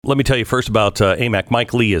Let me tell you first about AMAC.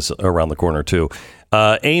 Mike Lee is around the corner, too.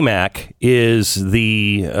 AMAC is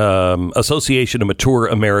the Association of Mature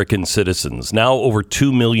American Citizens, now over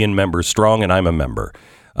 2 million members strong, and I'm a member.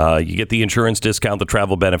 You get the insurance discount, the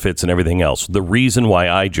travel benefits, and everything else. The reason why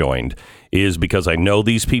I joined is because I know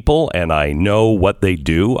these people and I know what they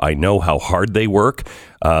do. I know how hard they work.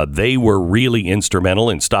 They were really instrumental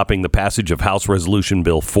in stopping the passage of House Resolution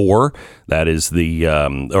Bill 4. That is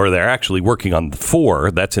or they're actually working on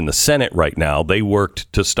 4. That's in the Senate right now. They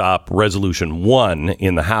worked to stop Resolution 1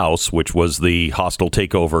 in the House, which was the hostile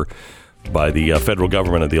takeover by the federal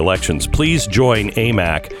government of the elections. Please join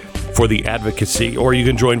AMAC for the advocacy, or you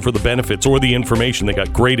can join for the benefits or the information. They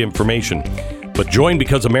got great information. But join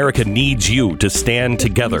because America needs you to stand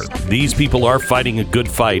together. These people are fighting a good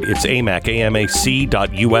fight. It's AMAC,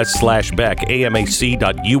 amac.us/Beck,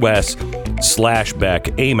 amac.us/Beck.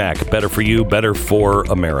 AMAC, better for you, better for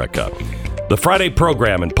America. The Friday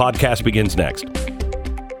program and podcast begins next.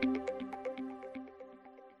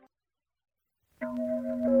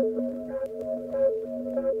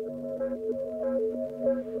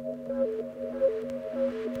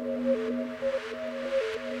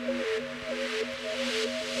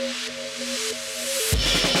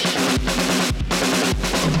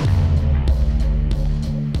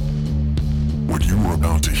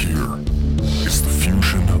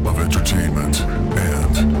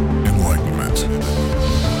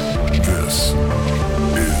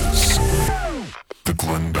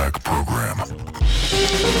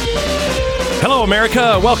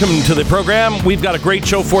 America, welcome to the program. We've got a great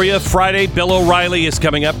show for you. Friday, Bill O'Reilly is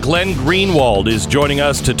coming up. Glenn Greenwald is joining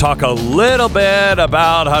us to talk a little bit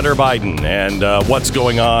about Hunter Biden and what's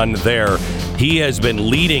going on there. He has been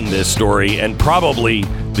leading this story and probably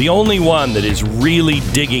the only one that is really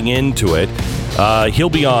digging into it. He'll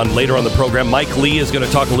be on later on the program. Mike Lee is going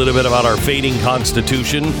to talk a little bit about our fading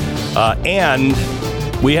Constitution. And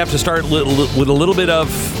we have to start with a little bit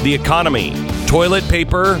of the economy. Toilet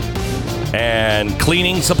paper and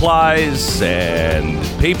cleaning supplies and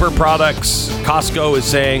paper products. Costco is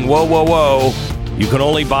saying, whoa, whoa, whoa, you can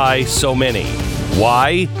only buy so many.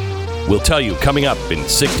 Why? We'll tell you coming up in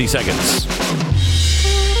 60 seconds.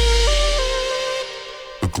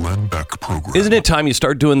 The Glenn Beck Program. Isn't it time you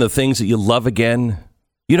start doing the things that you love again?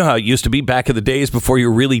 You know how it used to be back in the days before you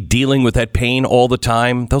were really dealing with that pain all the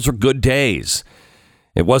time? Those were good days.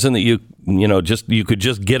 It wasn't that you could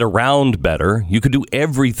just get around better. You could do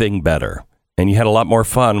everything better, and you had a lot more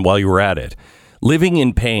fun while you were at it. Living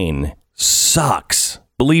in pain sucks.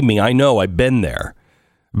 Believe me, I know. I've been there.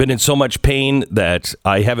 I've been in so much pain that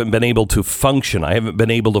I haven't been able to function. I haven't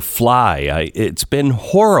been able to fly. It's been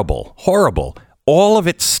horrible, horrible. All of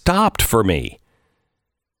it stopped for me.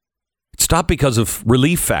 It stopped because of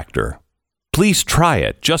Relief Factor. Please try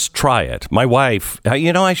it. Just try it. My wife,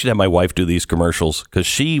 I should have my wife do these commercials because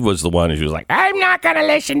she was the one who was like, I'm not going to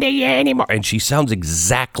listen to you anymore. And she sounds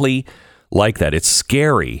exactly like that. It's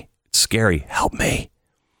scary. It's scary. Help me.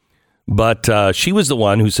 But she was the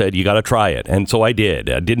one who said, you got to try it. And so I did.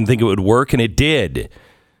 I didn't think it would work, and it did.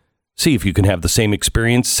 See if you can have the same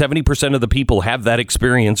experience. 70% of the people have that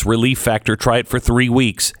experience. Relief Factor. Try it for 3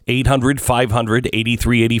 weeks.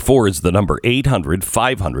 800-500-8384 is the number.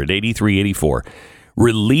 800-500-8384.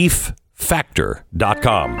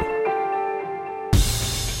 ReliefFactor.com.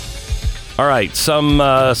 All right,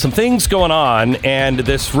 some things going on, and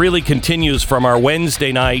this really continues from our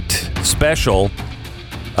Wednesday night special.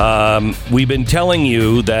 We've been telling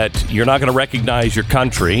you that you're not going to recognize your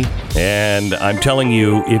country, and I'm telling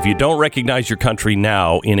you, if you don't recognize your country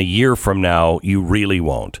now, in a year from now, you really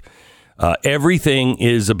won't. Everything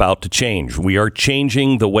is about to change. We are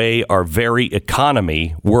changing the way our very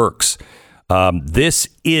economy works. This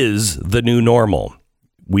is the new normal.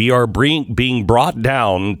 We are being brought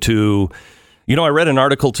down to, I read an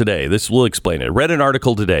article today. This will explain it. I read an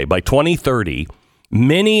article today. By 2030,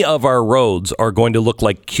 many of our roads are going to look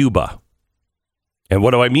like Cuba. And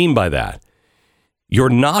what do I mean by that? You're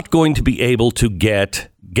not going to be able to get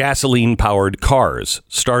gasoline-powered cars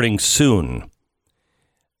starting soon.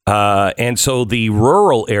 And so the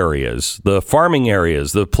rural areas, the farming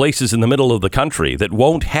areas, the places in the middle of the country that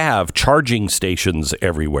won't have charging stations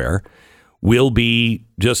everywhere will be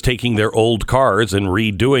just taking their old cars and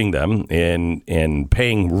redoing them and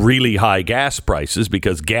paying really high gas prices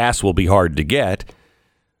because gas will be hard to get.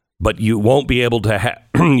 But you won't be able to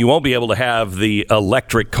have the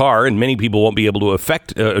electric car, and many people won't be able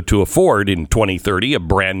to afford in 2030 a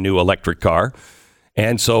brand new electric car.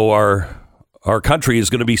 And so our country is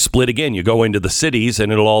going to be split again. You go into the cities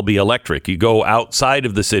and it'll all be electric. You go outside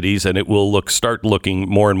of the cities and it will start looking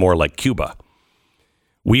more and more like Cuba.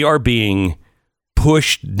 We are being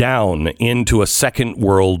pushed down into a second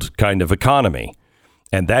world kind of economy.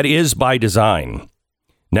 And that is by design.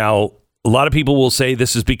 Now, a lot of people will say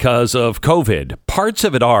this is because of COVID. Parts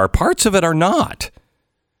of it are, parts of it are not.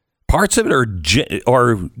 Parts of it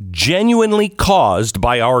are genuinely caused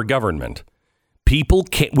by our government.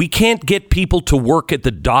 We can't get people to work at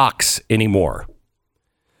the docks anymore.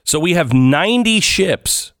 So we have 90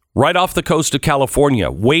 ships right off the coast of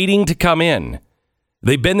California waiting to come in.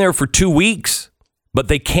 They've been there for 2 weeks, but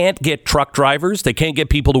they can't get truck drivers. They can't get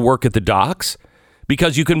people to work at the docks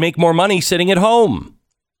because you can make more money sitting at home.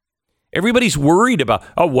 Everybody's worried about,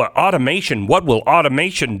 what automation? What will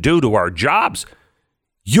automation do to our jobs?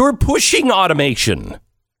 You're pushing automation.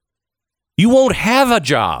 You won't have a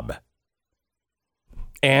job.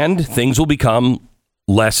 And things will become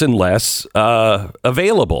less and less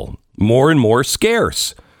available, more and more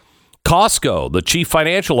scarce. Costco, the chief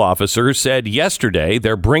financial officer, said yesterday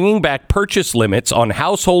they're bringing back purchase limits on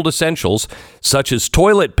household essentials such as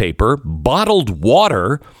toilet paper, bottled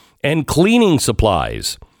water, and cleaning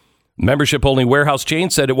supplies. Membership-only warehouse chain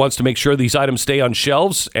said it wants to make sure these items stay on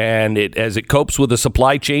shelves and as it copes with the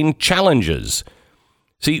supply chain challenges.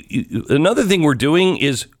 See, another thing we're doing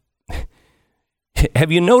is,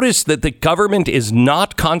 have you noticed that the government is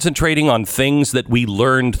not concentrating on things that we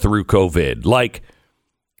learned through COVID? Like,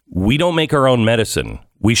 we don't make our own medicine.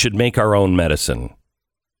 We should make our own medicine.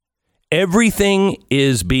 Everything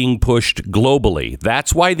is being pushed globally.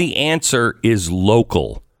 That's why the answer is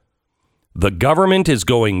local. The government is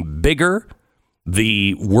going bigger.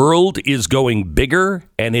 The world is going bigger,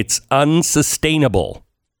 and it's unsustainable.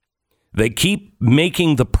 They keep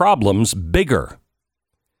making the problems bigger.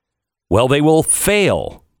 Well, they will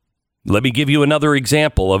fail. Let me give you another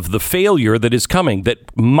example of the failure that is coming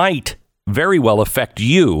that might very well affect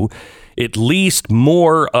you, at least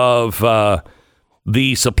more of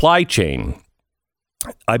the supply chain.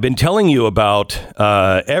 I've been telling you about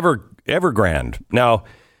Evergrande. Now,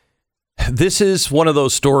 this is one of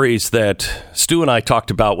those stories that Stu and I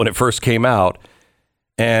talked about when it first came out,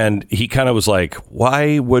 and he kind of was like,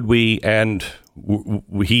 why would we? And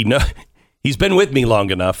he's been with me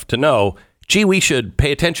long enough to know, gee, we should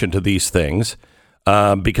pay attention to these things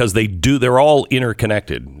because they're all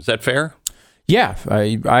interconnected. Is that fair? Yeah,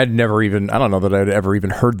 I'd never even, I don't know that I'd ever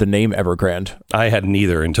even heard the name Evergrande. I hadn't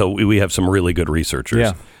either until we have some really good researchers.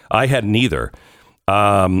 Yeah. I hadn't either.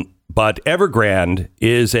 But Evergrande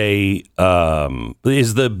is the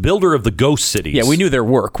builder of the ghost cities. Yeah, we knew their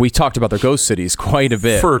work. We talked about their ghost cities quite a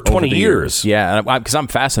bit for 20 years. Yeah, because I'm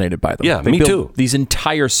fascinated by them. Yeah, they me build too. These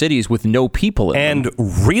entire cities with no people in them.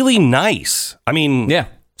 And really nice. I mean, yeah,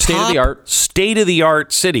 state of the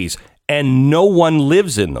art cities. And no one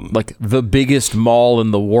lives in them. Like the biggest mall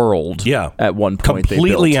in the world. Yeah. At one point,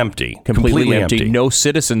 completely empty. Completely empty. No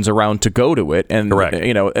citizens around to go to it. And, correct.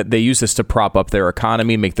 They use this to prop up their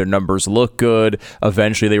economy, make their numbers look good.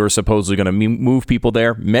 Eventually, they were supposedly going to move people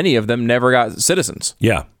there. Many of them never got citizens.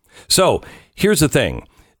 Yeah. So here's the thing.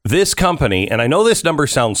 This company, and I know this number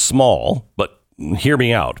sounds small, but hear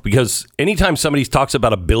me out. Because anytime somebody talks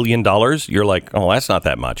about $1 billion, you're like, oh, that's not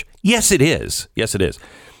that much. Yes, it is. Yes, it is.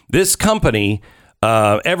 This company,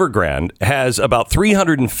 Evergrande, has about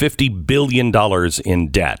 $350 billion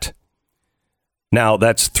in debt. Now,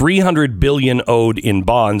 that's $300 billion owed in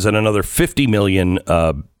bonds and another $50 billion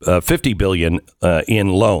in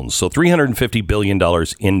loans. So $350 billion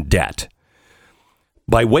in debt.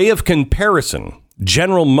 By way of comparison,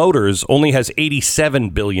 General Motors only has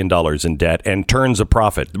 $87 billion in debt and turns a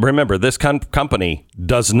profit. Remember, this company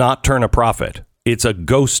does not turn a profit. It's a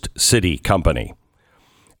ghost city company.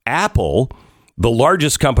 Apple, the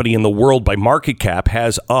largest company in the world by market cap,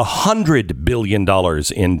 has $100 billion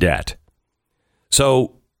in debt.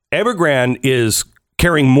 So Evergrande is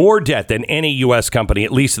carrying more debt than any U.S. company,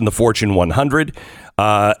 at least in the Fortune 100,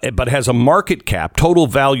 but has a market cap, total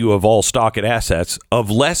value of all stock and assets, of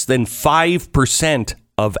less than 5%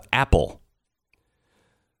 of Apple.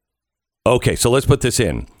 Okay, so let's put this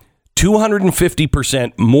in.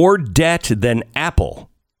 250% more debt than Apple.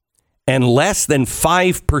 And less than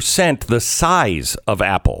 5% the size of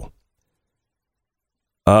Apple.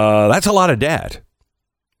 That's a lot of debt.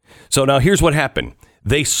 So now here's what happened.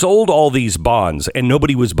 They sold all these bonds and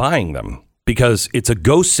nobody was buying them because it's a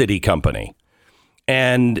ghost city company.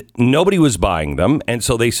 And nobody was buying them. And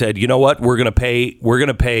so they said, you know what? We're going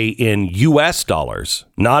to pay in US dollars,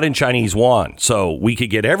 not in Chinese yuan. So we could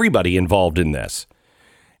get everybody involved in this.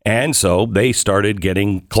 And so they started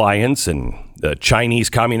getting clients, and the Chinese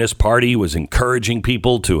Communist Party was encouraging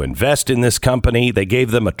people to invest in this company. They gave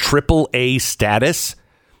them a AAA status,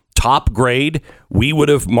 top grade. We would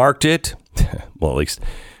have marked it. Well, at least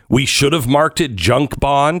We should have marked it junk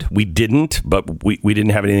bond. We didn't, but we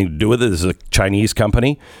didn't have anything to do with it. This is a Chinese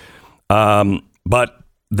company. But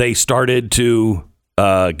they started to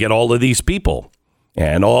get all of these people.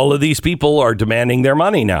 And all of these people are demanding their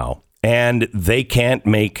money now. And they can't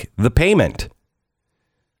make the payment.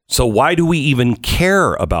 So why do we even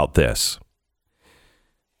care about this?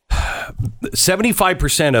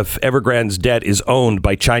 75% of Evergrande's debt is owned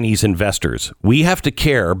by Chinese investors. We have to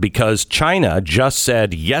care because China just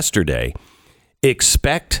said yesterday,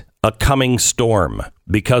 expect a coming storm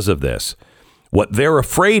because of this. What they're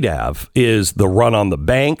afraid of is the run on the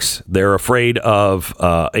banks. They're afraid of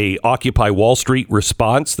a Occupy Wall Street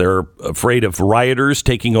response. They're afraid of rioters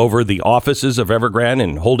taking over the offices of Evergrande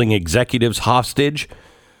and holding executives hostage.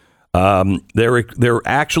 They're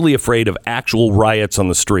actually afraid of actual riots on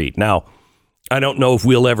the street. Now, I don't know if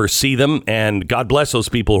we'll ever see them, and God bless those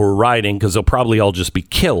people who are rioting because they'll probably all just be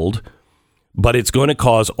killed. But it's going to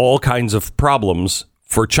cause all kinds of problems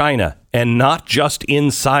for China, and not just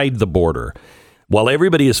inside the border. While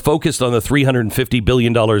everybody is focused on the $350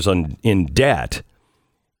 billion in debt,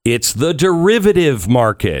 it's the derivative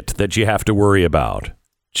market that you have to worry about.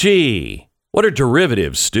 Gee. What are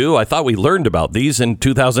derivatives, Stu? I thought we learned about these in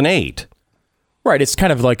 2008. Right. It's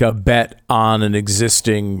kind of like a bet on an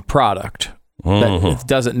existing product that it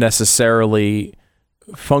doesn't necessarily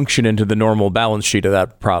function into the normal balance sheet of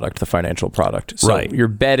that product, the financial product. So you're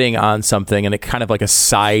betting on something, and it's kind of like a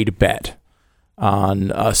side bet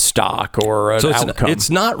on a stock or an outcome.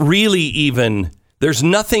 It's not really even, there's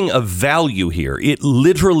nothing of value here. It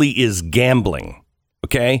literally is gambling.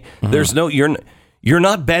 Okay? There's no, you're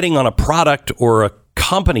not betting on a product or a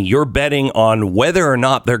company. You're betting on whether or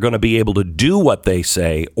not they're going to be able to do what they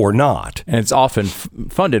say or not. And it's often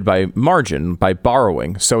funded by margin, by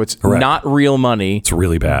borrowing. So it's not real money. It's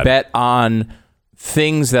really bad. Bet on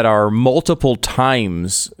things that are multiple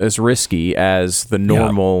times as risky as the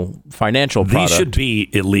normal financial product. These should be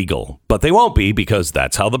illegal, but they won't be because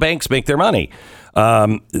that's how the banks make their money.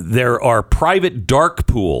 There are private dark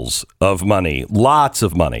pools of money, lots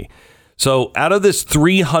of money. So out of this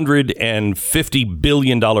 $350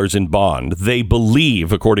 billion in bond, they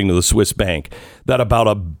believe, according to the Swiss bank, that about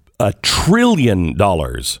a $1 trillion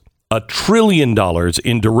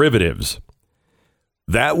in derivatives.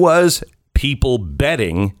 That was people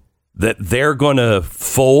betting that they're going to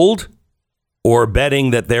fold or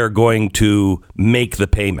betting that they're going to make the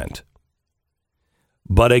payment.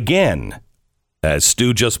 But again, as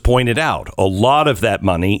Stu just pointed out, a lot of that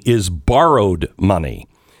money is borrowed money.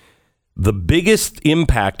 The biggest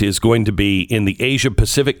impact is going to be in the Asia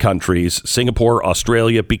Pacific countries, Singapore,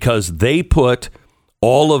 Australia, because they put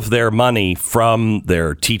all of their money from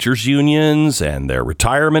their teachers' unions and their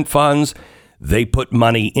retirement funds. They put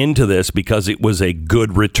money into this because it was a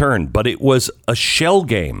good return, but it was a shell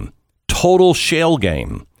game, total shell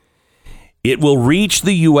game. It will reach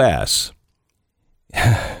the U.S.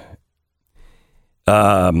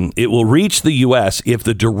 It will reach the U.S. if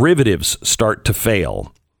the derivatives start to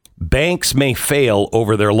fail. Banks may fail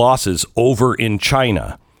over their losses over in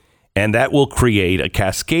China, and that will create a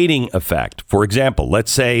cascading effect. For example,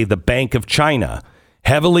 let's say the Bank of China,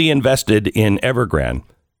 heavily invested in Evergrande,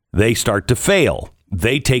 they start to fail.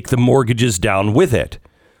 They take the mortgages down with it.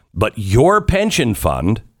 But your pension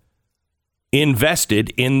fund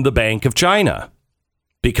invested in the Bank of China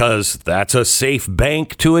because that's a safe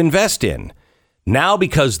bank to invest in. Now,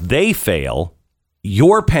 because they fail,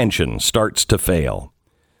 your pension starts to fail.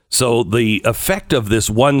 So the effect of this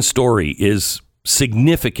one story is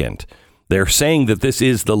significant. They're saying that this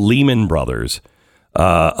is the Lehman Brothers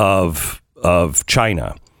of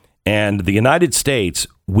China. And the United States,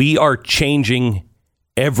 we are changing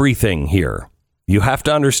everything here. You have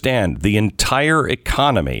to understand the entire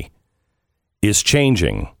economy is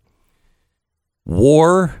changing.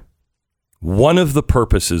 War, one of the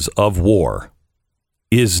purposes of war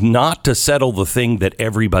is not to settle the thing that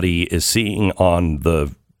everybody is seeing on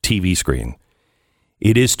the TV screen.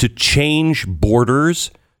 It is to change borders,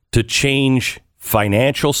 to change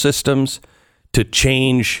financial systems, to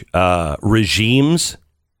change regimes,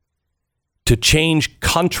 to change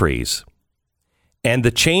countries. And the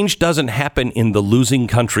change doesn't happen in the losing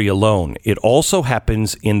country alone. It also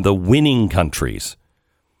happens in the winning countries.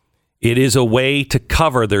 It is a way to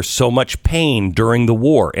cover there's so much pain during the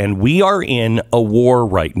war. And we are in a war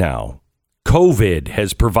right now. COVID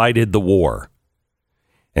has provided the war.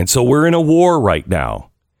 And so we're in a war right now.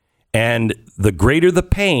 And the greater the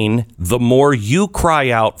pain, the more you cry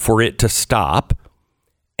out for it to stop.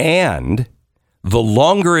 And the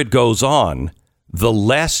longer it goes on, the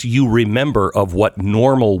less you remember of what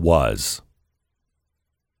normal was.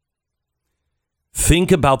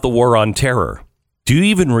 Think about the war on terror. Do you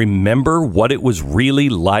even remember what it was really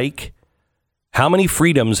like? How many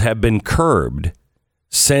freedoms have been curbed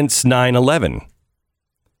since 9/11?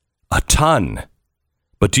 A ton.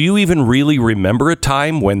 But do you even really remember a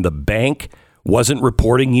time when the bank wasn't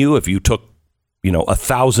reporting you if you took,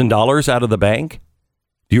 $1,000 out of the bank?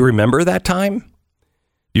 Do you remember that time?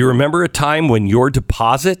 Do you remember a time when your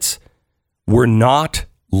deposits were not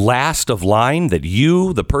last of line, that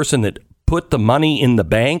you, the person that put the money in the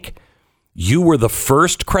bank, you were the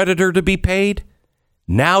first creditor to be paid?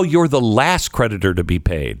 Now you're the last creditor to be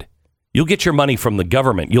paid. You'll get your money from the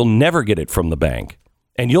government. You'll never get it from the bank.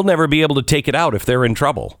 And you'll never be able to take it out if they're in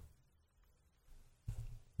trouble.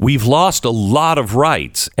 We've lost a lot of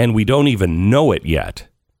rights, and we don't even know it yet.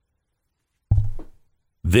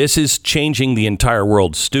 This is changing the entire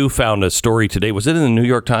world. Stu found a story today. Was it in the New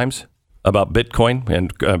York Times? About Bitcoin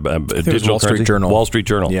and digital Wall Street Journal. Wall Street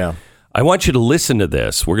Journal. Yeah. I want you to listen to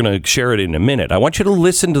this. We're going to share it in a minute. I want you to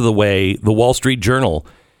listen to the way the Wall Street Journal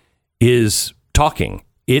is talking.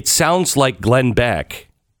 It sounds like Glenn Beck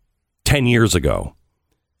 10 years ago.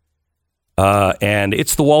 And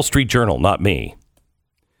it's the Wall Street Journal, not me.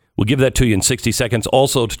 We'll give that to you in 60 seconds.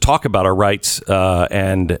 Also, to talk about our rights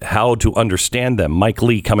and how to understand them. Mike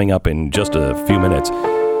Lee coming up in just a few minutes.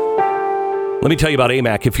 Let me tell you about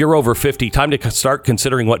AMAC. If you're over 50, time to start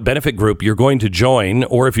considering what benefit group you're going to join,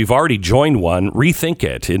 or if you've already joined one, rethink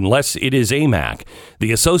it, unless it is AMAC,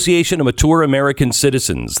 the Association of Mature American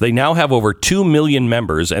Citizens. They now have over 2 million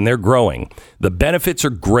members, and they're growing. The benefits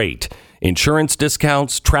are great. Insurance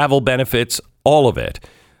discounts, travel benefits, all of it.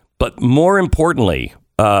 But more importantly,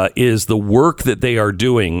 is the work that they are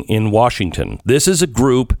doing in Washington. This is a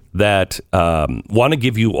group that want to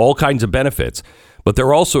give you all kinds of benefits, but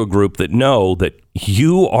they're also a group that know that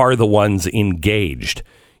you are the ones engaged.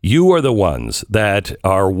 You are the ones that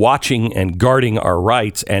are watching and guarding our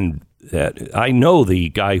rights. And I know the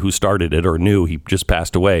guy who started it, or knew, he just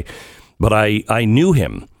passed away, but I knew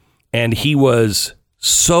him, and he was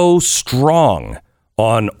so strong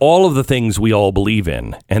on all of the things we all believe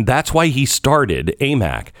in. And that's why he started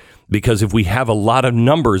AMAC, because if we have a lot of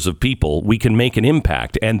numbers of people, we can make an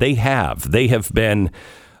impact. And they have. They have been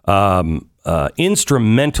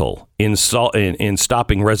instrumental in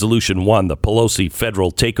stopping Resolution 1, the Pelosi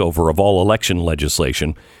federal takeover of all election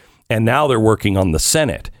legislation. And now they're working on the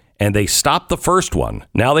Senate. And they stopped the first one.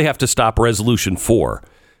 Now they have to stop Resolution 4.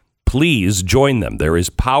 Please join them. There is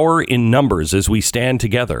power in numbers as we stand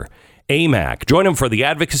together. AMAC. Join them for the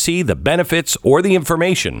advocacy, the benefits, or the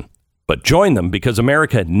information. But join them because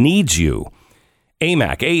America needs you.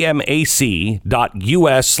 AMAC,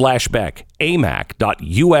 AMAC.US/Beck.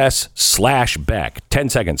 AMAC.US/Beck. 10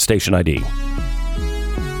 seconds, station ID.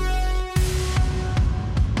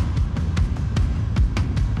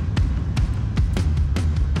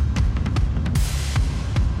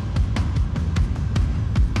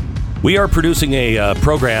 We are producing a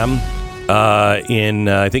program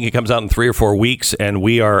I think it comes out in 3 or 4 weeks, and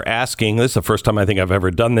we are asking, this is the first time I think I've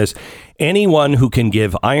ever done this, anyone who can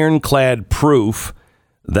give ironclad proof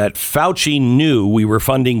that Fauci knew we were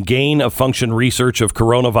funding gain-of-function research of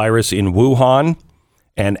coronavirus in Wuhan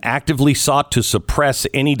and actively sought to suppress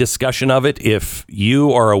any discussion of it. If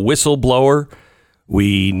you are a whistleblower,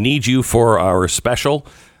 we need you for our special.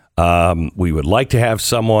 We would like to have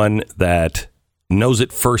someone that knows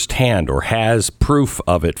it firsthand or has proof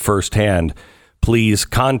of it firsthand. Please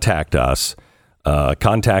contact us,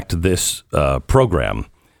 contact this program,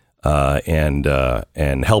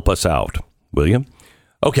 and help us out, will you?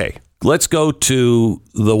 Okay, let's go to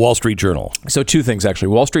the Wall Street Journal. So 2 things, actually.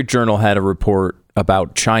 Wall Street Journal had a report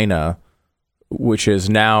about China, which has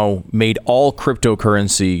now made all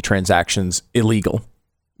cryptocurrency transactions illegal.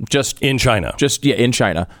 Just in China. In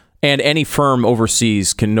China. And any firm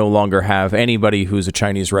overseas can no longer have anybody who's a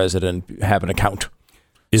Chinese resident have an account.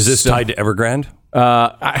 Is this tied to Evergrande?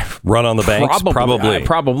 Run on the banks?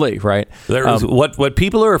 Probably, right. What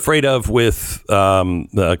people are afraid of with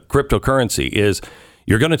the cryptocurrency is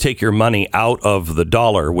you're going to take your money out of the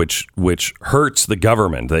dollar, which hurts the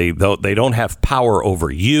government. They don't have power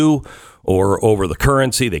over you or over the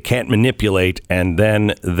currency. They can't manipulate, and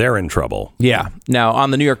then they're in trouble. Yeah. Now,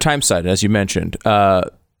 on the New York Times side, as you mentioned,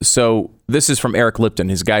 so this is from Eric Lipton,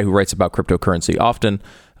 his guy who writes about cryptocurrency often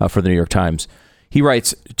for the New York Times. He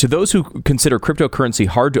writes, to those who consider cryptocurrency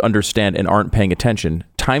hard to understand and aren't paying attention,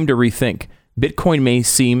 time to rethink. Bitcoin may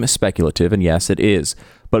seem speculative, and yes, it is,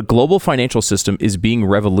 but global financial system is being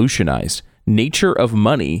revolutionized. Nature of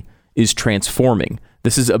money is transforming.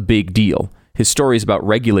 This is a big deal. His story is about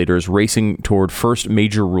regulators racing toward first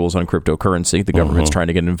major rules on cryptocurrency. The government's trying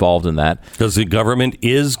to get involved in that. Because the government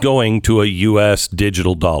is going to a U.S.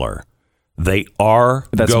 digital dollar. They are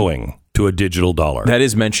going to a digital dollar. That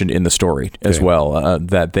is mentioned in the story as well,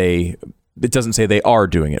 that it doesn't say they are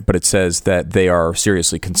doing it, but it says that they are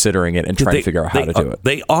seriously considering it and trying to figure out how to do it.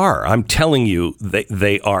 They are. I'm telling you,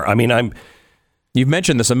 they are. I mean, You've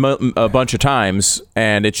mentioned this a bunch of times,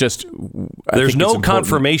 and it's just... There's no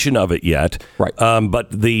confirmation of it yet. Right.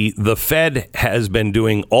 But the Fed has been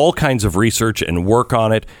doing all kinds of research and work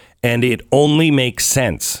on it, and it only makes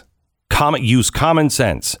sense. Use common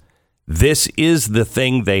sense. This is the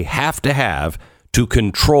thing they have to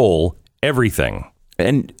control everything.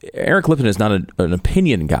 And Eric Lipton is not an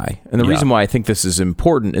opinion guy. And the reason why I think this is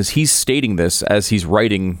important is he's stating this as he's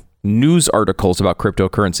writing news articles about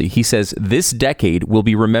cryptocurrency. He says this decade will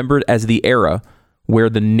be remembered as the era where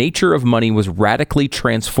the nature of money was radically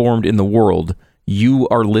transformed in the world. You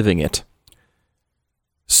are living it.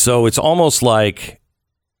 So it's almost like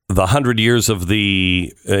the 100 years of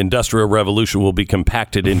the Industrial Revolution will be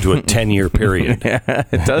compacted into a 10-year period.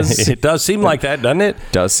 It does. It does seem like that, doesn't it?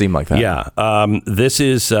 Does seem like that. Yeah.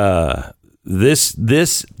 These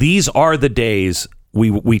are the days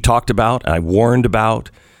we talked about, I warned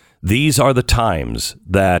about. These are the times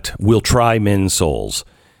that will try men's souls.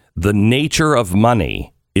 The nature of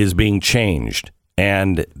money is being changed,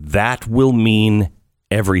 and that will mean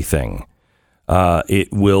everything. It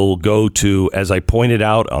will go to, as I pointed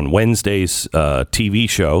out on Wednesday's TV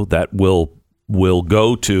show, that will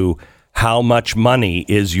go to how much money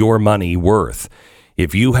is your money worth.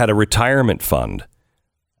 If you had a retirement fund,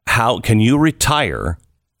 how can you retire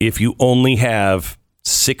if you only have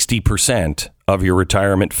 60% of your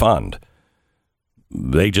retirement fund?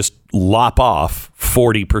 They just lop off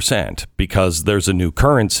 40% because there's a new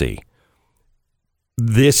currency.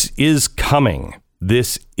 This is coming.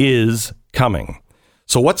 This is coming.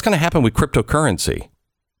 So what's going to happen with cryptocurrency?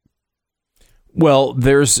 Well,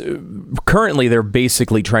 currently they're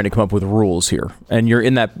basically trying to come up with rules here. And you're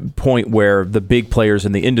in that point where the big players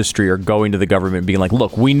in the industry are going to the government and being like,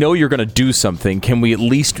 look, we know you're going to do something. Can we at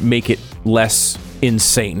least make it less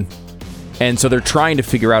insane? And so they're trying to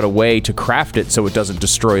figure out a way to craft it so it doesn't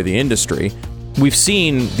destroy the industry. We've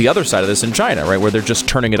seen the other side of this in China, right, where they're just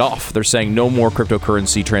turning it off. They're saying no more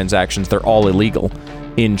cryptocurrency transactions. They're all illegal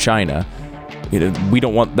in China. We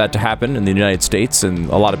don't want that to happen in the United States, and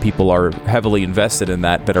a lot of people are heavily invested in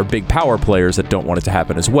that are big power players that don't want it to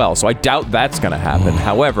happen as well. So I doubt that's going to happen.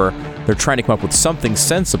 However, they're trying to come up with something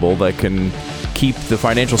sensible that can keep the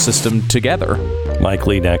financial system together. Mike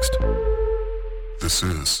Lee next. This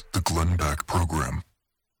is the Glenn Beck Program.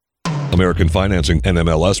 American Financing,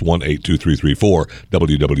 NMLS 182334,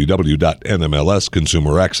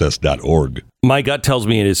 www.nmlsconsumeraccess.org. My gut tells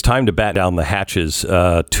me it is time to bat down the hatches.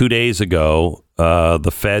 2 days ago,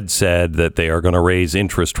 the Fed said that they are going to raise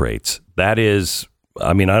interest rates. That is,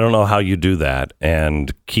 I mean, I don't know how you do that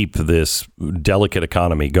and keep this delicate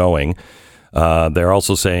economy going. They're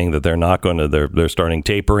also saying that they're not going to, they're starting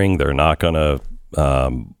tapering. They're not going to,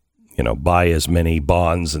 buy as many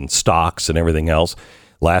bonds and stocks and everything else.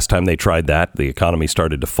 Last time they tried that, the economy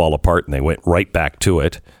started to fall apart and they went right back to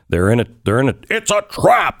it. It's a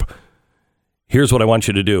trap. Here's what I want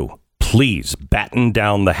you to do. Please batten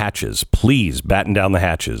down the hatches.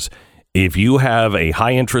 If you have a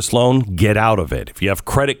high interest loan, get out of it. If you have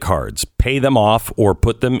credit cards, pay them off or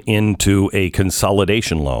put them into a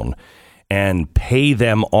consolidation loan and pay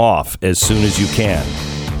them off as soon as you can.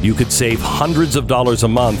 You could save hundreds of dollars a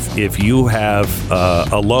month if you have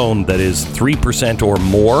a loan that is 3% or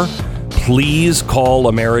more. Please call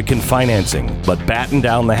American Financing, but batten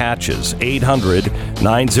down the hatches.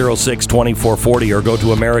 800-906-2440 or go to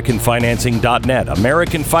AmericanFinancing.net.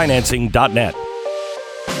 AmericanFinancing.net.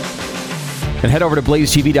 And head over to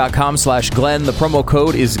blazetv.com/Glenn. The promo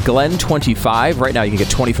code is Glenn25. Right now you can get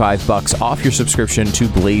 $25 off your subscription to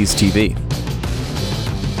Blaze TV.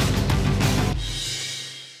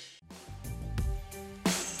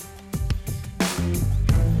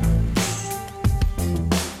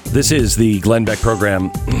 This is the Glenn Beck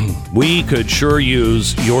Program. We could sure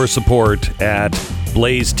use your support at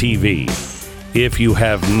Blaze TV. If you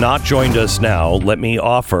have not joined us now, let me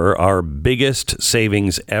offer our biggest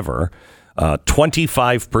savings ever.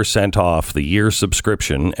 25% off the year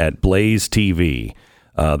subscription at Blaze TV.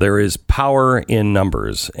 There is power in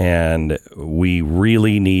numbers, and we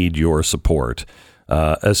really need your support.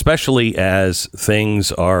 Especially as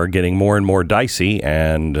things are getting more and more dicey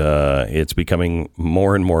and it's becoming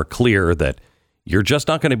more and more clear that you're just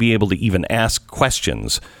not going to be able to even ask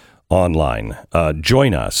questions online.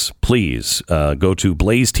 Join us, please. Go to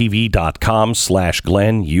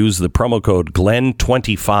blazetv.com/Glenn. Use the promo code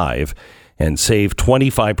Glenn25 and save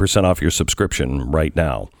 25% off your subscription right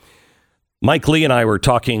now. Mike Lee and I were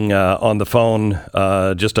talking on the phone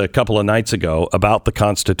just a couple of nights ago about the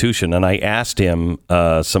Constitution, and I asked him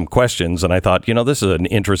some questions, and I thought, this is an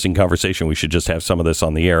interesting conversation. We should just have some of this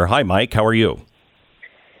on the air. Hi, Mike. How are you?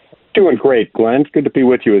 Doing great, Glenn. Good to be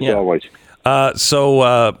with you as always.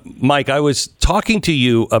 So, Mike, I was talking to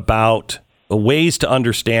you about ways to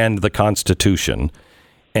understand the Constitution,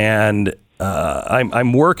 and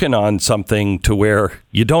I'm working on something to where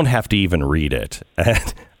you don't have to even read it.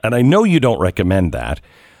 And I know you don't recommend that,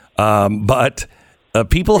 but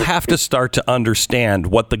people have to start to understand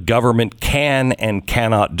what the government can and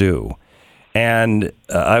cannot do. And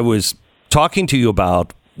I was talking to you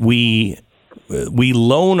about we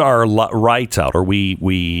loan our rights out, or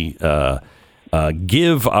we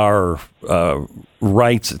give our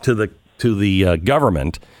rights to the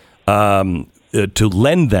government to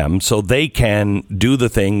lend them so they can do the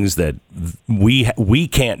things that we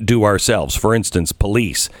can't do ourselves. For instance,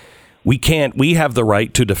 police. We have the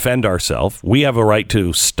right to defend ourselves. We have a right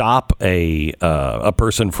to stop a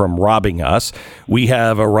person from robbing us. We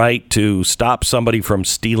have a right to stop somebody from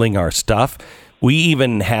stealing our stuff. We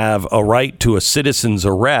even have a right to a citizen's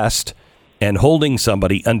arrest and holding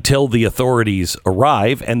somebody until the authorities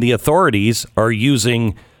arrive, and the authorities are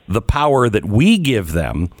using the power that we give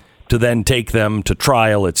them to then take them to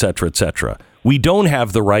trial, et cetera, et cetera. We don't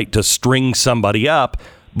have the right to string somebody up,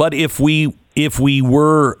 but if we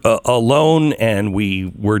were alone and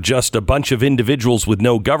we were just a bunch of individuals with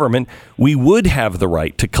no government, we would have the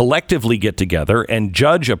right to collectively get together and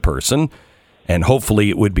judge a person, and hopefully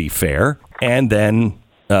it would be fair, and then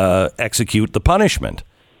execute the punishment.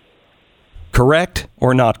 Correct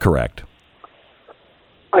or not correct?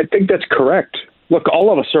 I think that's correct. Look,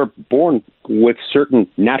 all of us are born with certain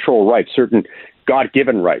natural rights, certain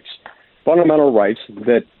God-given rights, fundamental rights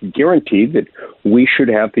that guarantee that we should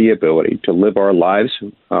have the ability to live our lives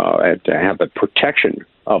and to have the protection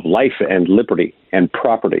of life and liberty and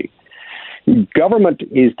property. Government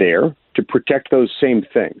is there to protect those same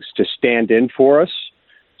things, to stand in for us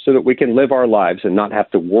so that we can live our lives and not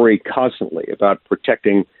have to worry constantly about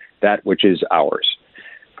protecting that which is ours.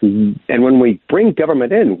 And when we bring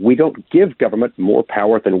government in, we don't give government more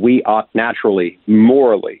power than we ought naturally,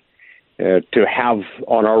 morally, to have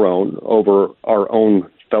on our own over our own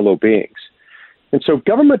fellow beings. And so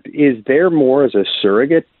government is there more as a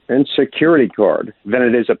surrogate and security guard than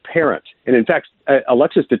it is a parent. And in fact,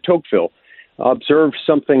 Alexis de Tocqueville observed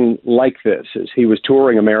something like this as he was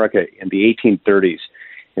touring America in the 1830s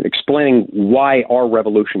and explaining why our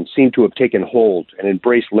revolution seemed to have taken hold and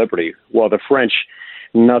embraced liberty, while the French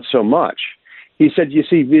not so much. He said, you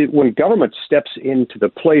see, when government steps into the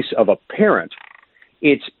place of a parent,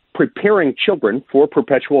 it's preparing children for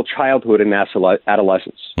perpetual childhood and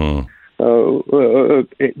adolescence.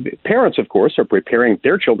 Parents, of course, are preparing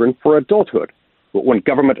their children for adulthood. But when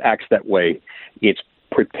government acts that way, it's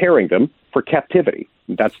preparing them for captivity.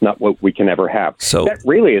 That's not what we can ever have. So that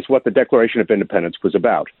really is what the Declaration of Independence was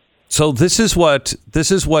about. So this is what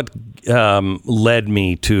led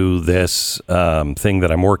me to this thing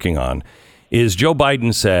that I'm working on. Is Joe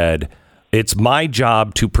Biden said, it's my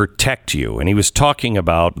job to protect you. And he was talking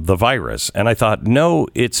about the virus. And I thought, no,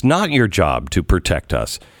 it's not your job to protect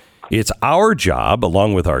us. It's our job,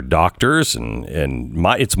 along with our doctors, and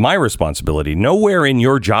it's my responsibility. Nowhere in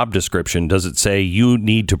your job description does it say you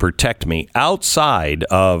need to protect me outside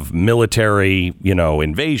of military,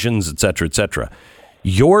 invasions, et cetera, et cetera.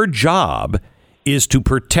 Your job is to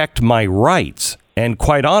protect my rights. And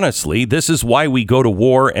quite honestly, this is why we go to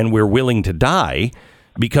war and we're willing to die,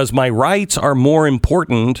 because my rights are more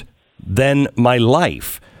important than my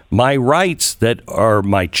life. My rights that are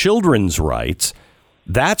my children's rights,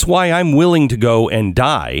 that's why I'm willing to go and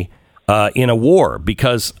die in a war,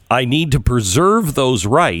 because I need to preserve those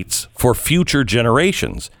rights for future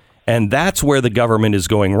generations. And that's where the government is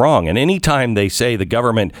going wrong. And anytime they say the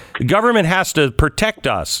government has to protect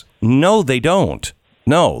us, no, they don't.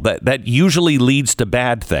 No, that usually leads to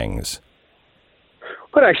bad things.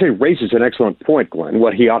 Well, it actually raises an excellent point, Glenn.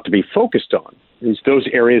 What he ought to be focused on is those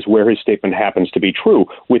areas where his statement happens to be true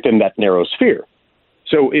within that narrow sphere.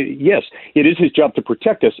 So, yes, it is his job to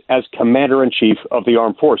protect us as commander-in-chief of the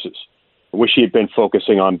armed forces. I wish he had been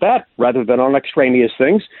focusing on that rather than on extraneous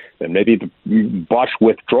things. Then maybe the botched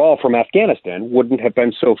withdrawal from Afghanistan wouldn't have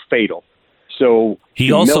been so fatal, so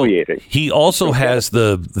humiliating. He also has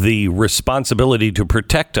the responsibility to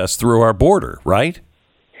protect us through our border, right?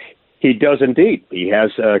 He does indeed. He has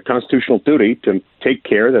a constitutional duty to take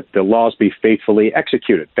care that the laws be faithfully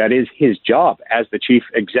executed. That is his job as the chief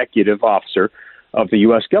executive officer of the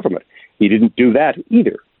U.S. government. He didn't do that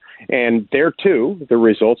either. And there, too, the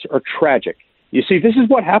results are tragic. You see, this is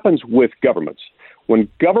what happens with governments. When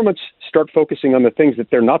governments start focusing on the things that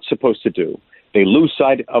they're not supposed to do, they lose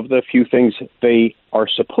sight of the few things they are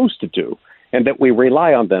supposed to do, and that we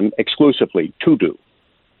rely on them exclusively to do.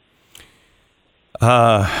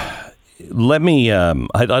 Let me.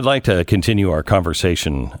 I'd like to continue our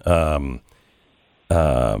conversation, but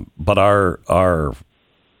our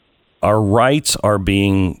rights are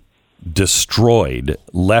being destroyed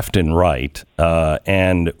left and right,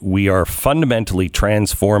 and we are fundamentally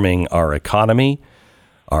transforming our economy,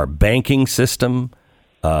 our banking system,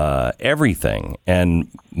 everything. And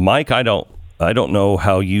Mike, I don't know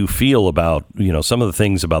how you feel about some of the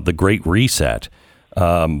things about the Great Reset,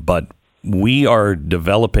 but we are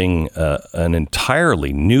developing an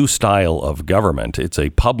entirely new style of government. It's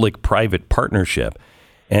a public-private partnership.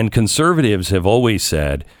 And conservatives have always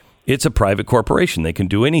said it's a private corporation. They can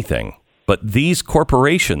do anything. But these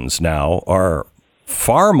corporations now are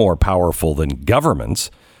far more powerful than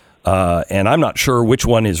governments. And I'm not sure which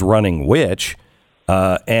one is running which.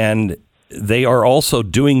 And they are also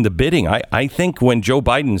doing the bidding. I think when Joe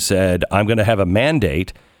Biden said, I'm going to have a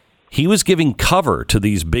mandate, he was giving cover to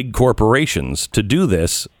these big corporations to do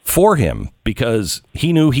this for him because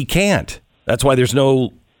he knew he can't. That's why there's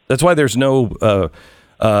no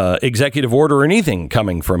executive order or anything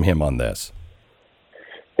coming from him on this.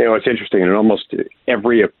 It's interesting. In almost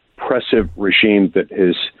every oppressive regime that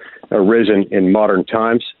has arisen in modern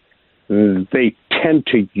times, they tend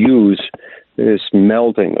to use this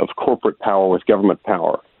melding of corporate power with government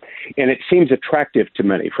power. And it seems attractive to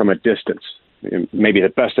many from a distance. Maybe the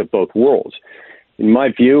best of both worlds. In my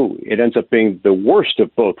view, it ends up being the worst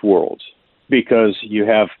of both worlds because you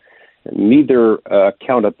have neither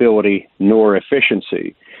accountability nor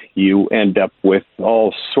efficiency. You end up with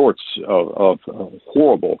all sorts of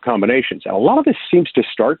horrible combinations. And a lot of this seems to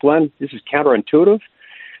start, Glenn, this is counterintuitive.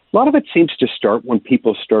 A lot of it seems to start when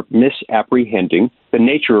people start misapprehending the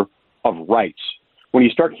nature of rights. When you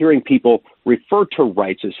start hearing people refer to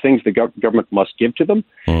rights as things the government must give to them,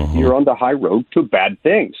 you're on the high road to bad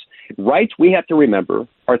things. Rights, we have to remember,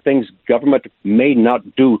 are things government may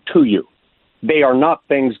not do to you. They are not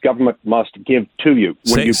things government must give to you.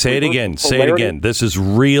 Say it again. Say it again. This is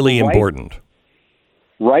really important.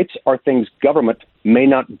 Rights are things government may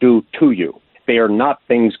not do to you. They are not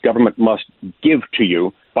things government must give to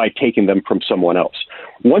you by taking them from someone else.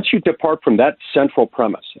 Once you depart from that central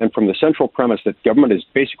premise, and from the central premise that government is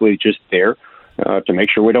basically just there to make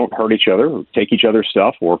sure we don't hurt each other, or take each other's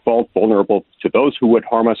stuff, or fall vulnerable to those who would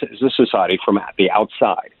harm us as a society from the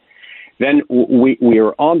outside, then we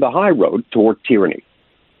are on the high road toward tyranny.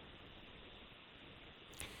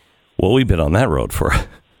 Well, we've been on that road for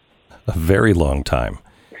a very long time.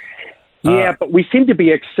 Yeah, but we seem to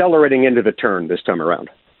be accelerating into the turn this time around.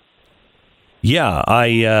 Yeah,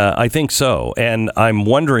 I think so. And I'm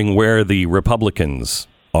wondering where the Republicans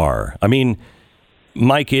are. I mean,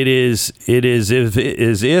 Mike, it is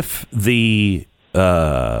as if the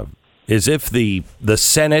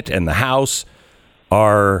Senate and the House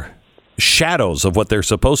are shadows of what they're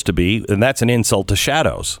supposed to be, and that's an insult to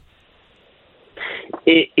shadows.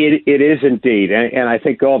 It is indeed, and I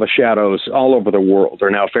think all the shadows all over the world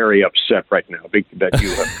are now very upset right now that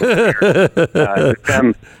you have compared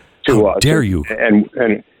them to us. How dare you?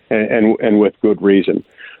 And with good reason.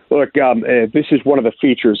 Look, this is one of the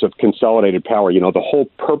features of consolidated power. The whole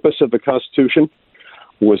purpose of the Constitution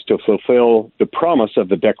was to fulfill the promise of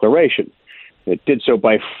the Declaration. It did so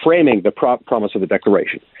by framing the promise of the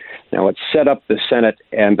Declaration. Now, it set up the Senate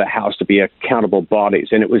and the House to be accountable bodies,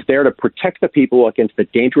 and it was there to protect the people against the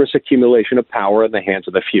dangerous accumulation of power in the hands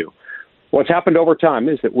of the few. What's happened over time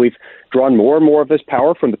is that we've drawn more and more of this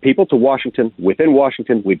power from the people to Washington. Within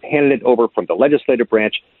Washington, we've handed it over from the legislative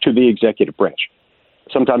branch to the executive branch,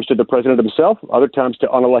 sometimes to the president himself, other times to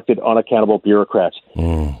unelected, unaccountable bureaucrats.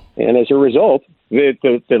 And as a result,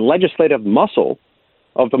 the legislative muscle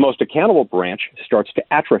of the most accountable branch starts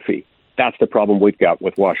to atrophy. That's the problem we've got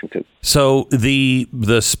with Washington. So the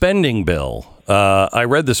spending bill, I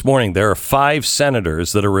read this morning, there are 5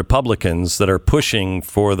 senators that are Republicans that are pushing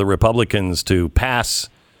for the Republicans to pass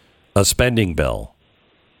a spending bill.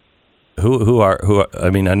 Who are? I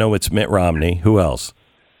mean, I know it's Mitt Romney. Who else?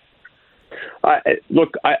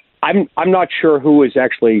 Look, I'm not sure who is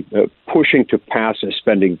actually pushing to pass a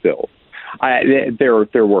spending bill.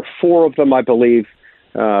 There were 4 of them, I believe,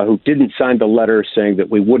 who didn't sign the letter saying that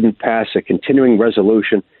we wouldn't pass a continuing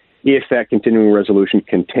resolution. if that continuing resolution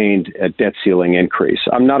contained a debt ceiling increase.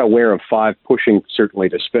 I'm not aware of 5 pushing certainly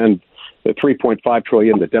to spend the $3.5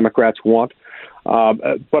 trillion the Democrats want.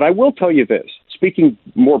 But I will tell you this, speaking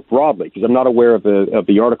more broadly, because I'm not aware of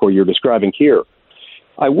the article you're describing here.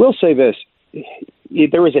 I will say this,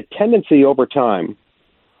 there is a tendency over time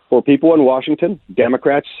for people in Washington,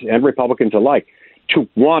 Democrats and Republicans alike, to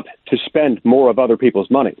want to spend more of other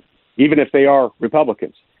people's money, even if they are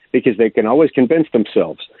Republicans, because they can always convince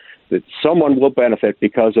themselves that someone will benefit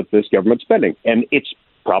because of this government spending. And it's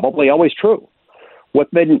probably always true. What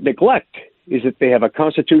they neglect is that they have a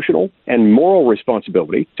constitutional and moral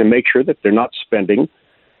responsibility to make sure that they're not spending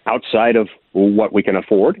outside of what we can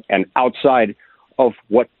afford and outside of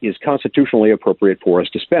what is constitutionally appropriate for us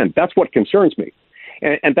to spend. That's what concerns me.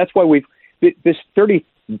 And that's why this $30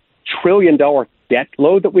 trillion debt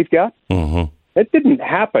load that we've got, that didn't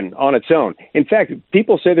happen on its own. In fact,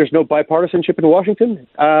 people say there's no bipartisanship in Washington.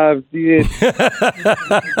 And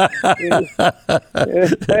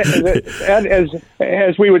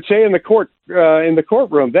as we would say in the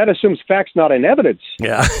courtroom, that assumes facts, not in evidence.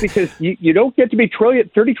 Yeah. Because you don't get to be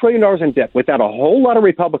 $30 trillion in debt without a whole lot of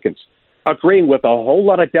Republicans agreeing with a whole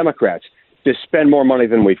lot of Democrats to spend more money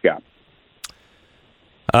than we've got.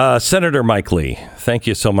 Senator Mike Lee, thank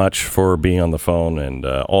you so much for being on the phone and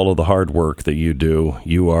all of the hard work that you do.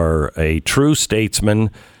 You are a true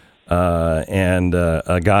statesman and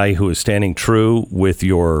a guy who is standing true with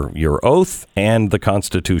your oath and the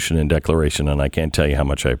Constitution and Declaration, and I can't tell you how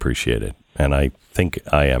much I appreciate it. And I think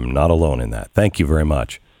I am not alone in that. Thank you very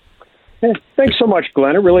much. Thanks so much,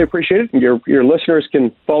 Glenn. I really appreciate it. And your listeners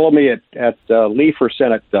can follow me at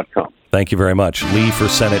leeforsenate.com. Thank you very much. Lee for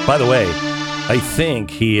Senate. By the way, I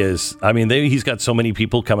think he is. I mean, he's got so many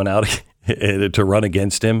people coming out to run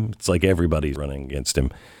against him. It's like everybody's running against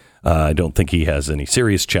him. I don't think he has any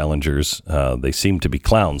serious challengers. They seem to be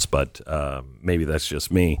clowns, but maybe that's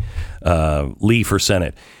just me. Lee for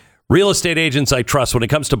Senate. Real estate agents I trust when it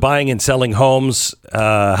comes to buying and selling homes.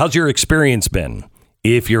 How's your experience been?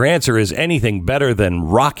 If your answer is anything better than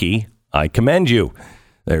rocky, I commend you.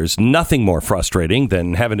 There's nothing more frustrating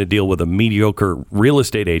than having to deal with a mediocre real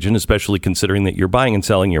estate agent, especially considering that you're buying and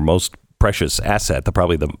selling your most precious asset,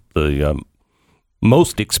 probably the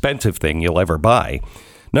most expensive thing you'll ever buy.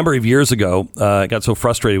 A number of years ago, I got so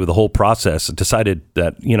frustrated with the whole process and decided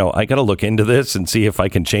that, I got to look into this and see if I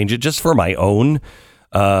can change it just for my own,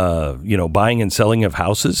 buying and selling of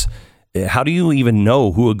houses. How do you even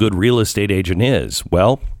know who a good real estate agent is?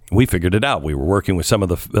 Well, we figured it out. We were working with some of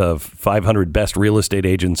the 500 best real estate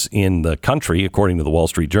agents in the country, according to the Wall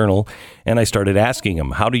Street Journal. And I started asking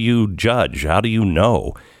them, how do you judge? How do you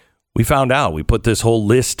know? We found out. We put this whole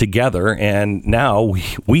list together, and now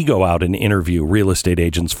we go out and interview real estate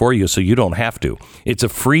agents for you so you don't have to. It's a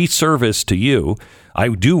free service to you. I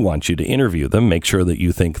do want you to interview them, make sure that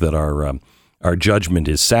you think that our judgment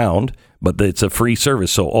is sound, but it's a free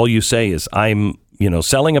service. So all you say is, I'm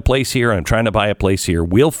selling a place here, I'm trying to buy a place here.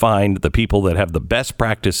 We'll find the people that have the best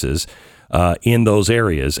practices in those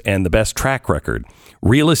areas and the best track record.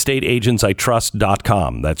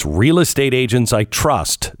 realestateagentsitrust.com. That's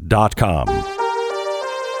realestateagentsitrust.com.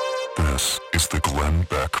 This is the Glenn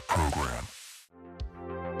Beck Program.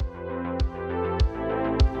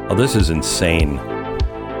 Oh, this is insane.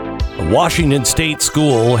 A Washington State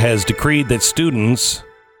school has decreed that students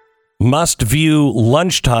must view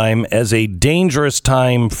lunchtime as a dangerous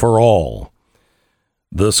time for all.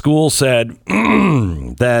 The school said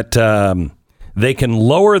that they can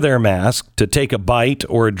lower their mask to take a bite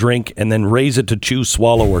or a drink and then raise it to chew,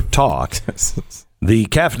 swallow, or talk. This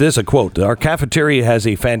is a quote. Our cafeteria has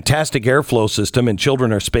a fantastic airflow system and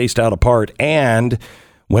children are spaced out apart. And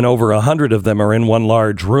when over 100 of them are in one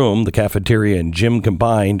large room, the cafeteria and gym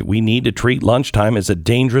combined, we need to treat lunchtime as a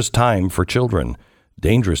dangerous time for children.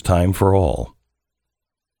 Dangerous time for all.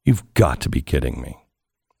 You've got to be kidding me.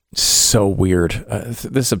 So weird.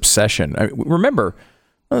 This obsession. Remember,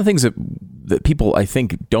 one of the things that people, I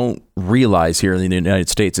think, don't realize here in the United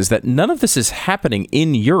States is that none of this is happening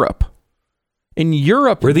in Europe. In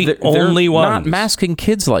Europe, we're the only ones not masking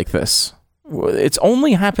kids like this. It's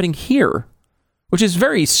only happening here, which is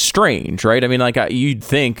very strange, right? I mean, you'd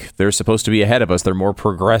think they're supposed to be ahead of us. They're more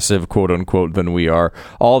progressive, quote unquote, than we are.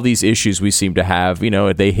 All these issues we seem to have,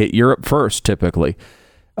 they hit Europe first, typically.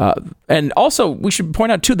 And also, we should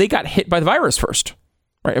point out, too, they got hit by the virus first.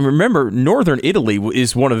 Right? And remember, northern Italy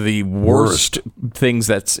is one of the worst things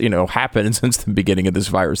that's, happened since the beginning of this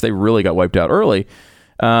virus. They really got wiped out early.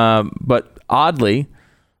 But oddly,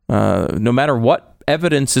 no matter what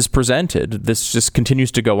evidence is presented, this just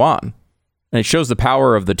continues to go on. And it shows the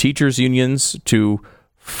power of the teachers' unions to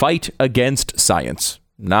fight against science.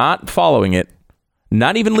 not following it,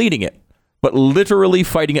 not even leading it, but literally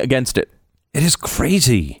fighting against it. It is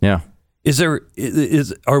crazy. Yeah.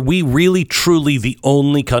 Are we really truly the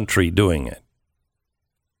only country doing it?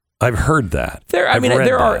 I've heard that. There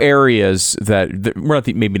are areas that we're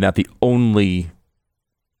maybe not the only.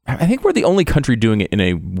 I think we're the only country doing it in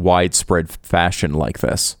a widespread fashion like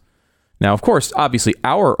this. Now, of course, obviously,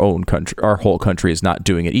 our whole country is not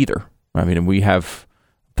doing it either. I mean, we have,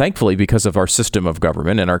 thankfully, because of our system of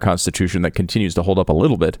government and our Constitution that continues to hold up a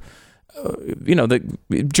little bit.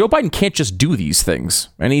 Joe Biden can't just do these things.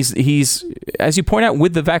 And he's, as you point out,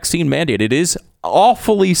 with the vaccine mandate, it is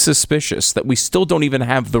awfully suspicious that we still don't even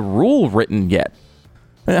have the rule written yet.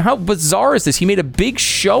 How bizarre is this? He made a big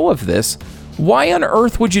show of this. Why on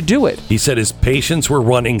earth would you do it? He said his patience were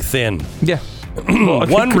running thin. Yeah.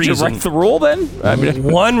 One could reason, you write the rule then?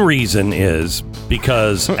 One reason is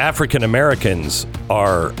because African Americans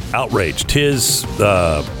are outraged. His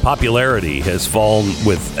popularity has fallen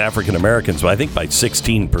with African Americans, I think, by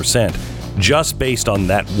 16%, just based on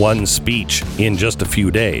that one speech in just a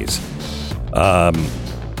few days.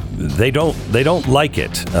 They don't like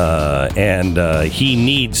it, and he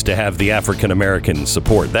needs to have the African American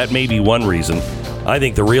support. That may be one reason. I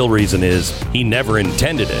think the real reason is he never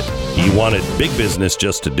intended it. He wanted big business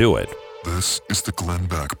just to do it. This is the Glenn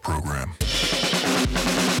Beck Program.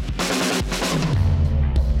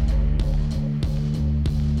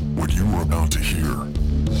 What you are about to hear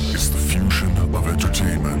is the fusion of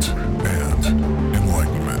entertainment and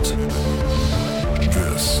enlightenment.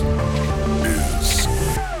 This is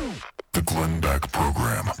the Glenn Beck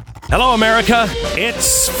Program. Hello, America.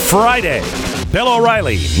 It's Friday. Bill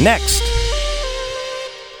O'Reilly, next.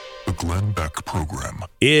 The Glenn Beck Program.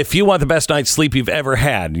 If you want the best night's sleep you've ever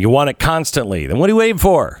had, you want it constantly, then what are you waiting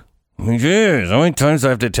for? Jeez, how many times do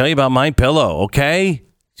I have to tell you about MyPillow, okay?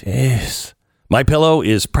 Jeez. MyPillow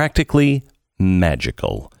is practically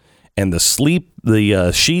magical. And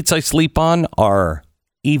the sheets I sleep on are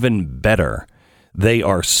even better. They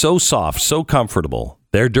are so soft, so comfortable.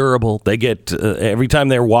 They're durable. They get, every time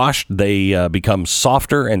they're washed, they become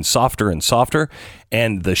softer and softer and softer.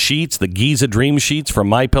 And the sheets, the Giza Dream Sheets from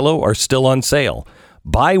MyPillow are still on sale.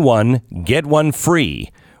 Buy one, get one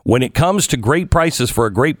free. When it comes to great prices for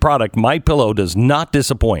a great product, MyPillow does not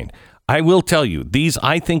disappoint. I will tell you,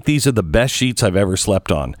 I think these are the best sheets I've ever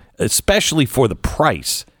slept on, especially for the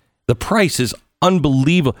price. The price is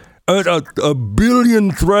unbelievable. At a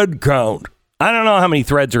billion thread count. I don't know how many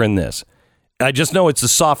threads are in this. I just know it's the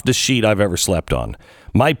softest sheet I've ever slept on.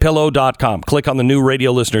 MyPillow.com. Click on the new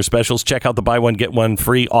radio listener specials. Check out the buy one, get one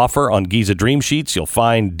free offer on Giza Dream Sheets. You'll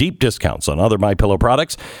find deep discounts on other MyPillow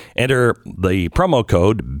products. Enter the promo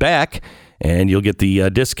code BECK, and you'll get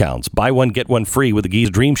the discounts. Buy one, get one free with the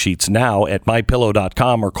Giza Dream Sheets now at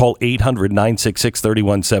MyPillow.com or call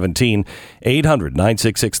 800-966-3117.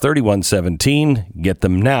 800-966-3117. Get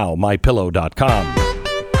them now. MyPillow.com.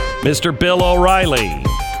 Mr. Bill O'Reilly.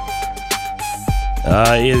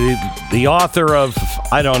 The author of,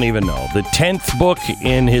 I don't even know, the 10th book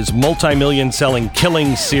in his multi-million selling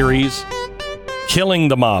Killing series. Killing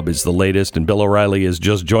the Mob is the latest, and Bill O'Reilly is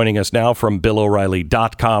just joining us now from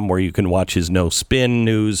BillO'Reilly.com, where you can watch his No Spin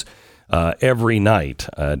news every night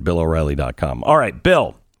at BillO'Reilly.com. All right,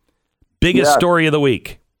 Bill, biggest story of the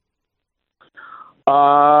week.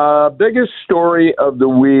 Biggest story of the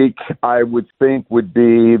week, I would think, would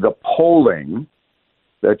be the polling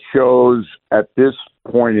that shows at this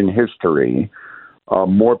point in history,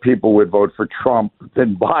 more people would vote for Trump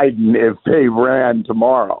than Biden if they ran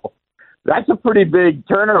tomorrow. That's a pretty big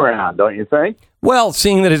turnaround, don't you think? Well,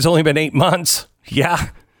 seeing that it's only been 8 months. Yeah.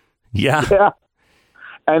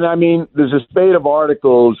 And I mean, there's a spate of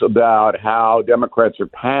articles about how Democrats are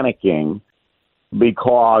panicking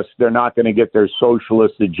because they're not going to get their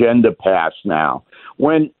socialist agenda passed now.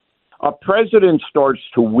 When a president starts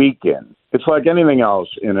to weaken, it's like anything else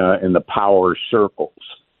in the power circles.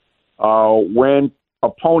 When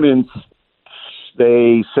opponents,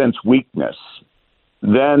 they sense weakness,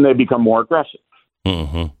 then they become more aggressive.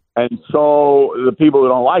 Mm-hmm. And so the people who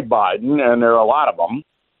don't like Biden, and there are a lot of them,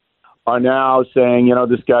 are now saying,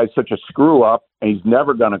 this guy's such a screw up, and he's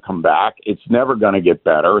never going to come back. It's never going to get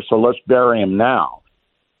better, so let's bury him now.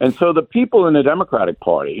 And so the people in the Democratic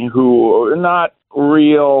Party who are not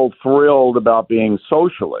real thrilled about being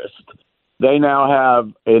socialist, they now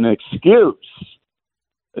have an excuse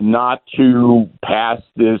not to pass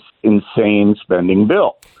this insane spending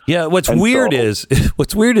bill. Yeah, what's weird is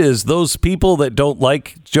those people that don't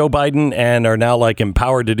like Joe Biden and are now like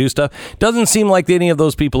empowered to do stuff, doesn't seem like any of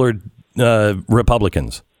those people are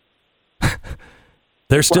Republicans.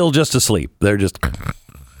 They're still just asleep. They're just.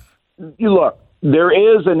 You look, there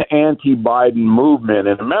is an anti-Biden movement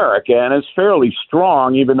in America, and it's fairly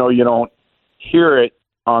strong, even though you don't hear it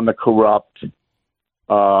on the corrupt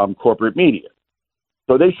corporate media.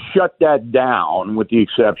 So they shut that down, with the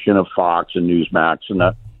exception of Fox and Newsmax and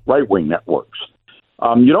the right-wing networks.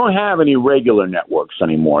 You don't have any regular networks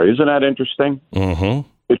anymore. Isn't that interesting? Mm-hmm.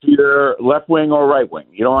 It's either left-wing or right-wing.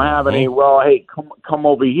 You don't have any, well, hey, come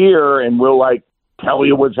over here and we'll, tell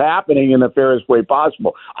you what's happening in the fairest way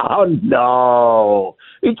possible. Oh, no.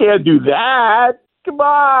 We can't do that. Come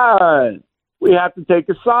on. We have to take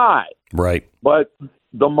a side. Right. But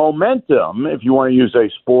the momentum, if you want to use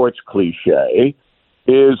a sports cliche,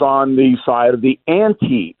 is on the side of the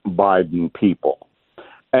anti-Biden people.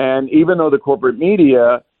 And even though the corporate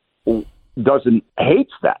media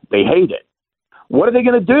hates that, they hate it. What are they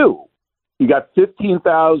going to do? You got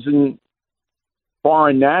 15,000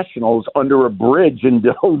 foreign nationals under a bridge in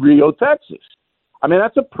Del Rio, Texas. I mean,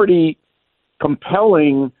 that's a pretty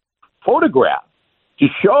compelling photograph to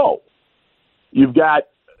show. You've got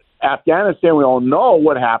Afghanistan. We all know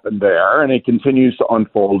what happened there, and it continues to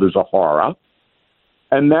unfold as a horror.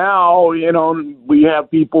 And now, we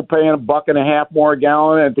have people paying $1.50 more a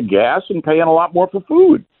gallon at the gas and paying a lot more for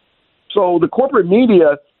food. So the corporate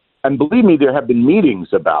media, and believe me, there have been meetings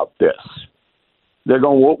about this. They're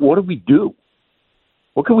going, what do we do?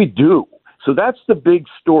 What can we do? So that's the big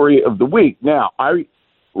story of the week. Now, I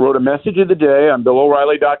wrote a message of the day on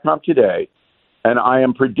BillO'Reilly.com today, and I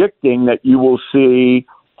am predicting that you will see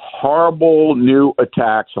horrible new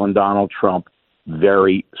attacks on Donald Trump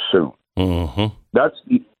very soon. Mm-hmm. That's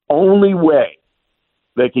the only way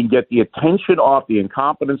they can get the attention off the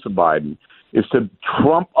incompetence of Biden, is to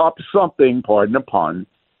trump up something, pardon the pun,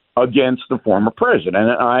 against the former president.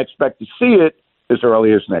 And I expect to see it as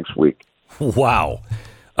early as next week. Wow.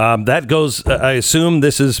 That goes, I assume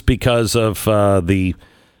this is because of the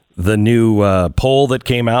new poll that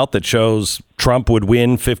came out that shows Trump would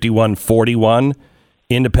win 51-41.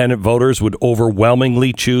 Independent voters would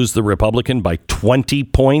overwhelmingly choose the Republican by 20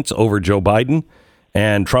 points over Joe Biden.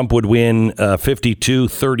 And Trump would win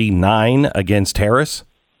 52-39 against Harris.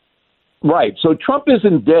 Right. So Trump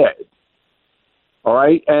isn't dead. All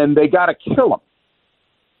right. And they got to kill him.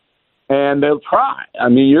 And they'll try. I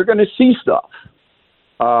mean, you're going to see stuff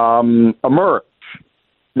emerge.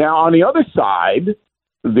 Now, on the other side,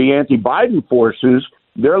 the anti-Biden forces,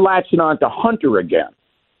 they're latching on to Hunter again.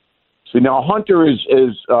 So now Hunter is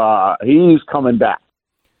he's coming back.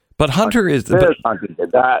 But Hunter is... Hunter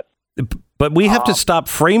did that. But we have to stop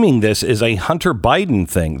framing this as a Hunter Biden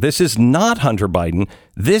thing. This is not Hunter Biden.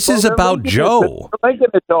 This is about Joe. They're linking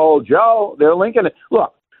it to old Joe. They're linking it.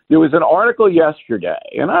 Look, there was an article yesterday,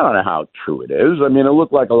 and I don't know how true it is. I mean, it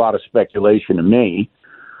looked like a lot of speculation to me,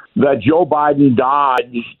 that Joe Biden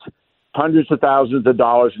dodged hundreds of thousands of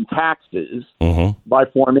dollars in taxes by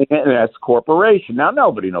forming an S corporation. Now,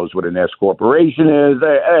 nobody knows what an S corporation is.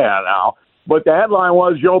 They don't know. But the headline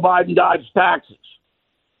was Joe Biden dodged taxes.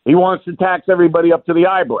 He wants to tax everybody up to the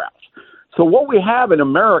eyebrows. So what we have in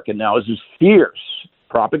America now is this fierce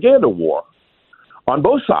propaganda war on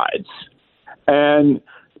both sides. And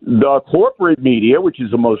the corporate media, which is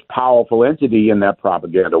the most powerful entity in that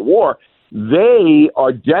propaganda war, they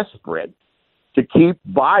are desperate to keep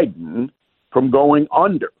Biden from going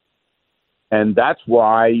under. And that's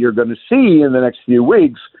why you're going to see in the next few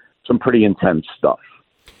weeks some pretty intense stuff.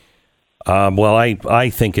 Well, I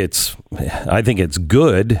think it's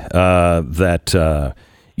good that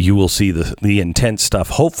you will see the intense stuff,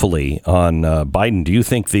 hopefully, on Biden. Do you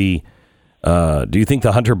think the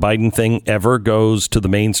Hunter Biden thing ever goes to the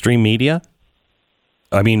mainstream media?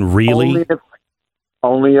 I mean, really?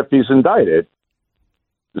 Only if he's indicted.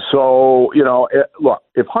 So, look,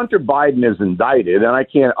 if Hunter Biden is indicted, and I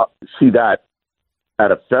can't see that at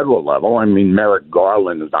a federal level. I mean, Merrick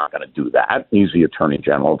Garland is not going to do that. He's the attorney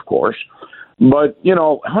general, of course. But,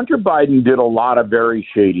 Hunter Biden did a lot of very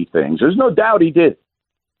shady things. There's no doubt he did.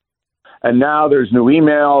 And now there's new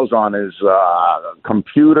emails on his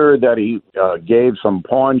computer that he gave some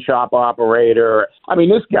pawn shop operator. I mean,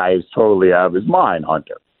 this guy is totally out of his mind,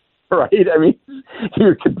 Hunter. Right? I mean,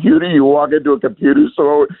 your computer, you walk into a computer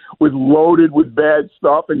store loaded with bad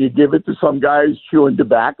stuff and you give it to some guy who's chewing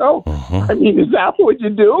tobacco? I mean, is that what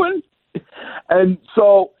you're doing? And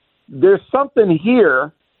so there's something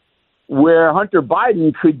here where Hunter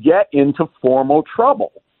Biden could get into formal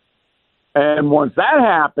trouble. And once that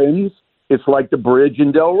happens, it's like the bridge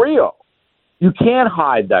in Del Rio. You can't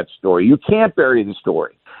hide that story. You can't bury the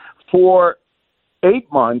story. For 8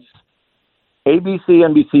 months, ABC,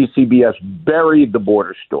 NBC, CBS buried the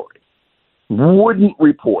border story, wouldn't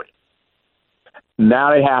report it.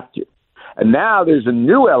 Now they have to. And now there's a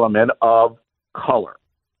new element of color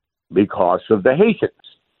because of the Haitians.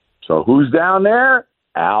 So who's down there?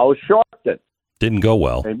 Al Sharpton. Didn't go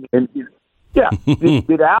well. Yeah.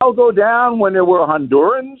 Did Al go down when there were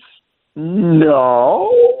Hondurans?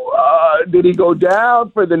 No. Did he go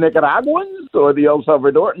down for the Nicaraguans or the El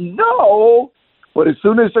Salvador? No. But as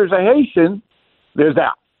soon as there's a Haitian, there's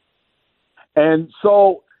Al. And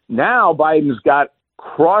so now Biden's got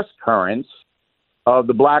cross currents of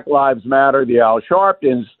the Black Lives Matter, the Al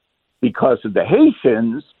Sharptons, because of the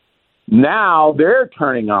Haitians. Now they're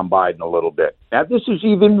turning on Biden a little bit. Now, this is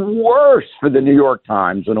even worse for the New York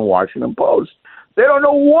Times and the Washington Post. They don't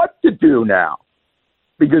know what to do now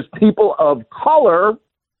because people of color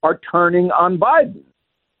are turning on Biden.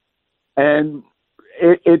 And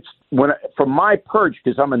it's from my perch,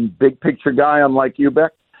 because I'm a big picture guy, unlike you,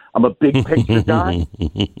 Beck. I'm a big picture guy.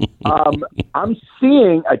 I'm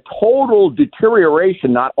seeing a total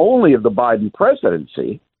deterioration not only of the Biden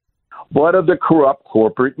presidency, but of the corrupt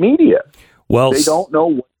corporate media. Well, they don't know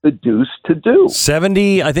what the deuce to do.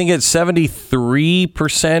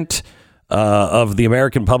 73% of the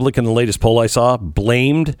American public in the latest poll I saw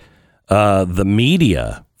blamed the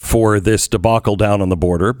media for this debacle down on the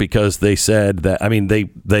border because they said that, I mean,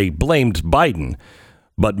 they blamed Biden,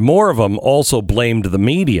 but more of them also blamed the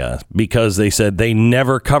media because they said they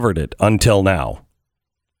never covered it until now.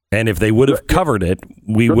 And if they would have covered it,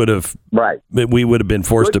 we would have been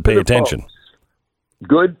forced to pay attention. Folks.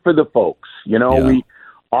 Good for the folks. You know, we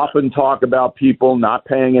often talk about people not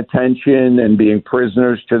paying attention and being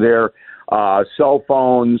prisoners to their cell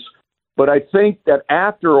phones. But I think that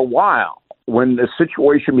after a while, when the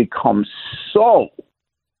situation becomes so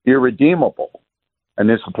irredeemable, and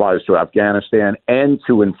this applies to Afghanistan and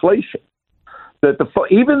to inflation, that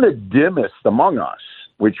even the dimmest among us,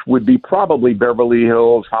 which would be probably Beverly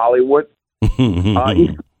Hills, Hollywood,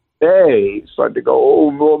 they start to go,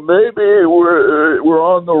 oh, well, maybe we're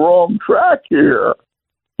on the wrong track here.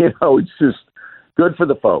 You know, it's just good for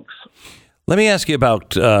the folks. Let me ask you about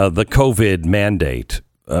the COVID mandate.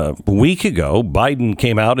 A week ago, Biden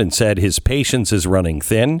came out and said his patience is running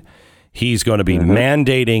thin. He's going to be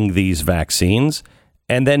mandating these vaccines.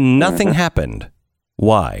 And then nothing happened.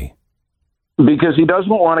 Why? Because he doesn't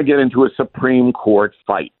want to get into a Supreme Court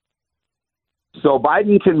fight. So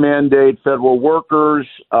Biden can mandate federal workers.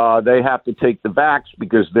 They have to take the vax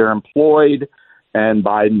because they're employed, and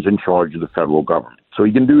Biden's in charge of the federal government. So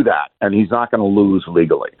he can do that, and he's not going to lose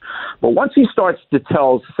legally. But once he starts to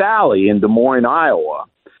tell Sally in Des Moines, Iowa,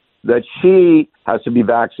 that she has to be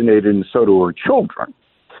vaccinated and so do her children,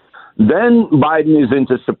 then Biden is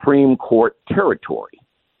into Supreme Court territory.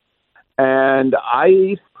 And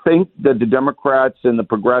I think that the Democrats and the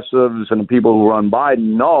progressives and the people who run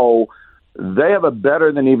Biden know they have a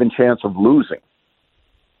better than even chance of losing.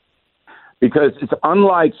 Because it's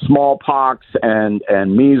unlike smallpox and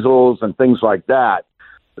measles and things like that.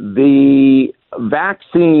 The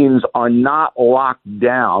vaccines are not locked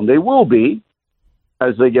down. They will be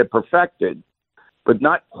as they get perfected, but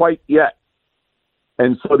not quite yet.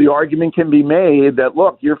 And so the argument can be made that,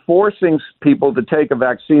 look, you're forcing people to take a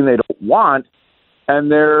vaccine they don't want,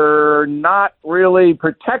 and they're not really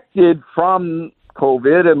protected from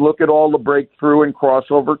COVID, and look at all the breakthrough and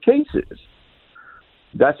crossover cases.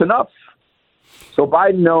 That's enough. So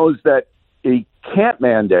Biden knows that he can't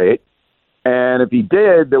mandate, and if he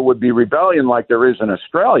did, there would be rebellion like there is in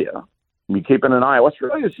Australia. We're keeping an eye.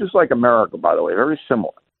 Australia is just like America, by the way, very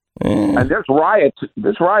similar. And there's riots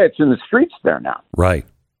in the streets there now. Right.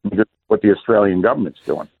 Because what the Australian government's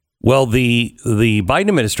doing. Well, the Biden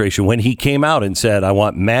administration, when he came out and said, I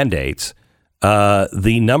want mandates,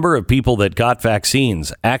 the number of people that got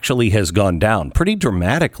vaccines actually has gone down pretty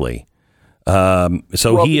dramatically.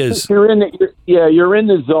 He is. You're in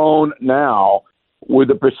the zone now where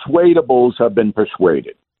the persuadables have been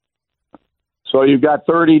persuaded. So you've got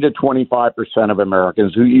 30 to 25% of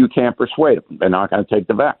Americans who you can't persuade them. They're not going to take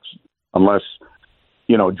the vaccine unless,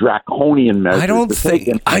 draconian measures. I don't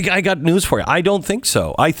think. I got news for you. I don't think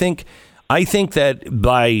so. I think that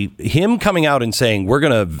by him coming out and saying we're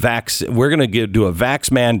going to do a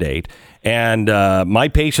vax mandate, and my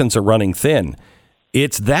patients are running thin.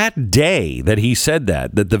 It's that day that he said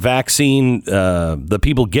that the vaccine, the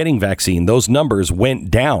people getting vaccine, those numbers went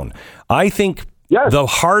down. I think. Yes, the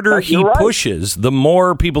harder he pushes, the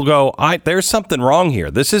more people go, there's something wrong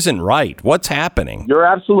here. This isn't right. What's happening? You're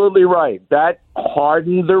absolutely right. That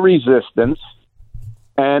hardened the resistance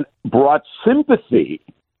and brought sympathy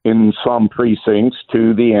in some precincts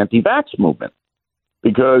to the anti-vax movement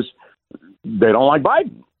because they don't like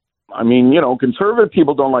Biden. I mean, conservative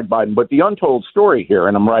people don't like Biden. But the untold story here,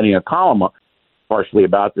 and I'm writing a column partially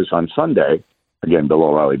about this on Sunday, again,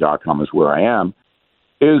 BillO'Reilly.com is where I am,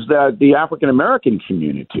 is that the African-American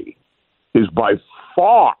community is by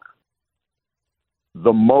far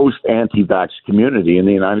the most anti-vax community in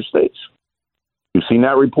the United States. You've seen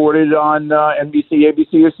that reported on NBC,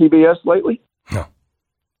 ABC, or CBS lately? No.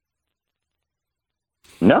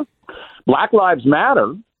 No. Black Lives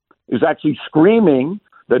Matter is actually screaming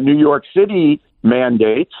that New York City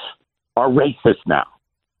mandates are racist now.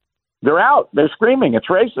 They're out. They're screaming it's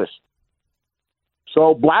racist.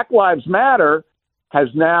 So Black Lives Matter has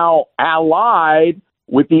now allied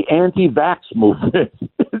with the anti-vax movement.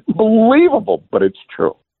 It's unbelievable, but it's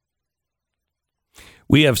true.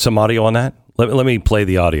 We have some audio on that. Let me play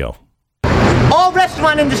the audio. All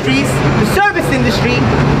restaurant industries, the service industry,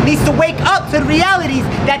 needs to wake up to the realities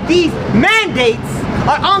that these mandates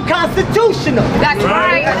are unconstitutional. That's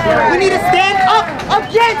right. We need to stand up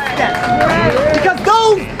against them. Because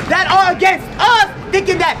those that are against us,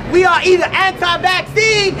 thinking that we are either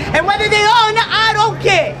anti-vaccine, and whether they are or not, I don't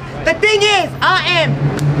care. The thing is, I am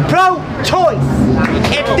pro-choice.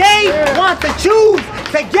 If they want to choose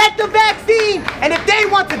to get the vaccine, and if they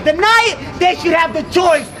want to deny it, they should have the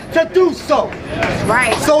choice to do so. That's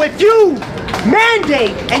right. So if you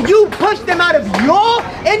mandate and you push them out of your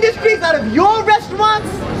industries, out of your restaurants,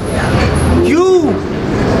 you,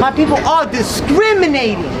 my people, are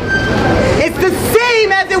discriminating. It's the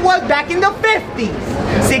same as it was back in the 50s,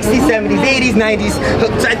 60s, 70s, 80s, 90s,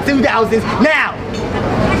 2000s. Now,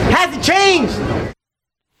 has it changed?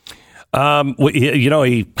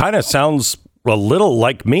 He kind of sounds a little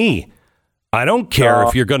like me. I don't care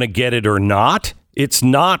if you're going to get it or not. It's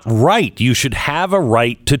not right. You should have a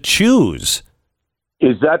right to choose.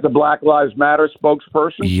 Is that the Black Lives Matter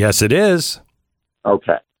spokesperson? Yes, it is.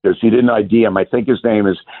 Okay, because he didn't ID him. I think his name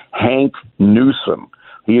is Hank Newsom.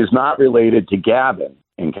 He is not related to Gavin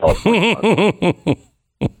in California.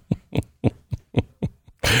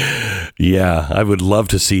 Yeah, I would love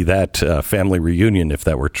to see that family reunion if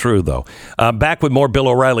that were true, though. Back with more Bill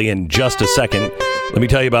O'Reilly in just a second. Let me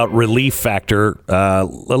tell you about Relief Factor, a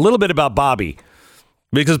little bit about Bobby,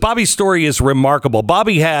 because Bobby's story is remarkable.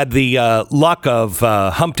 Bobby had the luck of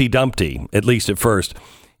Humpty Dumpty, at least at first.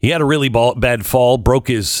 He had a really bad fall, broke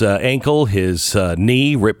his ankle, his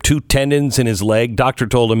knee, ripped 2 tendons in his leg. Doctor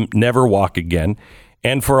told him never walk again.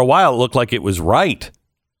 And for a while, it looked like it was right.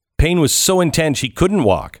 Pain was so intense he couldn't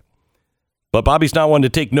walk. But Bobby's not one to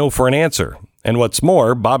take no for an answer. And what's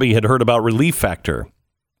more, Bobby had heard about Relief Factor.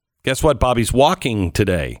 Guess what? Bobby's walking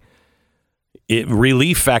today.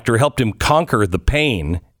 Relief Factor helped him conquer the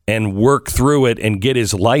pain and work through it and get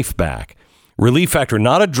his life back. Relief Factor,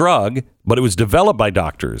 not a drug, but it was developed by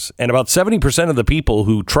doctors. And about 70% of the people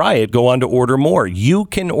who try it go on to order more. You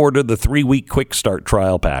can order the 3-week quick start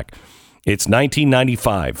trial pack. It's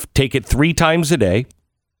 $19.95. Take it 3 times a day.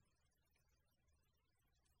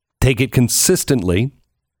 Take it consistently.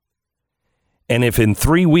 And if in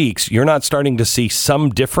 3 weeks you're not starting to see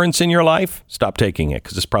some difference in your life, stop taking it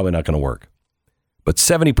because it's probably not going to work. But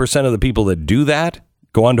 70% of the people that do that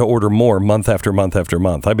go on to order more month after month after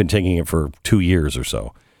month. I've been taking it for 2 years or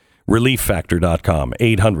so. ReliefFactor.com,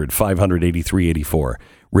 800-500-8384.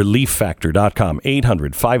 ReliefFactor.com,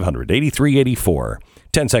 800-500-8384.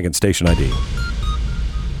 10 seconds, station ID.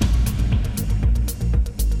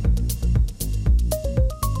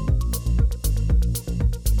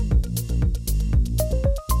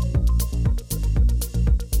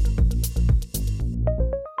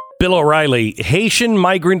 Bill O'Reilly, Haitian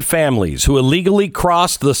migrant families who illegally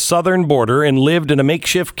crossed the southern border and lived in a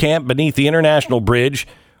makeshift camp beneath the international bridge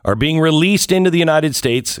are being released into the United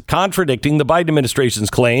States, contradicting the Biden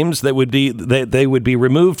administration's claims that they would be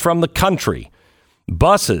removed from the country.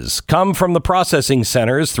 Buses come from the processing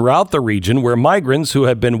centers throughout the region where migrants who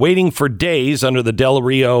have been waiting for days under the Del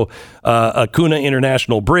Rio Acuna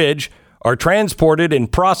International Bridge are transported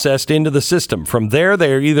and processed into the system. From there,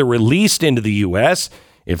 they are either released into the U.S.,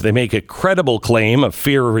 if they make a credible claim of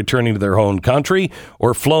fear of returning to their own country,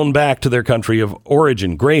 or flown back to their country of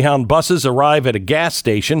origin. Greyhound buses arrive at a gas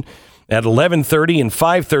station at 11:30 and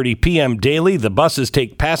 5:30 p.m. daily. The buses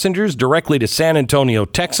take passengers directly to San Antonio,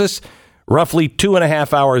 Texas, roughly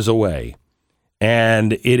 2.5 hours away.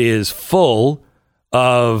 And it is full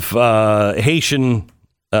of Haitian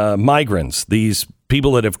migrants, these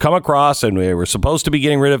people that have come across and they were supposed to be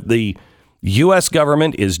getting rid of. The U.S.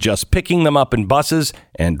 government is just picking them up in buses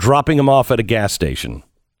and dropping them off at a gas station.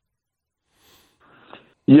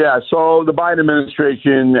 Yeah, so the Biden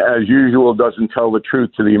administration, as usual, doesn't tell the truth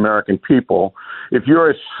to the American people. If you're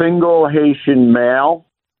a single Haitian male,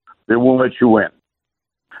 they won't let you in.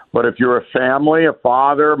 But if you're a family, a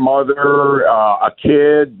father, mother, a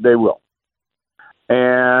kid, they will.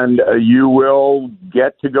 and you will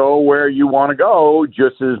get to go where you want to go,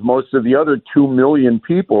 just as most of the other 2 million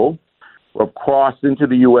people have crossed into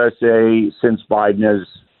the USA since Biden has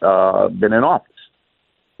been in office.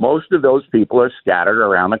 Most of those people are scattered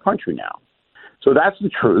around the country now. So that's the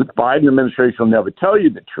truth. Biden administration will never tell you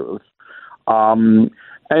the truth. And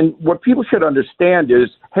what people should understand is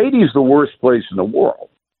Haiti is the worst place in the world.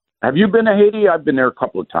 Have you been to Haiti? I've been there a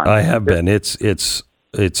couple of times. I have been. It's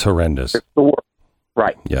horrendous. It's the worst.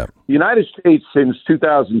 Right. Yeah. The United States since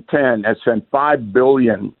 2010 has spent $5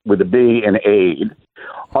 billion with a B in aid.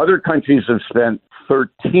 Other countries have spent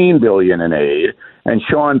 $13 billion in aid, and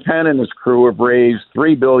Sean Penn and his crew have raised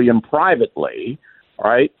 $3 billion privately,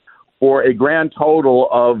 right, for a grand total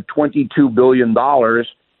of $22 billion,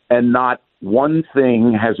 and not one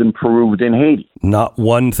thing has improved in Haiti. Not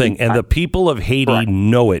one thing. And the people of Haiti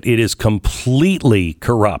know it. It is completely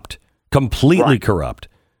corrupt. Completely corrupt.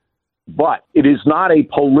 But it is not a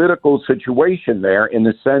political situation there in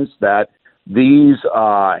the sense that these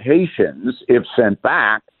Haitians, if sent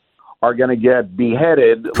back, are going to get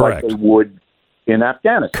beheaded like they would in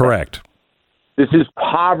Afghanistan. Correct. This is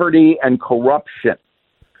poverty and corruption.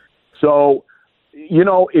 So, you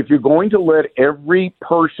know, if you're going to let every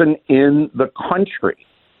person in the country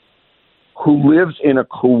who lives in a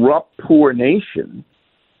corrupt, poor nation,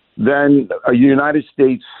 then a United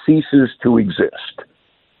States ceases to exist.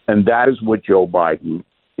 And that is what Joe Biden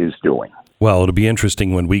is doing. Well, it'll be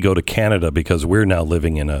interesting when we go to Canada because we're now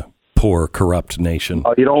living in a poor, corrupt nation.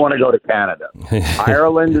 Oh, you don't want to go to Canada.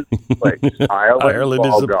 Ireland is the place. Ireland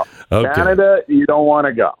is go. Okay. Canada, you don't want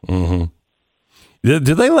to go. Mm-hmm. Do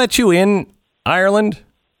they let you in Ireland?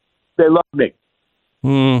 They love me.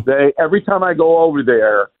 Every time I go over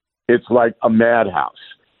there, it's like a madhouse.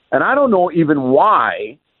 And I don't know even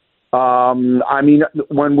why. I mean,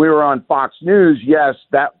 when we were on Fox News, yes,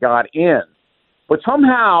 that got in. But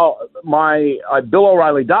somehow my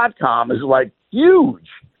BillO'Reilly.com is like huge.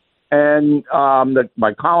 And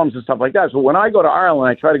my columns and stuff like that. So when I go to Ireland,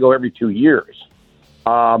 I try to go every 2 years.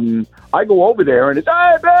 I go over there and it's,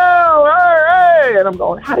 hey, Bill, hey. And I'm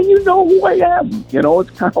going, how do you know who I am? You know,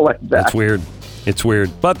 it's kind of like that. It's weird. It's weird.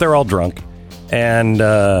 But they're all drunk. And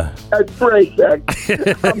that's great, Jack.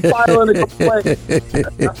 I'm filing a complaint.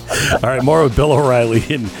 All right, more with Bill O'Reilly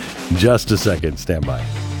in just a second. Stand by.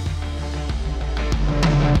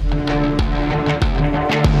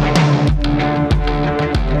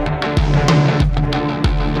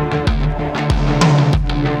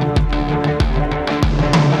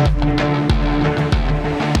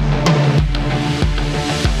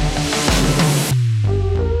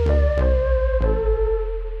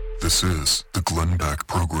 This is the Glenn Beck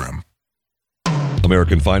Program.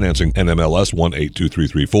 American Financing, NMLS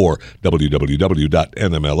 182334,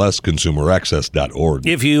 www.nmlsconsumeraccess.org.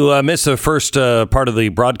 If you missed the first part of the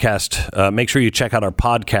broadcast, make sure you check out our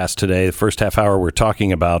podcast today. The first half hour, we're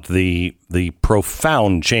talking about the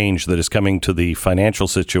profound change that is coming to the financial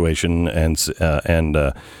situation and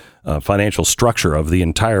financial structure of the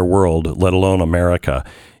entire world, let alone America.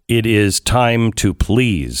 It is time to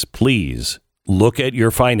please look at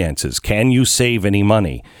your finances. Can you save any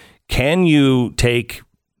money? Can you take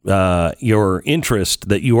your interest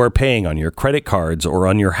that you are paying on your credit cards or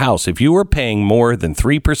on your house? If you are paying more than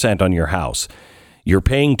 3% on your house, you're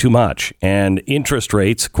paying too much. And interest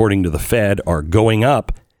rates, according to the Fed, are going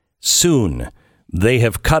up soon. They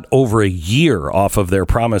have cut over a year off of their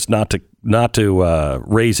promise not to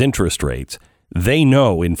raise interest rates. They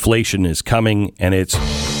know inflation is coming, and it's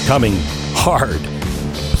coming hard.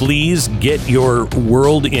 Please get your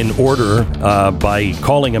world in order by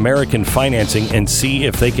calling American Financing and see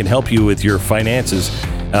if they can help you with your finances.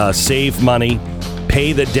 Save money,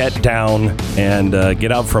 pay the debt down, and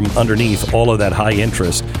get out from underneath all of that high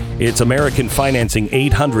interest. It's American Financing,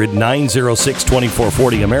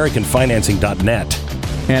 800-906-2440, AmericanFinancing.net.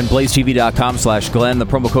 And blazetv.com/Glenn. The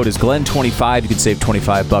promo code is Glenn25. You can save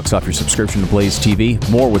 $25 off your subscription to Blaze TV.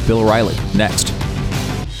 More with Bill O'Reilly next.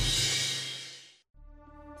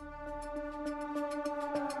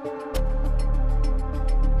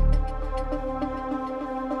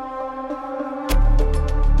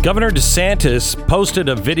 Governor DeSantis posted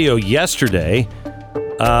a video yesterday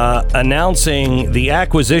announcing the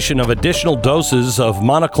acquisition of additional doses of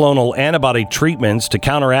monoclonal antibody treatments to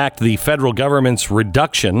counteract the federal government's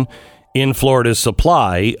reduction in Florida's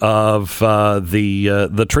supply of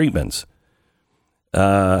the treatments. He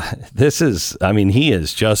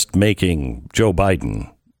is just making Joe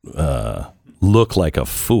Biden look like a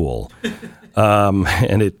fool,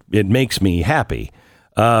 and it makes me happy.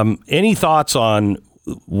 Any thoughts on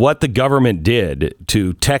what the government did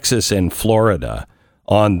to Texas and Florida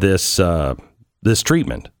on this this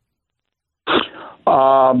treatment?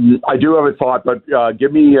 I do have a thought, but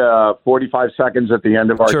give me 45 seconds at the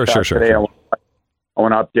end of our chat today. I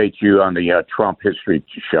want to update you on the Trump history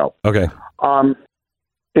show. Okay.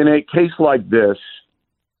 In a case like this,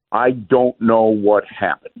 I don't know what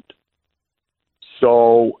happened.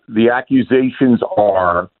 So the accusations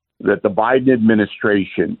are that the Biden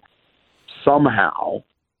administration somehow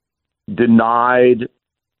denied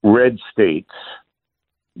red states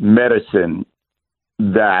medicine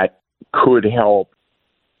that could help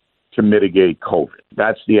to mitigate COVID.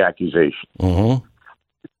 That's the accusation. Mm-hmm.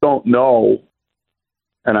 Don't know,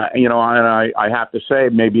 and I have to say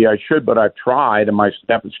maybe I should, but I've tried, and my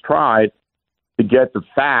staff has tried to get the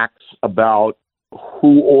facts about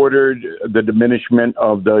who ordered the diminishment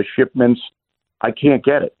of the shipments. I can't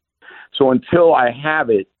get it. So until I have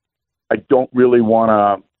it, I don't really want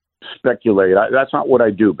to speculate. That's not what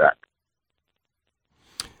I do, Beck.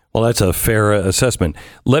 Well, that's a fair assessment.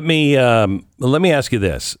 Let me ask you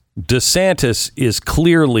this: DeSantis is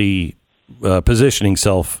clearly positioning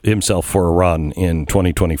himself for a run in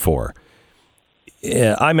 2024.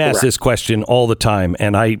 I'm asked Correct. this question all the time,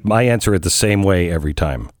 and I answer it the same way every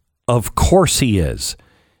time. Of course he is.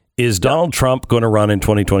 Is Donald Trump going to run in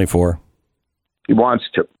 2024? He wants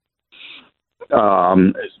to.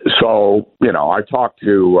 So, I talk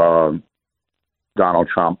to Donald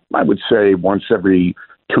Trump, I would say once every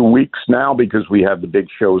 2 weeks now, because we have the big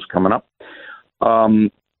shows coming up.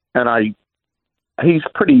 And he's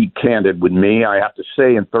pretty candid with me. I have to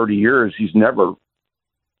say, in 30 years, he's never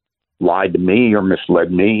lied to me or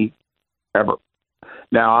misled me, ever.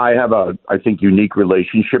 Now, I have I think, unique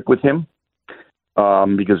relationship with him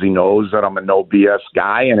because he knows that I'm a no BS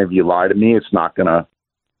guy, and if you lie to me, it's not gonna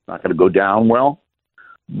go down well.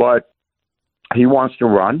 But he wants to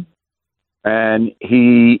run, and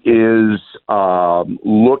he is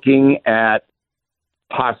looking at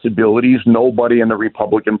possibilities. Nobody in the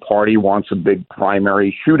Republican Party wants a big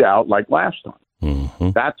primary shootout like last time. Mm-hmm.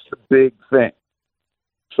 That's the big thing.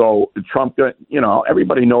 So Trump,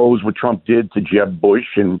 everybody knows what Trump did to Jeb Bush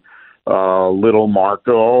and Little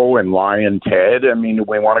Marco and Lion Ted. I mean, do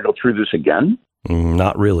we want to go through this again?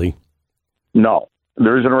 Not really. No.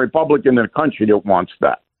 There isn't a Republican in the country that wants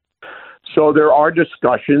that. So there are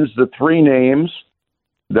discussions. The three names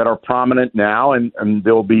that are prominent now, and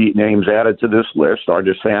there'll be names added to this list, are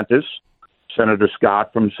DeSantis, Senator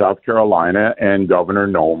Scott from South Carolina, and Governor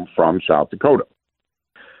Nome from South Dakota.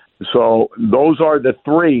 So those are the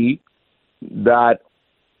three that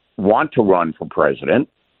want to run for president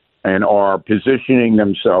and are positioning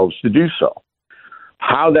themselves to do so.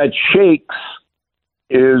 How that shakes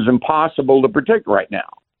is impossible to predict right now.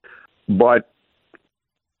 But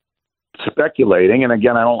speculating, and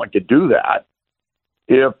again, I don't like to do that,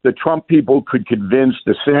 if the Trump people could convince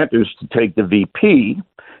DeSantis to take the VP,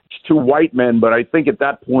 it's two white men, but I think at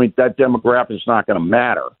that point that demographic is not going to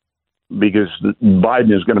matter because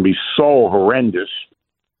Biden is going to be so horrendous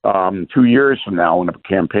 2 years from now when the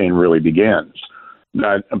campaign really begins.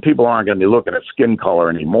 And people aren't going to be looking at skin color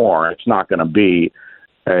anymore. It's not going to be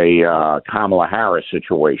a Kamala Harris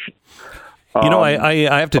situation.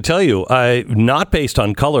 I have to tell you, not based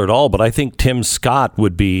on color at all, but I think Tim Scott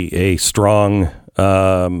would be a strong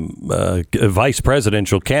vice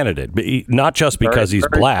presidential candidate, not just because he's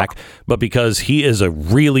black, but because he is a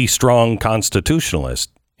really strong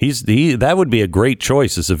constitutionalist. That would be a great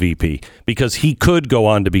choice as a VP because he could go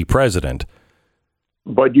on to be president.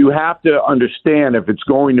 But you have to understand, if it's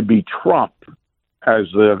going to be Trump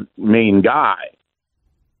as the main guy,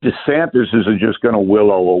 DeSantis isn't just going to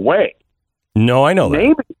willow away. No, I know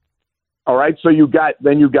Maybe. that. All right, so you've got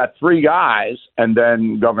three guys, and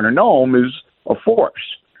then Governor Nome is a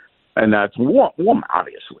force, and that's one,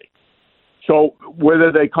 obviously. So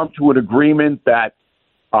whether they come to an agreement that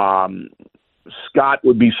Scott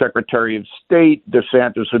would be Secretary of State,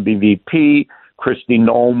 DeSantis would be VP, Kristi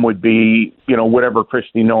Noem would be, whatever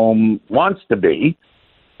Kristi Noem wants to be,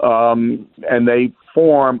 and they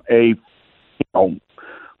form a,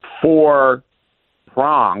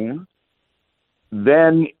 four-prong,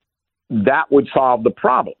 then that would solve the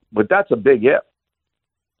problem. But that's a big if.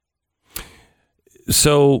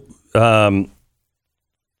 So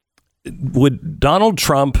would Donald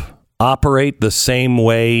Trump operate the same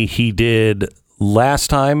way he did last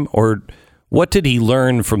time? Or what did he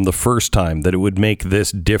learn from the first time that it would make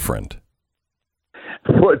this different?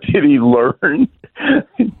 What did he learn?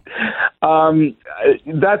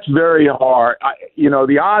 That's very hard.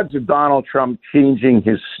 The odds of Donald Trump changing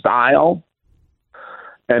his style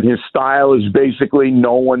and his style is basically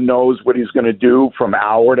no one knows what he's going to do from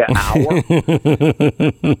hour to hour.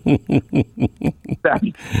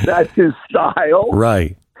 That's his style.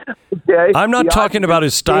 Right. Okay. I'm not talking about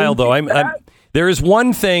his style, though. There is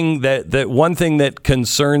one thing that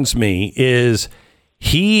concerns me is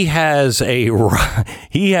he has a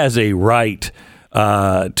right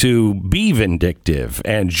to be vindictive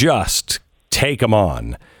and just take him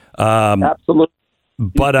on. Absolutely.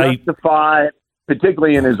 But I justify,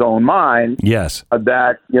 particularly in his own mind, yes,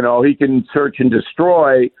 that he can search and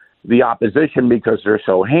destroy the opposition because they're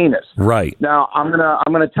so heinous. Right. Now, I'm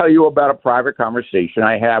gonna tell you about a private conversation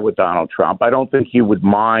I had with Donald Trump. I don't think he would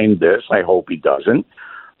mind this. I hope he doesn't.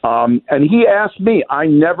 And he asked me. I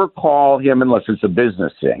never call him unless it's a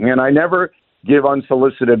business thing, and I never give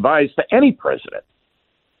unsolicited advice to any president.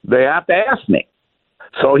 They have to ask me.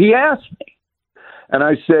 So he asked me, and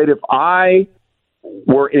I said, if I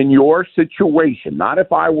were in your situation, not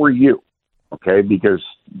if I were you, okay, because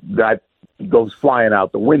that goes flying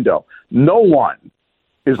out the window. No one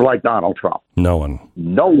is like Donald Trump. No one.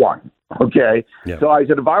 Okay. Yeah. So I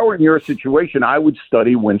said, if I were in your situation, I would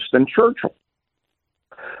study Winston Churchill,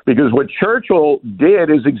 because what Churchill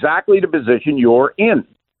did is exactly the position you're in.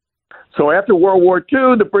 So after World War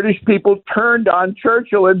II, the British people turned on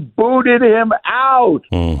Churchill and booted him out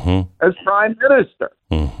as prime minister.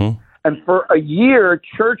 And for a year,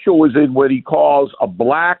 Churchill was in what he calls a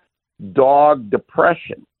black dog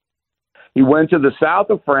depression. He went to the south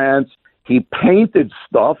of France. He painted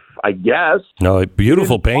stuff, I guess. No,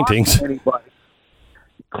 beautiful paintings.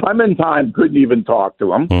 Clementine couldn't even talk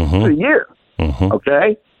to him for a year.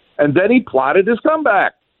 Okay? And then he plotted his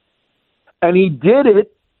comeback. And he did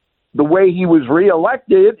it the way he was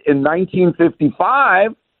reelected in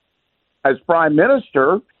 1955 as prime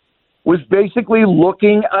minister, was basically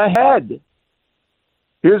looking ahead.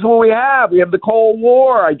 Here's what we have. We have the Cold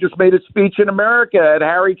War. I just made a speech in America at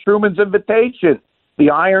Harry Truman's invitation. The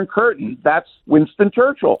Iron Curtain. That's Winston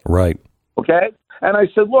Churchill. Right. Okay? And I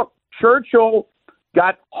said, look, Churchill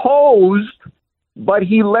got hosed, but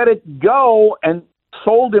he let it go and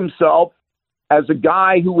sold himself as a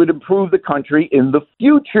guy who would improve the country in the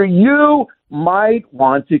future. You might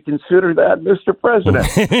want to consider that, Mr. President.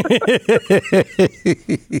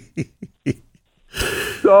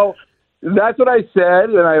 So that's what I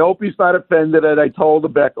said, and I hope he's not offended that I told the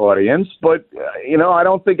Beck audience. But, I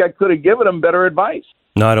don't think I could have given him better advice.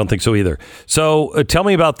 No, I don't think so either. So tell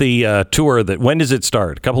me about the tour. When does it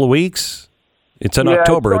start? A couple of weeks? It's in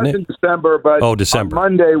October, isn't it? In December, but December.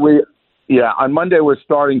 On Monday we're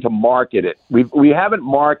starting to market it. We haven't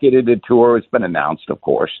marketed the tour. It's been announced, of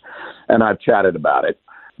course, and I've chatted about it.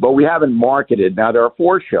 But we haven't marketed. Now, there are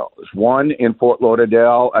 4 shows. One in Fort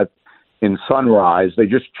Lauderdale in Sunrise. They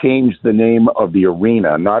just changed the name of the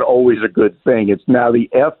arena. Not always a good thing. It's now the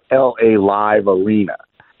FLA Live Arena.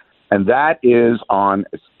 And that is on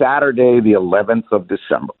Saturday, the 11th of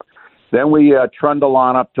December. Then we trundle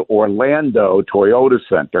on up to Orlando Toyota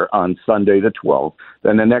Center on Sunday the 12th.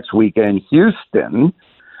 Then the next weekend, Houston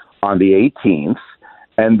on the 18th.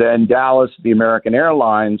 And then Dallas, the American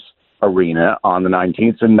Airlines Arena on the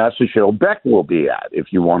 19th. And that's the show Beck will be at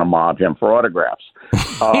if you want to mob him for autographs.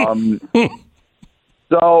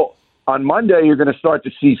 So on Monday, you're going to start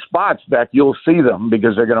to see spots, Beck. You'll see them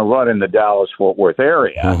because they're going to run in the Dallas-Fort Worth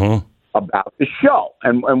area. About the show.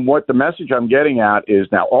 And what the message I'm getting at is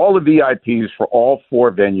now all the VIPs for all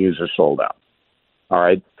 4 venues are sold out. All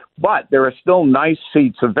right. But there are still nice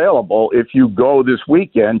seats available if you go this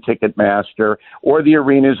weekend, Ticketmaster or the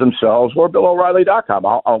arenas themselves or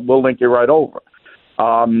BillO'Reilly.com. We'll link you right over.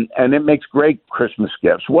 And it makes great Christmas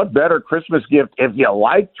gifts. What better Christmas gift if you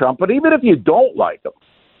like Trump, but even if you don't like him?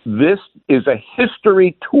 This is a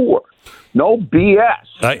history tour. No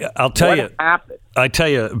BS. I'll tell you. Happened? I tell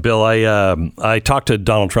you, Bill. I talked to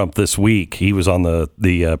Donald Trump this week. He was on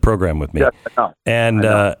the program with me,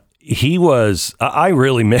 and he was. I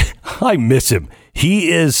miss him. He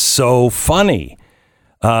is so funny,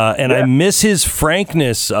 and I miss his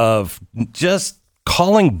frankness of just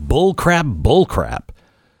calling bullcrap.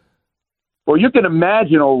 Well, you can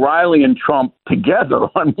imagine O'Reilly and Trump together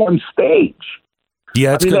on one stage.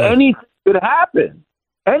 Yeah, anything could happen.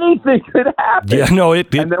 Anything could happen. Yeah, no,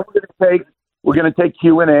 it. And then we're going to take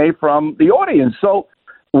Q&A from the audience. So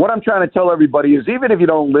what I'm trying to tell everybody is, even if you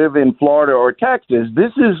don't live in Florida or Texas,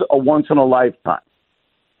 this is a once in a lifetime.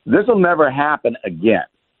 This will never happen again.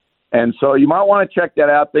 And so you might want to check that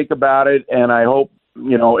out. Think about it. And I hope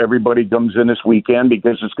everybody comes in this weekend,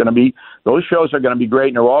 because those shows are going to be great,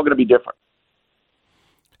 and they're all going to be different.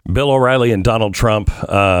 Bill O'Reilly and Donald Trump.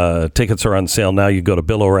 Tickets are on sale now. You go to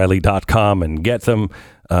BillO'Reilly.com and get them.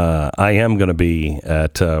 I am going to be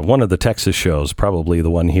at one of the Texas shows, probably the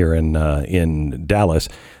one here in Dallas,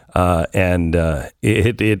 and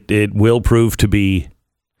it will prove to be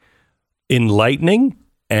enlightening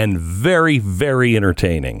and very, very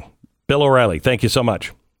entertaining. Bill O'Reilly, thank you so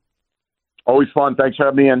much. Always fun. Thanks for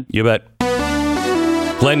having me in. You bet.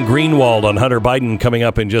 Glenn Greenwald on Hunter Biden coming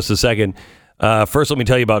up in just a second. First, let me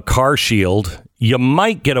tell you about Car Shield. You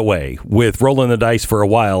might get away with rolling the dice for a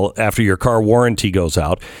while after your car warranty goes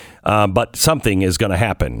out, but something is going to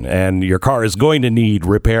happen, and your car is going to need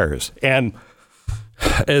repairs. And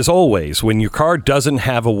as always, when your car doesn't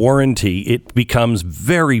have a warranty, it becomes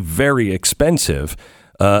very, very expensive,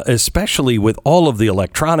 especially with all of the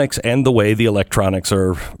electronics and the way the electronics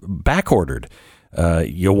are backordered.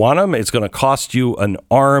 You want them, it's going to cost you an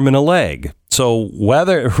arm and a leg. So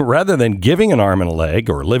rather than giving an arm and a leg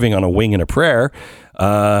or living on a wing and a prayer,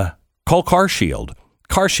 call Car Shield.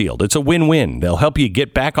 Car Shield, it's a win-win. They'll help you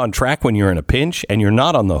get back on track when you're in a pinch and you're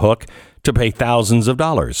not on the hook to pay thousands of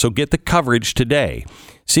dollars. So get the coverage today.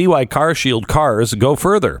 See why Car Shield cars go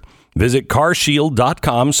further. Visit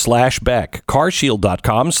carshield.com/Beck,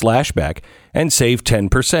 carshield.com/Beck, and save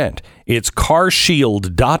 10%. It's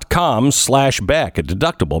carshield.com/Beck. A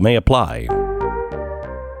deductible may apply.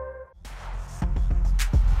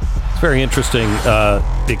 It's very interesting.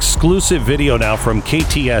 Exclusive video now from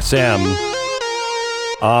KTSM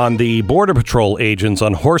on the Border Patrol agents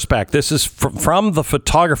on horseback. This is from the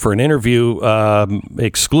photographer, an interview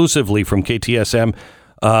exclusively from KTSM.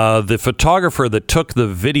 The photographer that took the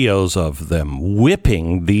videos of them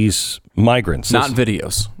whipping these migrants. Not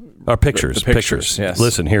videos. Or pictures. The pictures, yes.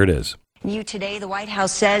 Listen, here it is. New today, the White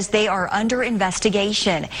House says they are under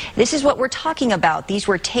investigation. This is what we're talking about. These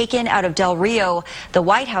were taken out of Del Rio. The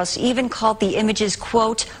White House even called the images,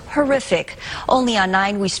 quote, horrific. Only on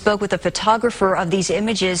 9, we spoke with a photographer of these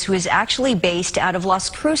images who is actually based out of Las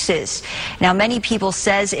Cruces. Now, many people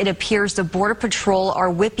says it appears the Border Patrol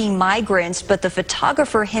are whipping migrants, but the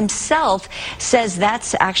photographer himself says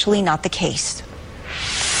that's actually not the case.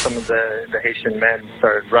 Some of the Haitian men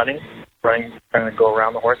started running, trying to go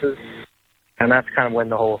around the horses. And that's kind of when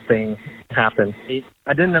the whole thing happened.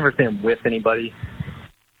 I didn't ever see him whip anybody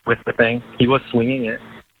with the thing. He was swinging it,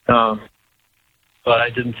 but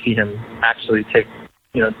I didn't see him actually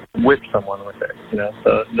whip someone with it.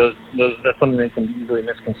 So that's something that can be easily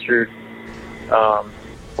misconstrued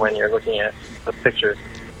when you're looking at the pictures.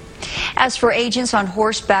 As for agents on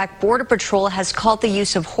horseback, Border Patrol has called the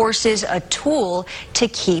use of horses a tool to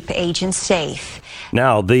keep agents safe.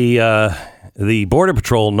 Now, the Border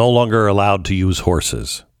Patrol no longer allowed to use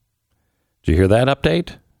horses. Did you hear that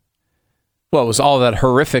update? Well, it was all that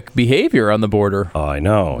horrific behavior on the border. Oh, I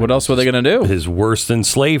know. What else were they going to do? Is worse than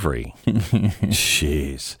slavery.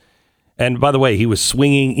 Jeez. And by the way, he was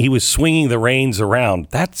swinging the reins around.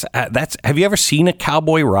 That's. Have you ever seen a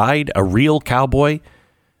cowboy ride? A real cowboy?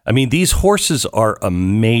 I mean, these horses are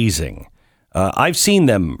amazing. I've seen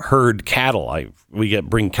them herd cattle. We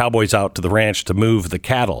bring cowboys out to the ranch to move the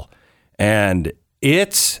cattle. And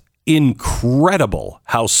it's incredible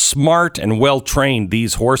how smart and well-trained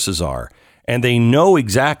these horses are. And they know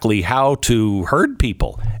exactly how to herd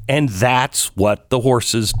people. And that's what the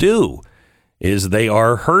horses do, is they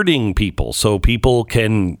are herding people so people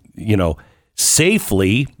can,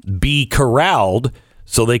 safely be corralled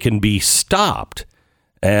so they can be stopped.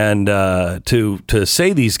 And to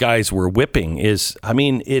say these guys were whipping is,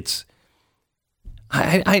 it's...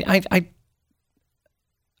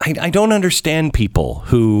 I don't understand people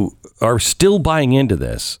who are still buying into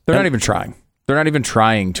this. They're not even trying. They're not even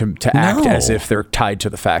trying to act as if they're tied to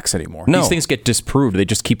the facts anymore. No. These things get disproved. They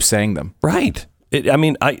just keep saying them. Right.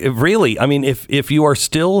 If you are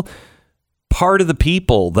still part of the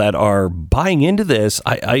people that are buying into this,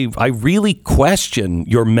 I really question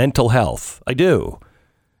your mental health. I do.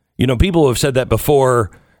 People have said that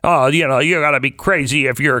before. Oh, you got to be crazy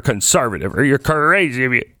if you're a conservative, or you're crazy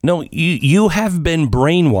if you... No, you have been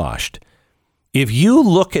brainwashed. If you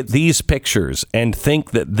look at these pictures and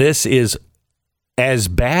think that this is as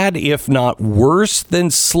bad, if not worse, than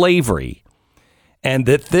slavery, and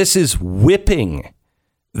that this is whipping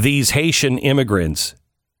these Haitian immigrants,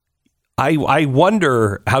 I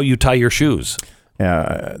wonder how you tie your shoes.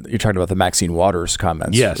 Yeah, you're talking about the Maxine Waters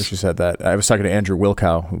comments. Yes. She said that. I was talking to Andrew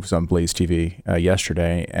Wilkow, who was on Blaze TV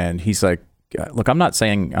yesterday, and he's like, look, I'm not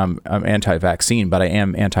saying I'm anti-vaccine, but I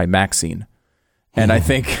am anti-Maxine. And I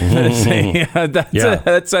think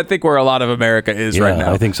that's I think where a lot of America is right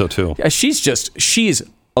now. I think so too. She's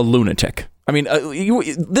a lunatic. I mean,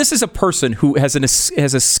 this is a person who has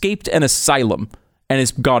escaped an asylum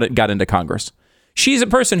and got into Congress. She's a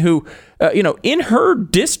person who, in her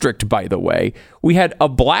district, by the way, we had a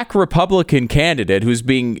black Republican candidate who's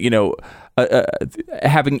being,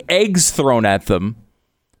 having eggs thrown at them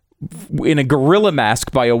in a gorilla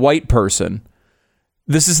mask by a white person.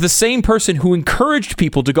 This is the same person who encouraged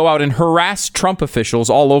people to go out and harass Trump officials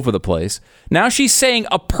all over the place. Now she's saying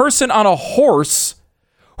a person on a horse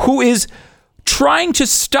who is trying to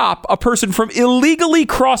stop a person from illegally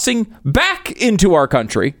crossing back into our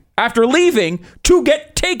country after leaving to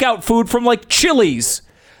get takeout food from like Chili's.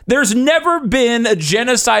 There's never been a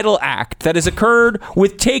genocidal act that has occurred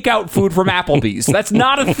with takeout food from Applebee's. That's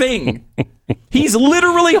not a thing. He's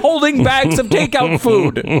literally holding bags of takeout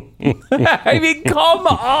food. I mean, come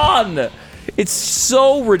on. It's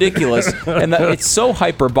so ridiculous and it's so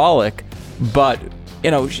hyperbolic. But,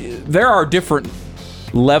 there are different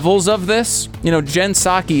levels of this. Jen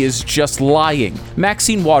Psaki is just lying.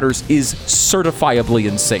 Maxine Waters is certifiably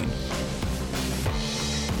insane.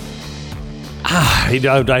 I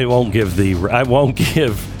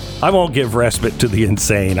won't give respite to the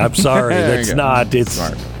insane. I'm sorry. That's not. It's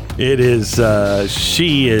smart. It is.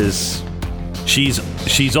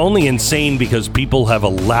 She's only insane because people have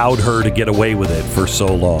allowed her to get away with it for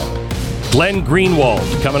so long. Glenn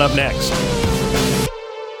Greenwald coming up next.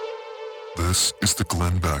 This is the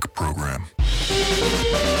Glenn Beck Program.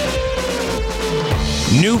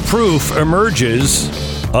 New proof emerges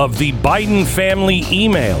of the Biden family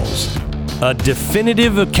emails. A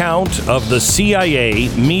definitive account of the CIA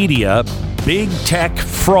media big tech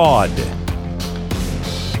fraud.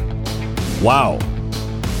 Wow.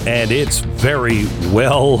 And it's very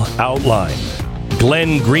well outlined.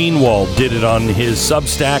 Glenn Greenwald did it on his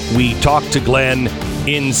Substack. We talked to Glenn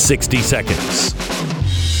in 60 seconds.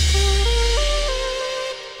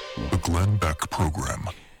 The Glenn Beck Program.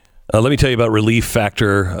 Let me tell you about Relief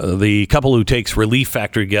Factor. The couple who takes Relief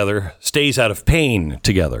Factor together stays out of pain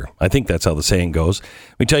together. I think that's how the saying goes.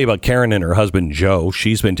 Let me tell you about Karen and her husband, Joe.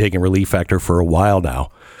 She's been taking Relief Factor for a while now.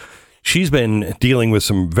 She's been dealing with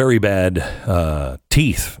some very bad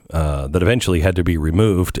teeth that eventually had to be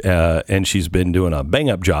removed, and she's been doing a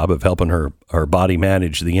bang-up job of helping her body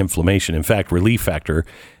manage the inflammation. In fact, Relief Factor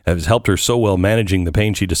has helped her so well managing the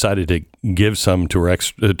pain, she decided to give some to her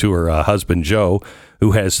husband, Joe,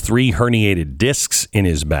 who has 3 herniated discs in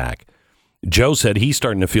his back. Joe said he's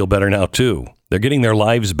starting to feel better now, too. They're getting their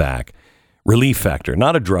lives back. Relief Factor,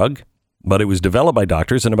 not a drug, but it was developed by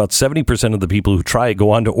doctors, and about 70% of the people who try it go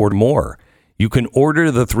on to order more. You can order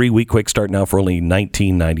the 3-week quick start now for only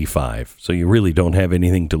 $19.95. So you really don't have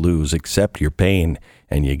anything to lose except your pain,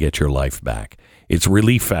 and you get your life back. It's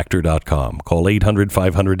relieffactor.com. Call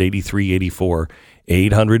 800-500-8384.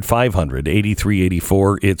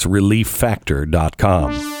 800-500-8384. It's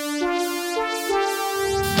relieffactor.com.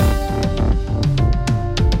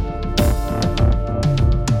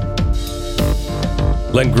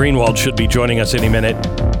 Glenn Greenwald should be joining us any minute.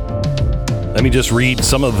 Let me just read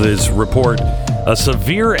some of his report. A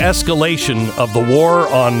severe escalation of the war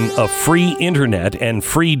on a free internet and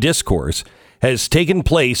free discourse has taken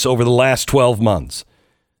place over the last 12 months.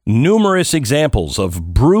 Numerous examples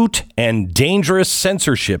of brute and dangerous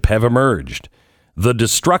censorship have emerged. The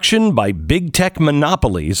destruction by big tech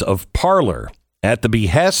monopolies of Parler at the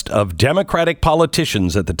behest of Democratic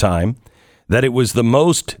politicians at the time that it was the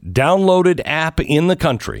most downloaded app in the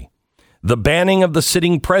country. The banning of the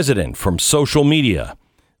sitting president from social media.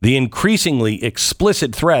 The increasingly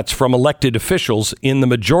explicit threats from elected officials in the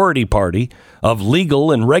majority party of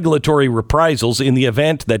legal and regulatory reprisals in the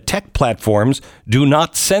event that tech platforms do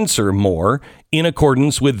not censor more in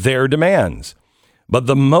accordance with their demands. But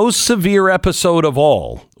the most severe episode of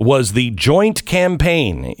all was the joint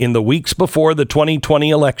campaign in the weeks before the 2020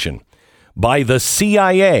 election by the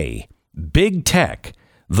CIA, big tech,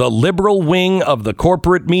 the liberal wing of the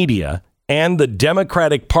corporate media, and the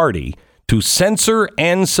Democratic Party to censor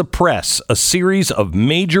and suppress a series of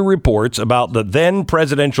major reports about the then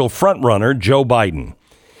presidential frontrunner, Joe Biden.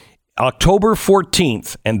 October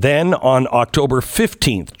 14th, and then on October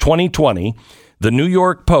 15th, 2020, the New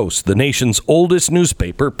York Post, the nation's oldest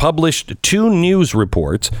newspaper, published 2 news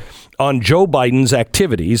reports on Joe Biden's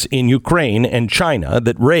activities in Ukraine and China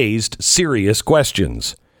that raised serious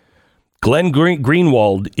questions. Glenn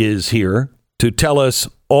Greenwald is here to tell us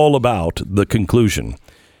all about the conclusion.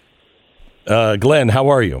 Glenn, how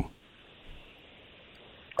are you?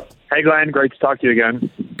 Hey, Glenn. Great to talk to you again.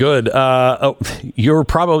 Good.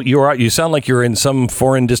 You sound like you're in some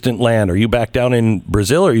foreign distant land. Are you back down in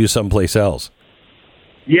Brazil or are you someplace else?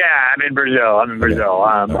 Yeah, I'm in Brazil.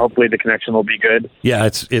 Hopefully the connection will be good. Yeah,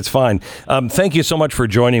 it's fine. Thank you so much for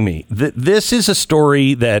joining me. This is a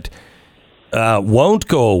story that won't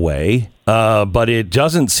go away, but it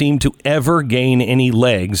doesn't seem to ever gain any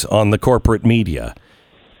legs on the corporate media.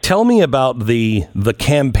 Tell me about the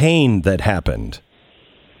campaign that happened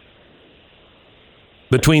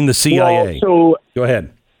between the CIA. Well, go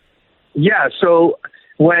ahead. Yeah, so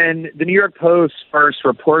when the New York Post first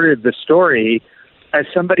reported the story, as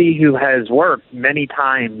somebody who has worked many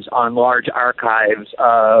times on large archives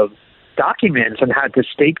of documents and had to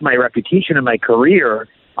stake my reputation and my career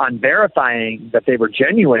on verifying that they were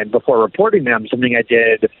genuine before reporting them, something I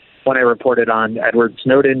did when I reported on Edward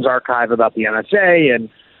Snowden's archive about the NSA and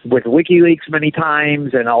with WikiLeaks many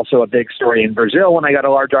times, and also a big story in Brazil when I got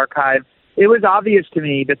a large archive. It was obvious to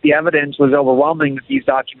me that the evidence was overwhelming that these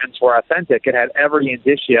documents were authentic. It had every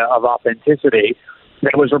indicia of authenticity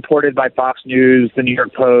that was reported by Fox News, the New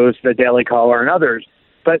York Post, the Daily Caller, and others.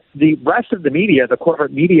 But the rest of the media, the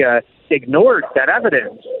corporate media, ignored that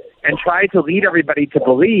evidence and tried to lead everybody to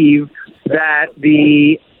believe that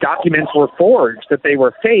the documents were forged, that they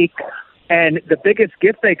were fake. And the biggest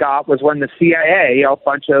gift they got was when the CIA, a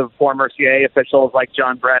bunch of former CIA officials like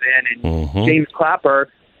John Brennan and James Clapper,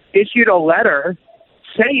 issued a letter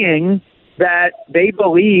saying that they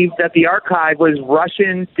believed that the archive was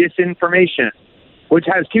Russian disinformation, which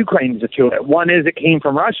has two claims to it. One is it came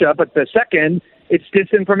from Russia, but the second, it's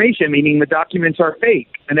disinformation, meaning the documents are fake,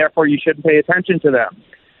 and therefore you shouldn't pay attention to them.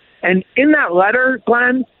 And in that letter,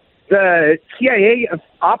 Glenn, the CIA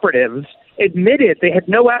operatives admitted they had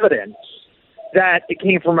no evidence that it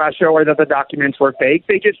came from Russia or that the documents were fake.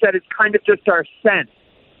 They just said it's kind of just our sense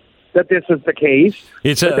that this is the case.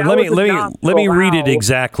 It's let me read it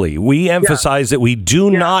exactly. We emphasize that we do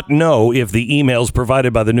not know if the emails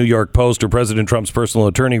provided by the New York Post or President Trump's personal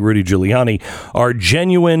attorney, Rudy Giuliani, are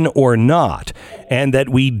genuine or not, and that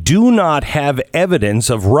we do not have evidence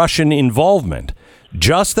of Russian involvement.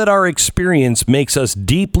 Just that our experience makes us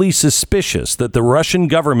deeply suspicious that the Russian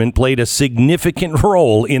government played a significant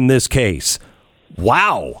role in this case.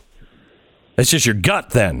 Wow. That's just your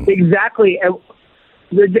gut then. Exactly.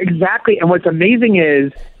 Exactly. And what's amazing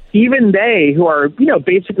is even they, who are,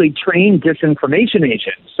 basically trained disinformation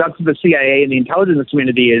agents, that's what the CIA and the intelligence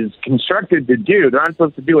community is constructed to do. They're not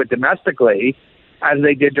supposed to do it domestically as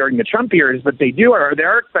they did during the Trump years, but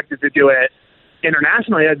they're expected to do it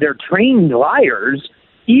internationally. They're trained liars.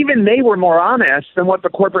 Even they were more honest than what the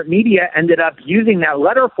corporate media ended up using that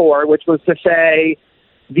letter for, which was to say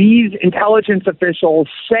these intelligence officials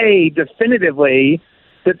say definitively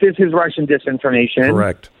that this is Russian disinformation.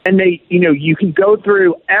 Correct. And they, you can go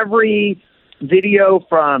through every video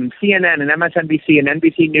from CNN and MSNBC and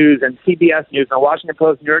NBC News and CBS News and the Washington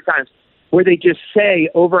Post, New York Times, where they just say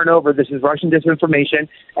over and over, this is Russian disinformation.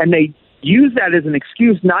 And they use that as an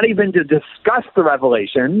excuse not even to discuss the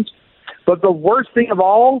revelations. But the worst thing of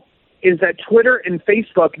all is that Twitter and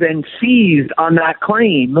Facebook then seized on that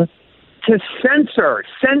claim to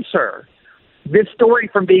censor this story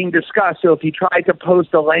from being discussed. So if you tried to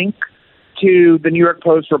post a link to the New York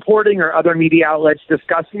Post reporting or other media outlets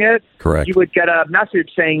discussing it, correct, you would get a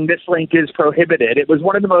message saying this link is prohibited. It was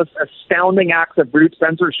one of the most astounding acts of brute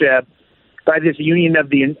censorship by this union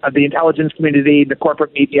of the intelligence community, the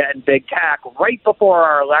corporate media, and big tech right before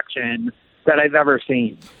our election that I've ever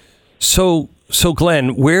seen. So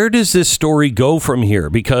Glenn, where does this story go from here?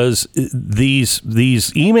 Because these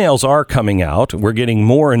emails are coming out. We're getting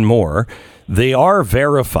more and more. They are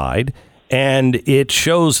verified, and it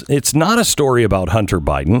shows it's not a story about Hunter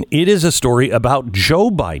Biden. It is a story about Joe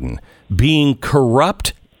Biden being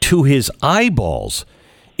corrupt to his eyeballs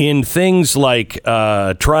in things like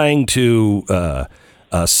trying to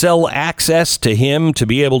sell access to him to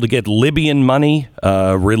be able to get Libyan money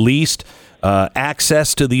released,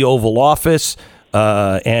 access to the Oval Office,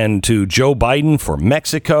 and to Joe Biden for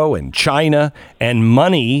Mexico and China, and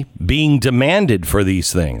money being demanded for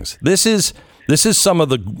these things. This is some of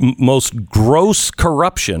the most gross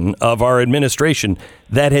corruption of our administration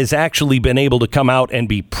that has actually been able to come out and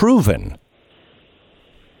be proven.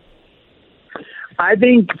 I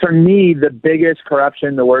think for me, the biggest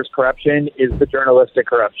corruption, the worst corruption, is the journalistic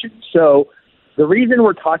corruption. So the reason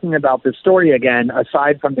we're talking about this story again,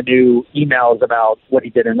 aside from the new emails about what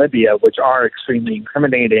he did in Libya, which are extremely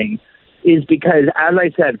incriminating, is because, as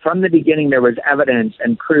I said, from the beginning, there was evidence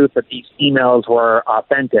and proof that these emails were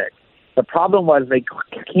authentic. The problem was they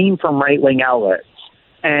came from right-wing outlets,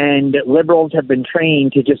 and liberals have been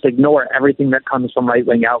trained to just ignore everything that comes from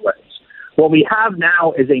right-wing outlets. What we have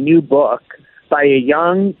now is a new book by a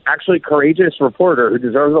young, actually courageous reporter who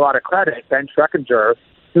deserves a lot of credit, Ben Schreckinger,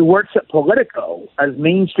 who works at Politico as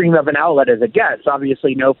mainstream of an outlet as it gets,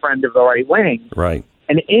 obviously no friend of the right wing. Right.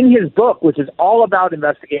 And in his book, which is all about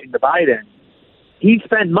investigating the Bidens, he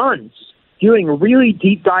spent months doing really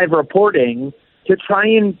deep dive reporting to try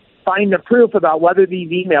and find the proof about whether these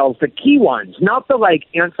emails, the key ones, not the like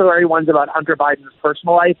ancillary ones about Hunter Biden's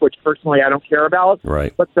personal life, which personally I don't care about,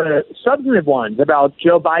 right, but the substantive ones about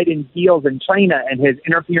Joe Biden's deals in China and his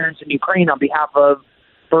interference in Ukraine on behalf of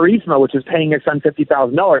Burisma, which is paying his son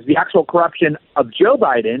 $50,000, the actual corruption of Joe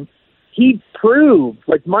Biden, he proved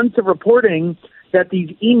with months of reporting that these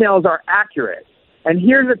emails are accurate. And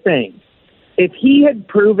here's the thing. If he had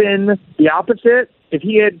proven the opposite, if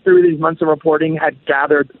he had, through these months of reporting, had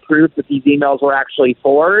gathered the proof that these emails were actually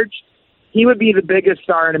forged, he would be the biggest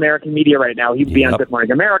star in American media right now. He'd be on Good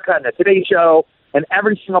Morning America and the Today Show and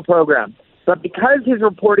every single program. But because his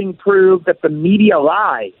reporting proved that the media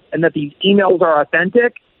lie and that these emails are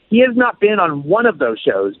authentic, he has not been on one of those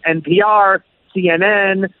shows, NPR,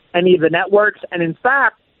 CNN, any of the networks. And in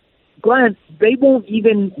fact, Glenn, they won't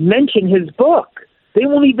even mention his book. They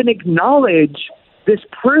won't even acknowledge this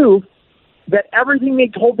proof that everything they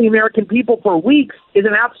told the American people for weeks is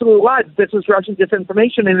an absolute lie. This is Russian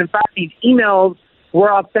disinformation. And in fact, these emails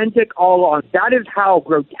were authentic all along. That is how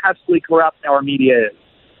grotesquely corrupt our media is.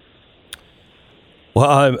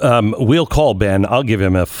 Well, we'll call Ben. I'll give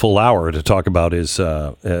him a full hour to talk about his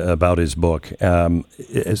book.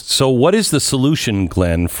 So what is the solution,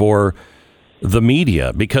 Glenn, for the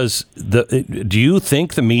media? Because do you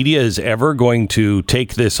think the media is ever going to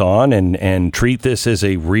take this on and treat this as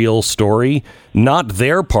a real story? Not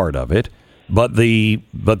their part of it, but the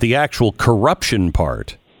actual corruption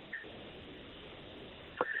part.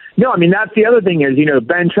 No, I mean, that's the other thing is,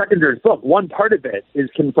 Ben Treckinger's book, one part of it is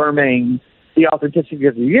confirming the authenticity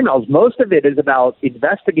of the emails. Most of it is about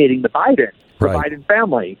investigating the Biden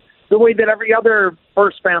family, the way that every other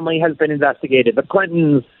first family has been investigated. The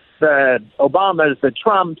Clintons, the Obamas, the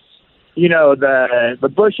Trumps,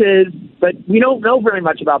 the Bushes, but we don't know very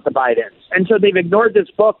much about the Bidens. And so they've ignored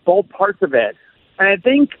this book, both parts of it. And I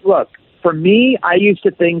think, look, for me, I used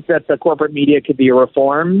to think that the corporate media could be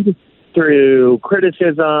reformed through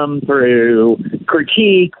criticism, through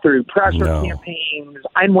critique, through pressure campaigns.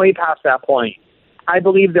 I'm way past that point. I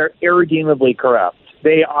believe they're irredeemably corrupt.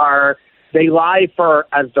 They lie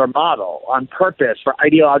as their model on purpose for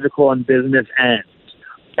ideological and business ends.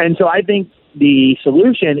 And so I think the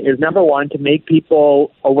solution is, number one, to make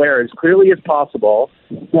people aware as clearly as possible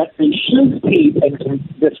that they should hate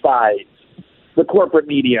and despise the corporate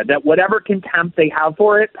media, that whatever contempt they have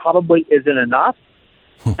for it probably isn't enough.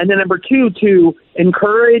 And then number two, to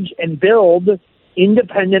encourage and build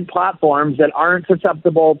independent platforms that aren't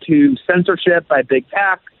susceptible to censorship by big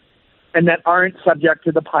tech and that aren't subject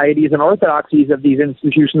to the pieties and orthodoxies of these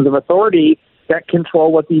institutions of authority that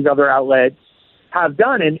control what these other outlets have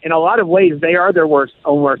done. And in a lot of ways, they are their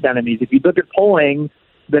own worst enemies. If you look at polling,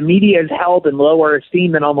 the media is held in lower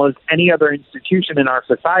esteem than almost any other institution in our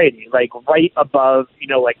society, like right above,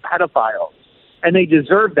 like pedophiles. And they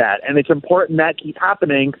deserve that. And it's important that keep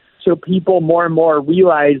happening so people more and more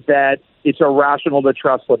realize that it's irrational to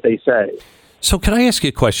trust what they say. So can I ask you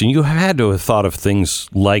a question? You had to have thought of things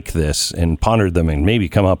like this and pondered them and maybe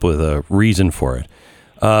come up with a reason for it.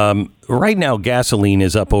 Right now, gasoline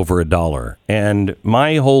is up over $1. And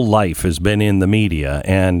my whole life has been in the media.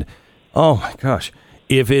 And, oh, my gosh,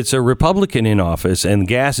 if it's a Republican in office and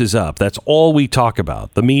gas is up, that's all we talk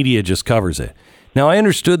about. The media just covers it. Now, I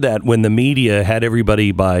understood that when the media had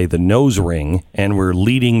everybody by the nose ring and were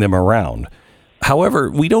leading them around.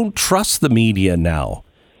 However, we don't trust the media now.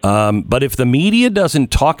 But if the media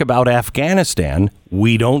doesn't talk about Afghanistan,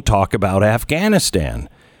 we don't talk about Afghanistan.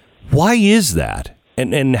 Why is that?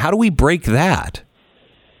 And how do we break that?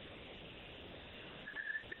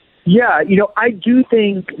 Yeah, I do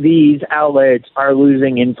think these outlets are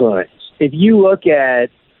losing influence. If you look at,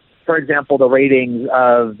 for example, the ratings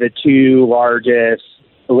of the two largest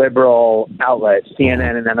liberal outlets,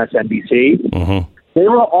 CNN and MSNBC, they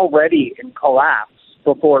were already in collapse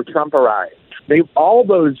before Trump arrived. All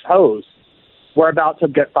those hosts were about to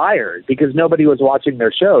get fired because nobody was watching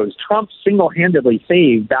their shows. Trump single-handedly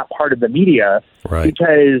saved that part of the media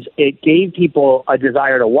because it gave people a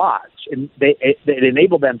desire to watch. And it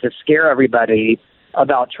enabled them to scare everybody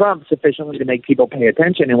about Trump sufficiently to make people pay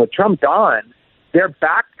attention. And with Trump gone, they're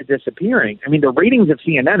back to disappearing. I mean, the ratings of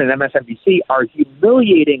CNN and MSNBC are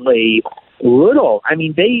humiliatingly little. I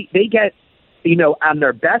mean, they get, on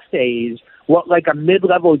their best days, what like a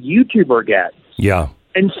mid-level YouTuber gets. Yeah.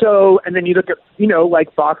 And then you look at,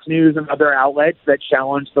 like Fox News and other outlets that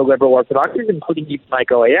challenge the liberal orthodoxies, including like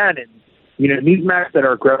OAN and, Newsmax that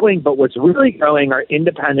are growing. But what's really growing are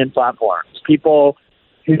independent platforms, people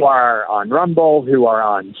who are on Rumble, who are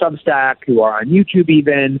on Substack, who are on YouTube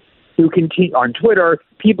even, who continue on Twitter,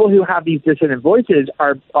 people who have these dissident voices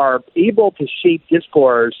are able to shape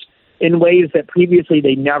discourse in ways that previously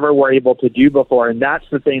they never were able to do before. And that's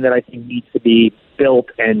the thing that I think needs to be built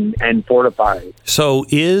and fortified. So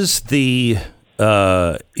is the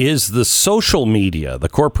social media, the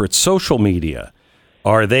corporate social media,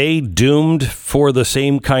 are they doomed for the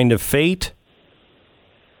same kind of fate?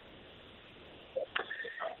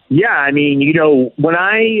 Yeah, I mean, when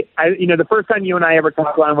I the first time you and I ever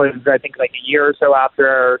talked on was, I think, like a year or so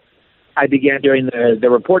after I began doing the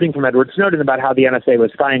reporting from Edward Snowden about how the NSA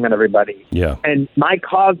was spying on everybody. Yeah. And my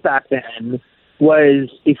cause back then was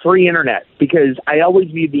a free internet, because I always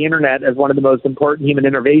viewed the internet as one of the most important human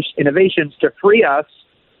innovations to free us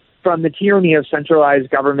from the tyranny of centralized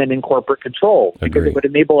government and corporate control, because it would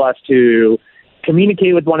enable us to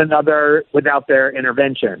communicate with one another without their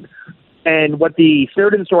intervention. And what the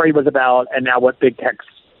Snowden story was about, and now what big tech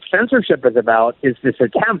censorship is about, is this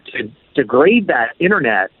attempt to degrade that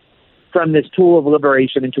internet from this tool of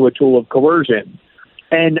liberation into a tool of coercion.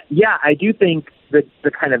 And yeah, I do think that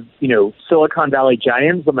the kind of, Silicon Valley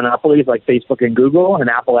giants, the monopolies like Facebook and Google and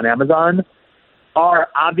Apple and Amazon, are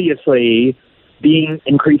obviously being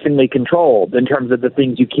increasingly controlled in terms of the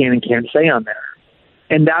things you can and can't say on there.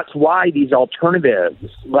 And that's why these alternatives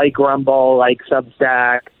like Rumble, like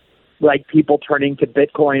Substack, like people turning to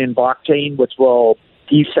Bitcoin and blockchain, which will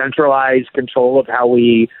decentralize control of how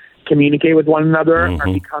we communicate with one another,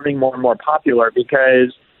 are becoming more and more popular.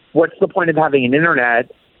 Because what's the point of having an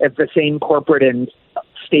internet if the same corporate and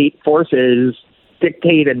state forces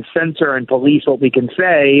dictate and censor and police what we can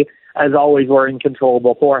say, as always were in control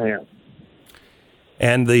beforehand?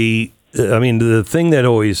 And the thing that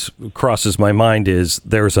always crosses my mind is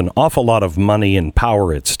there's an awful lot of money and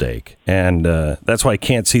power at stake. And that's why I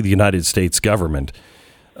can't see the United States government,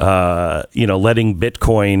 letting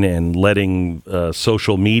Bitcoin and letting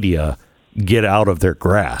social media get out of their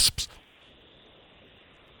grasps.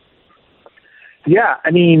 Yeah, I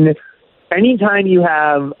mean, anytime you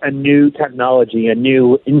have a new technology, a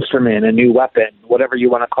new instrument, a new weapon, whatever you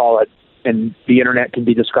want to call it, and the internet can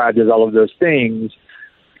be described as all of those things,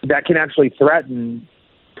 that can actually threaten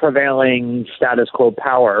prevailing status quo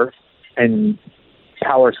power and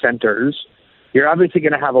power centers, you're obviously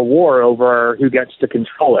going to have a war over who gets to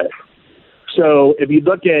control it. So if you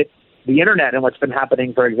look at the internet and what's been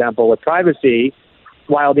happening, for example, with privacy,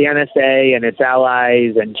 while the NSA and its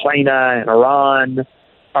allies and China and Iran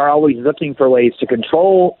are always looking for ways to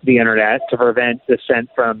control the internet to prevent dissent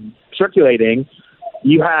from circulating,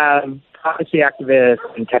 you have privacy activists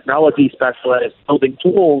and technology specialists building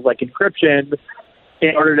tools like encryption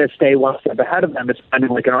in order to stay one step ahead of them. It's kind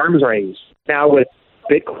of like an arms race. Now with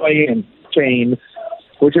Bitcoin and chain,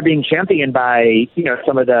 which are being championed by,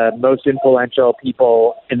 some of the most influential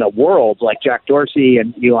people in the world, like Jack Dorsey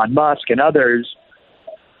and Elon Musk and others,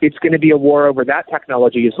 it's going to be a war over that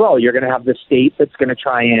technology as well. You're going to have the state that's going to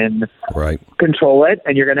try and control it,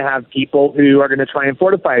 and you're going to have people who are going to try and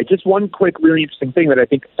fortify it. Just one quick, really interesting thing that I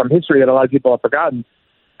think from history that a lot of people have forgotten.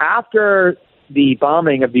 After the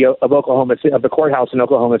bombing of the courthouse in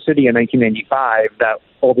Oklahoma City in 1995, that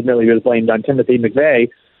ultimately was blamed on Timothy McVeigh,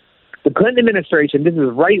 the Clinton administration, this is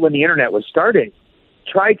right when the internet was starting,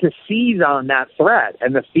 tried to seize on that threat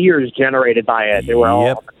and the fears generated by it. They were all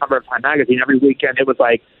on the cover of Time magazine every weekend. It was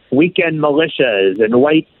like weekend militias and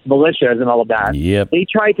white militias and all of that. They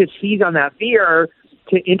tried to seize on that fear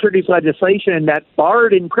to introduce legislation that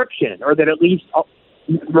barred encryption, or that at least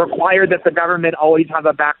required that the government always have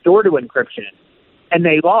a backdoor to encryption. And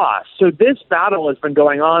they lost. So this battle has been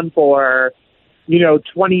going on for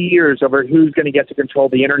 20 years over who's going to get to control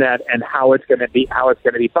the internet and how it's going to be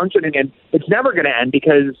functioning. And it's never going to end,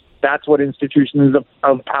 because that's what institutions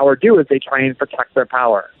of power do, is they try and protect their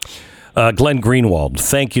power. Glenn Greenwald,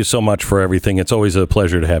 thank you so much for everything. It's always a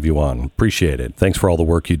pleasure to have you on. Appreciate it. Thanks for all the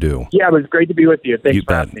work you do. Yeah, it was great to be with you. Thanks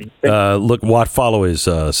for having me. Follow his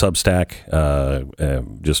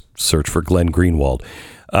Substack. Just search for Glenn Greenwald.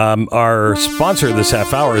 Our sponsor this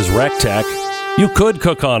half hour is RecTech. You could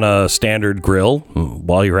cook on a standard grill.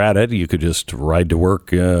 While you're at it, you could just ride to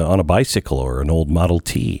work on a bicycle or an old Model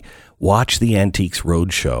T. Watch the Antiques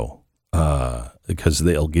Roadshow, because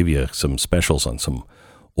they'll give you some specials on some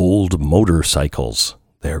old motorcycles.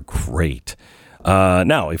 They're great.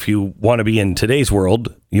 Now, if you want to be in today's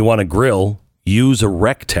world, you want to grill, use a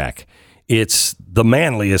RecTech. It's the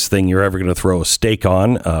manliest thing you're ever going to throw a steak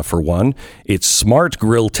on, for one. It's smart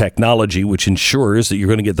grill technology, which ensures that you're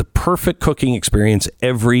going to get the perfect cooking experience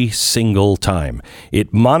every single time.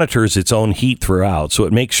 It monitors its own heat throughout, so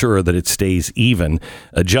it makes sure that it stays even,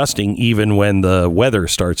 adjusting even when the weather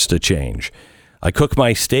starts to change. I cook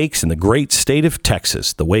my steaks in the great state of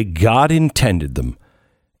Texas, the way God intended them,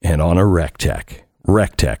 and on a RecTech.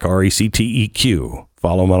 RecTech, RecTeq.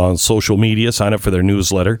 Follow them on social media. Sign up for their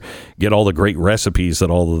newsletter. Get all the great recipes that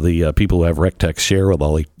all of the people who have RecTech share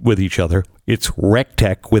with each other. It's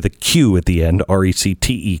RecTech with a Q at the end,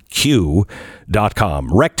 RecTeq.com.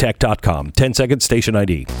 RecTech.com. 10-second station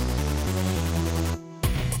ID.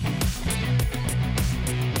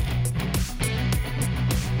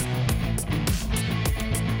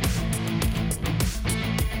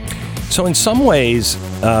 So in some ways,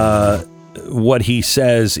 what he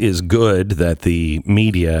says is good, that the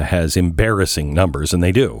media has embarrassing numbers, and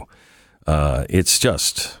they do. It's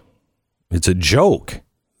a joke,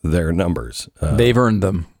 their numbers. They've earned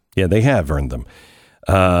them. Yeah, they have earned them.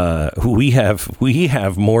 We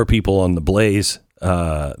have more people on the Blaze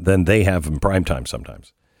than they have in primetime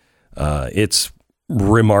sometimes. It's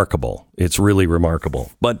remarkable. It's really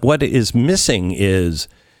remarkable. But what is missing is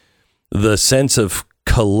the sense of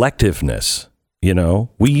collectiveness. You know,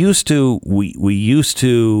 we used to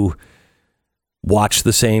watch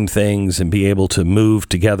the same things and be able to move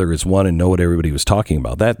together as one and know what everybody was talking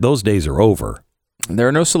about. Those days are over. There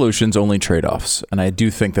are no solutions, only trade-offs, and I do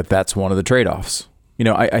think that that's one of the trade-offs. You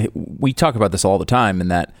know, we talk about this all the time, in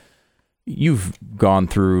that you've gone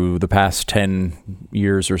through the past 10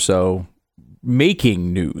 years or so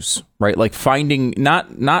making news, right? Like finding,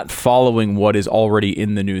 not following what is already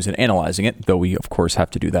in the news and analyzing it, though we of course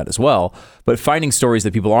have to do that as well, but finding stories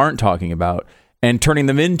that people aren't talking about and turning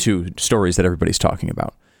them into stories that everybody's talking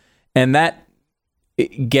about. And that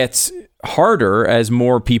it gets harder as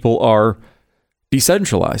more people are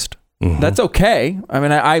decentralized. Mm-hmm. That's okay. I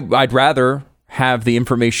mean, I'd rather have the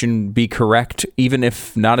information be correct, even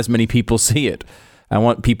if not as many people see it. I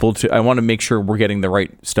want to make sure we're getting the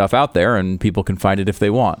right stuff out there, and people can find it if they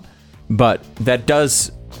want. But that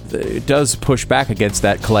does push back against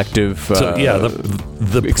that collective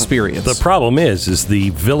the experience. The problem is the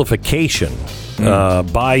vilification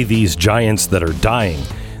by these giants that are dying.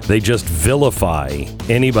 They just vilify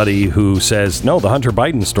anybody who says, no, the Hunter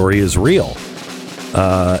Biden story is real.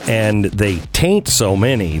 And they taint so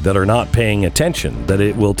many that are not paying attention that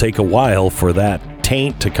it will take a while for that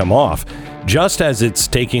taint to come off. Just as it's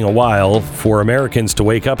taking a while for Americans to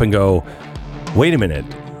wake up and go, wait a minute,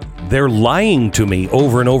 they're lying to me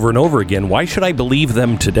over and over and over again. Why should I believe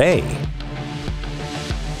them today?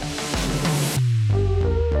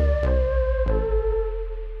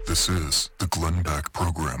 This is the Glenn Beck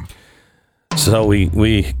Program. So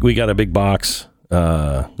we got a big box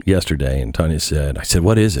yesterday, and Tanya said, I said,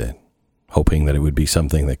 what is it? Hoping that it would be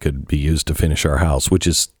something that could be used to finish our house, which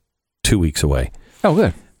is 2 weeks away. Oh,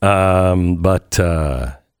 good. But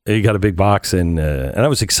he got a big box, and I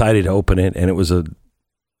was excited to open it, and it was a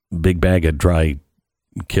big bag of dry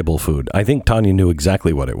kibble food. I think Tanya knew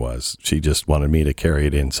exactly what it was. She just wanted me to carry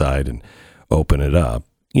it inside and open it up,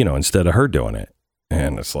 instead of her doing it.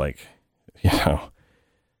 And it's like,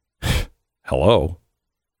 hello.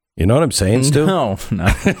 You know what I'm saying, Stu? No,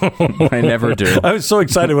 I never do. I was so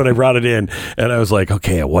excited when I brought it in, and I was like,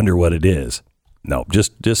 okay, I wonder what it is. No,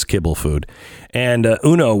 just kibble food. And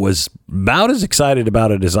Uno was about as excited about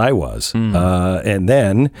it as I was. And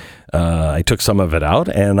then I took some of it out,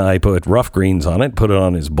 and I put rough greens on it, put it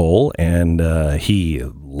on his bowl, and he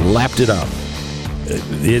lapped it up.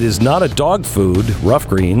 It is not a dog food, rough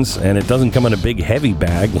greens, and it doesn't come in a big heavy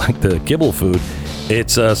bag like the kibble food.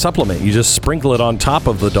 It's a supplement. You just sprinkle it on top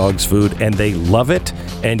of the dog's food, and they love it,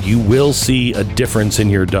 and you will see a difference in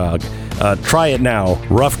your dog. Try it now,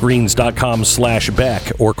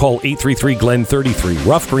 roughgreens.com/Beck, or call 833-GLEN-33,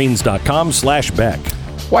 roughgreens.com/Beck.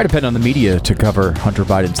 Why depend on the media to cover Hunter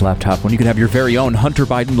Biden's laptop when you can have your very own Hunter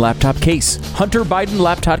Biden laptop case?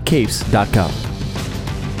 HunterBidenLaptopCase.com.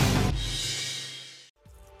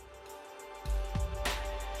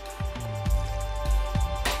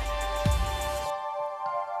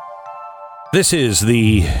 This is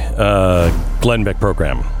the Glenn Beck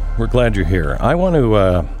Program. We're glad you're here. I want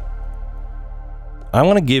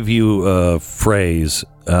to give you a phrase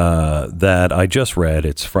that I just read.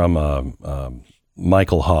 It's from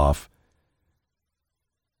Michael Hoff.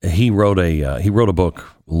 He wrote a book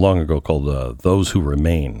long ago called "Those Who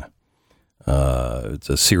Remain." It's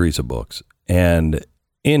a series of books, and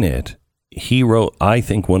in it, he wrote, I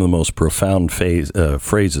think, one of the most profound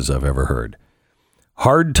phrases I've ever heard.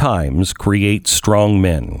 Hard times create strong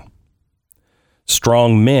men.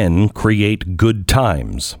 Strong men create good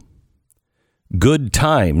times. Good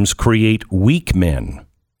times create weak men.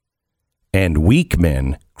 And weak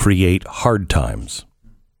men create hard times.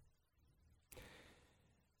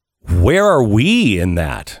 Where are we in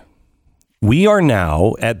that? We are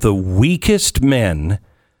now at the weakest men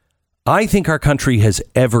I think our country has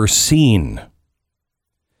ever seen.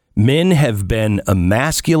 Men have been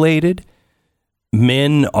emasculated.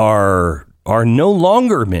 Men are no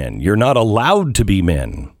longer men. You're not allowed to be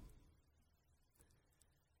men.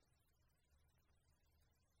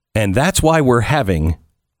 And that's why we're having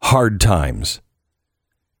hard times.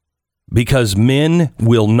 Because men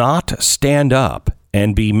will not stand up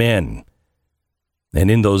and be men. And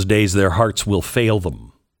in those days, their hearts will fail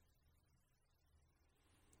them.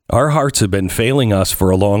 Our hearts have been failing us for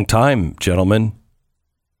a long time, gentlemen.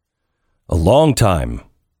 A long time.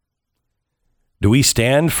 Do we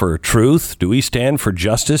stand for truth? Do we stand for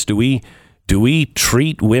justice? Do we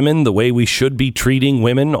treat women the way we should be treating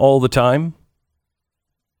women all the time?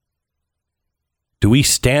 Do we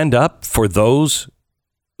stand up for those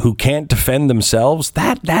who can't defend themselves?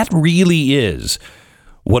 That really is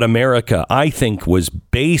what America, I think, was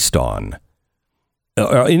based on.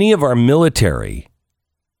 Any of our military,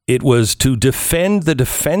 it was to defend the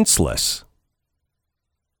defenseless.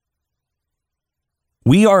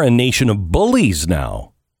 We are a nation of bullies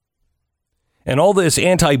now. And all this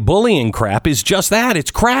anti-bullying crap is just that.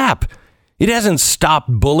 It's crap. It hasn't stopped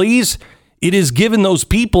bullies. It has given those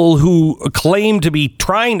people who claim to be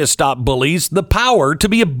trying to stop bullies the power to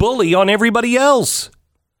be a bully on everybody else.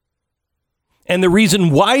 And the reason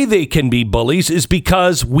why they can be bullies is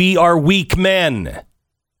because we are weak men.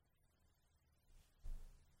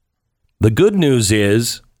 The good news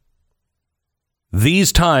is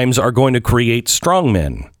these times are going to create strong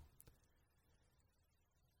men.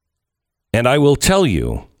 And I will tell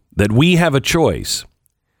you that we have a choice.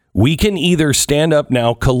 We can either stand up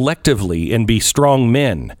now collectively and be strong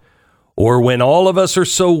men, or when all of us are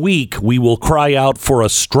so weak, we will cry out for a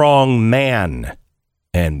strong man.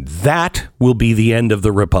 And that will be the end of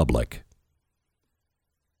the republic.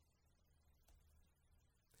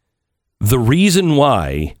 The reason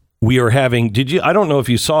why we are having, I don't know if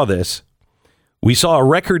you saw this. We saw a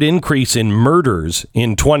record increase in murders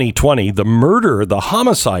in 2020. The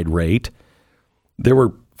homicide rate, there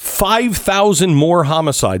were 5,000 more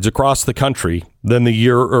homicides across the country than the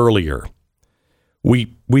year earlier.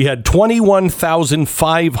 We had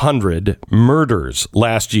 21,500 murders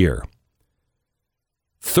last year.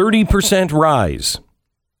 30% rise.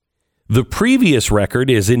 The previous record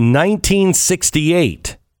is in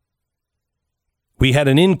 1968. We had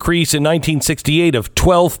an increase in 1968 of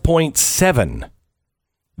 12.7.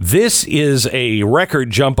 This is a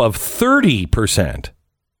record jump of 30%.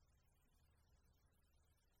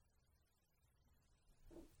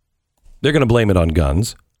 They're going to blame it on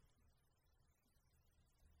guns.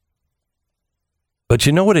 But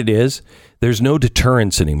you know what it is? There's no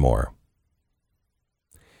deterrence anymore.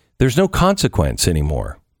 There's no consequence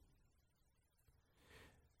anymore.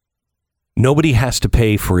 Nobody has to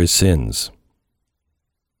pay for his sins.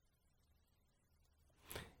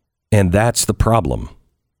 And that's the problem.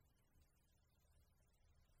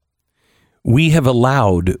 We have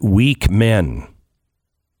allowed weak men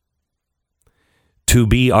to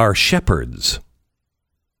be our shepherds.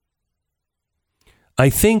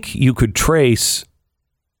 I think you could trace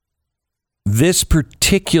this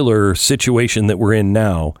particular situation that we're in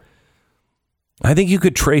now. I think you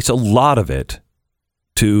could trace a lot of it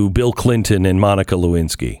to Bill Clinton and Monica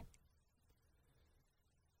Lewinsky.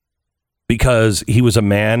 Because he was a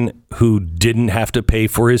man who didn't have to pay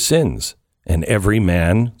for his sins. And every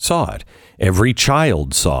man saw it. Every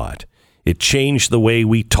child saw it. It changed the way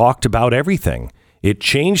we talked about everything. It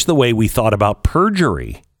changed the way we thought about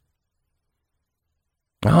perjury.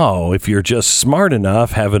 Oh, if you're just smart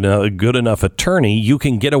enough, having a good enough attorney, you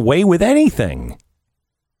can get away with anything.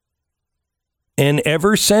 And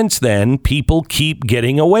ever since then, people keep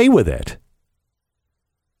getting away with it.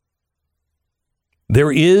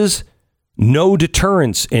 There is no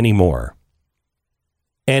deterrence anymore.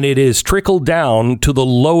 And it is trickled down to the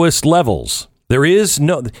lowest levels. There is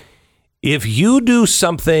no... If you do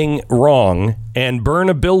something wrong and burn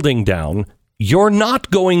a building down, you're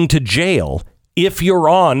not going to jail if you're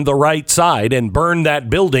on the right side and burn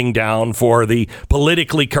that building down for the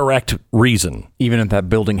politically correct reason. Even if that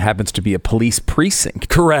building happens to be a police precinct.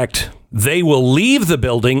 Correct. They will leave the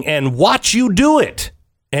building and watch you do it.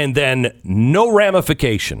 And then no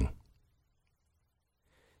ramification.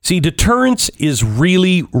 See, deterrence is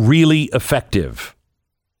really, really effective.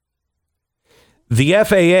 The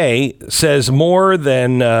FAA says more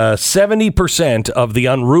than 70% of the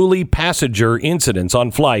unruly passenger incidents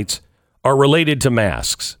on flights are related to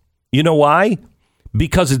masks. You know why?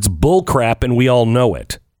 Because it's bullcrap and we all know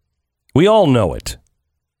it. We all know it.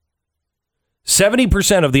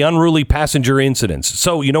 70% of the unruly passenger incidents.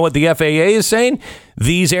 So you know what the FAA is saying?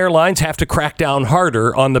 These airlines have to crack down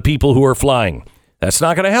harder on the people who are flying. That's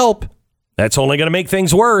not going to help. That's only going to make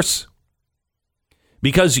things worse.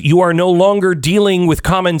 Because you are no longer dealing with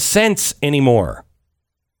common sense anymore.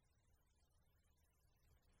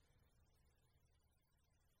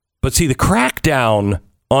 But see, the crackdown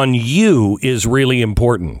on you is really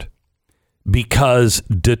important because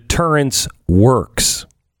deterrence works.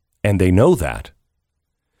 And they know that.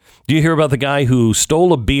 Do you hear about the guy who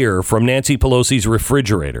stole a beer from Nancy Pelosi's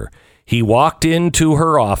refrigerator? He walked into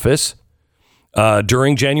her office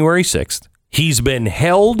during January 6th. He's been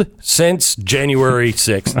held since January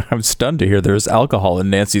 6th. I'm stunned to hear there's alcohol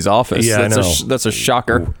in Nancy's office. Yeah, that's a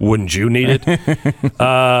shocker. Wouldn't you need it?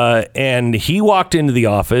 And he walked into the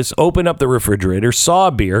office, opened up the refrigerator, saw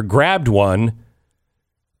a beer, grabbed one,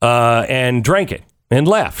 and drank it and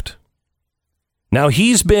left. Now,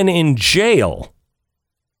 he's been in jail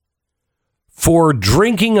for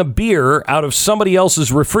drinking a beer out of somebody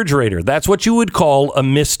else's refrigerator. That's what you would call a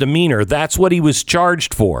misdemeanor. That's what he was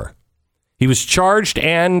charged for. He was charged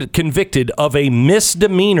and convicted of a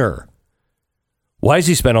misdemeanor. Why has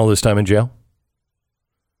he spent all this time in jail?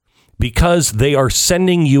 Because they are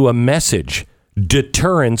sending you a message.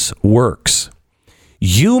 Deterrence works.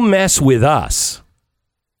 You mess with us,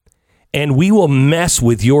 and we will mess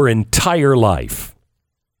with your entire life.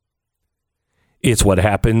 It's what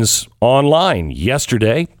happens online.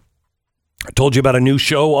 Yesterday, I told you about a new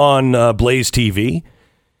show on Blaze TV.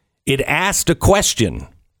 It asked a question.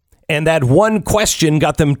 And that one question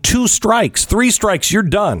got them 2 strikes, 3 strikes, you're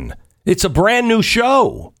done. It's a brand new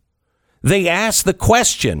show. They asked the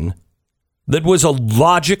question that was a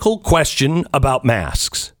logical question about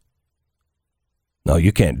masks. No,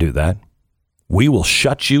 you can't do that. We will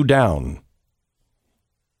shut you down.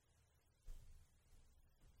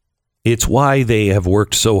 It's why they have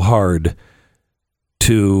worked so hard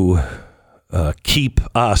to keep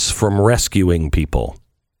us from rescuing people.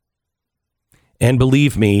 And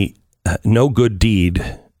believe me, no good deed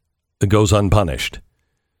goes unpunished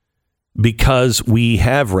because we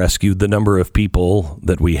have rescued the number of people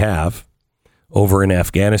that we have over in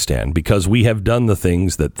Afghanistan because we have done the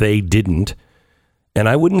things that they didn't. And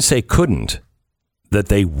I wouldn't say couldn't, that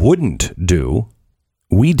they wouldn't do.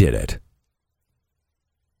 We did it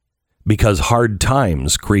because hard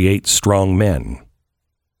times create strong men.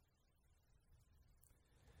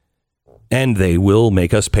 And they will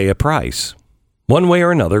make us pay a price. One way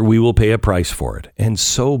or another, we will pay a price for it, and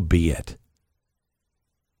so be it.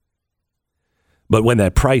 But when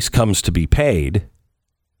that price comes to be paid,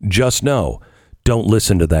 just know, don't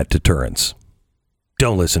listen to that deterrence.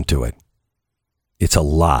 Don't listen to it. It's a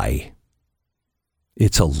lie.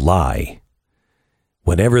 It's a lie.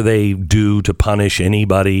 Whatever they do to punish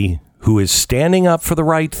anybody who is standing up for the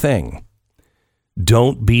right thing,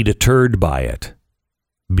 don't be deterred by it.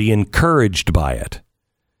 Be encouraged by it.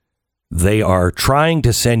 They are trying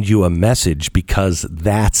to send you a message because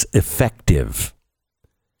that's effective.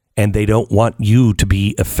 And they don't want you to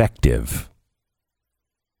be effective.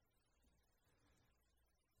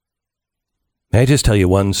 May I just tell you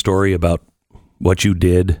one story about what you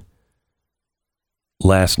did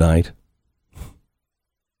last night?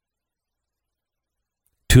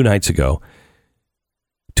 2 nights ago,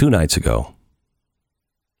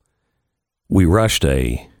 we rushed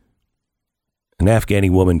an Afghani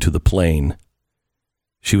woman to the plane.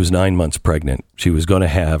 She was 9 months pregnant. She was going to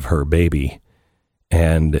have her baby.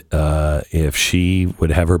 And if she would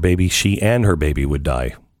have her baby, she and her baby would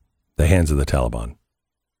die. The hands of the Taliban.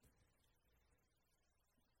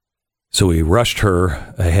 So we rushed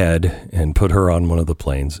her ahead and put her on one of the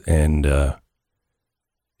planes. And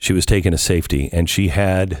she was taken to safety. And she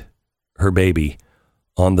had her baby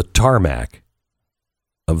on the tarmac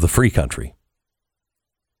of the free country.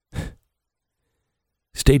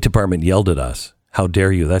 State Department yelled at us. How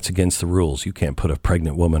dare you? That's against the rules. You can't put a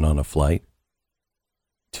pregnant woman on a flight.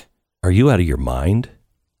 Are you out of your mind?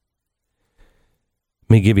 Let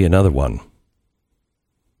me give you another one.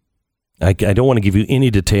 I don't want to give you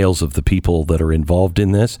any details of the people that are involved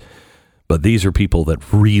in this, but these are people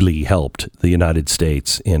that really helped the United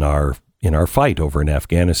States in our fight over in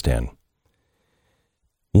Afghanistan.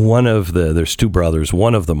 There's 2 brothers.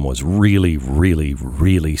 One of them was really, really,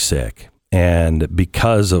 really sick. And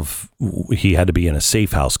because he had to be in a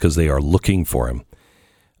safe house because they are looking for him.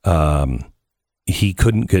 He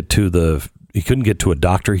couldn't get to a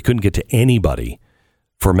doctor. He couldn't get to anybody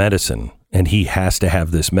for medicine. And he has to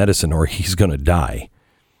have this medicine or he's going to die.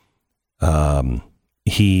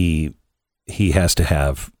 He has to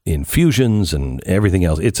have infusions and everything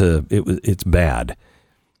else. It's bad.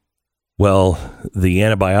 Well, the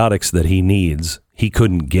antibiotics that he needs, he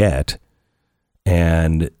couldn't get.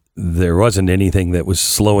 And there wasn't anything that was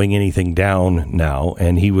slowing anything down now.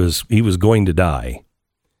 And he was going to die.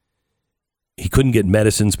 He couldn't get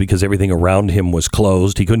medicines because everything around him was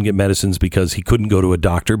closed. He couldn't get medicines because he couldn't go to a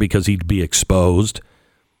doctor because he'd be exposed.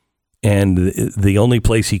 And the only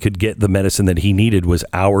place he could get the medicine that he needed was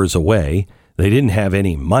hours away. They didn't have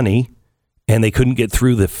any money, and they couldn't get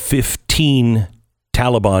through the 15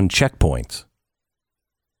 Taliban checkpoints.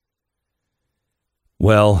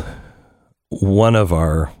 Well, one of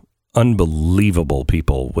our unbelievable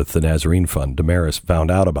people with the Nazarene Fund, Damaris, found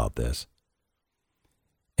out about this.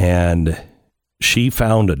 And she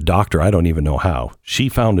found a doctor. I don't even know how. She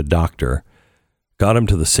found a doctor, got him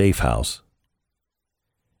to the safe house.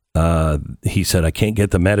 He said, I can't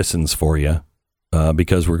get the medicines for you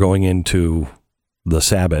because we're going into the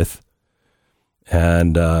Sabbath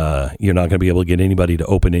and you're not going to be able to get anybody to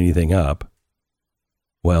open anything up.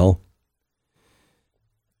 Well,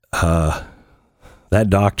 that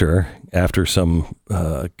doctor, after some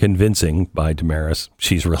convincing by Damaris,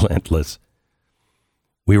 she's relentless,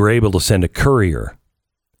 we were able to send a courier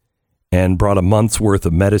and brought a month's worth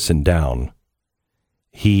of medicine down.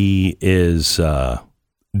 He is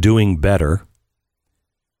doing better,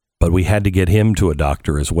 but we had to get him to a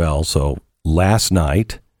doctor as well. So last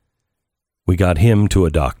night, we got him to a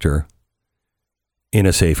doctor in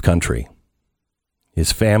a safe country.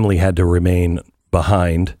 His family had to remain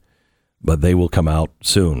behind, but they will come out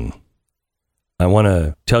soon. I want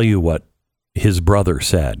to tell you what his brother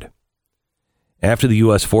said. After the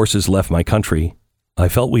U.S. forces left my country, I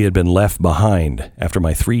felt we had been left behind after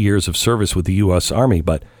my 3 years of service with the U.S. Army,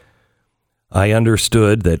 but I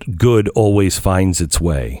understood that good always finds its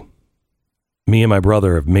way. Me and my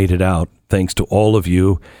brother have made it out thanks to all of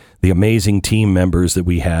you, the amazing team members that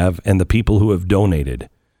we have, and the people who have donated.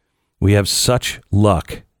 We have such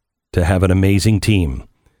luck to have an amazing team.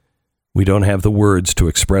 We don't have the words to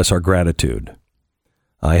express our gratitude.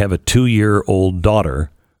 I have a 2-year-old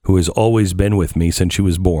daughter who has always been with me since she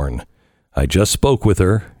was born. I just spoke with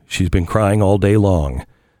her. She's been crying all day long.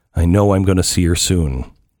 I know I'm going to see her soon.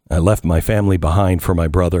 I left my family behind for my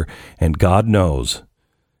brother, and God knows,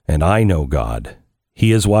 and I know God.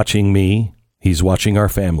 He is watching me. He's watching our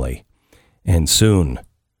family, and soon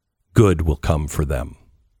good will come for them.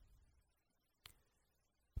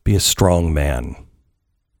 Be a strong man.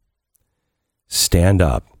 Stand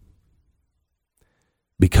up,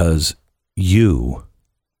 because you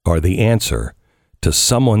are the answer to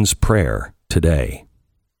someone's prayer today.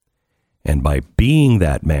 And by being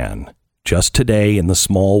that man, just today in the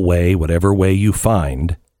small way, whatever way you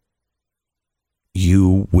find,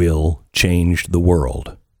 you will change the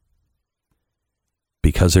world.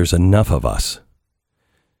 Because there's enough of us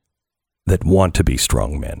that want to be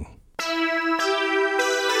strong men.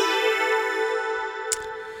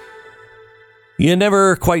 You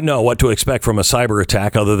never quite know what to expect from a cyber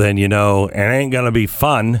attack other than, it ain't going to be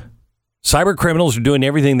fun. Cyber criminals are doing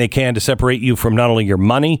everything they can to separate you from not only your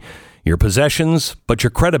money, your possessions, but your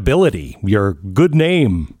credibility, your good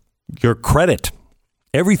name, your credit,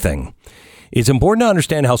 everything. It's important to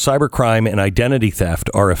understand how cybercrime and identity theft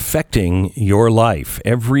are affecting your life.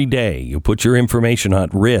 Every day you put your information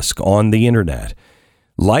at risk on the internet.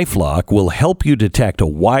 LifeLock will help you detect a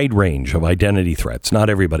wide range of identity threats. Not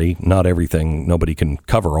everybody, not everything. Nobody can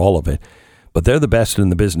cover all of it, but they're the best in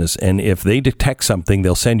the business. And if they detect something,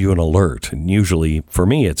 they'll send you an alert. And usually, for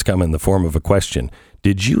me, it's come in the form of a question.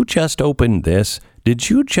 Did you just open this? Did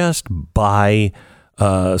you just buy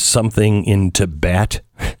something in Tibet?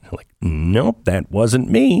 Like, nope, that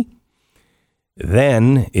wasn't me.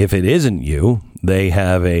 Then, if it isn't you, they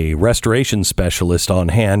have a restoration specialist on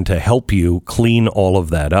hand to help you clean all of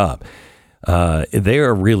that up. They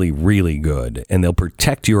are really, really good, and they'll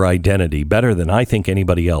protect your identity better than I think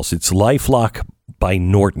anybody else. It's LifeLock by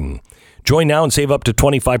Norton. Join now and save up to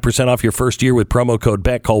 25% off your first year with promo code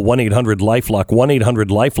BECK. Call 1-800-LifeLock,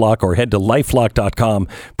 1-800-LifeLock, or head to lifelock.com.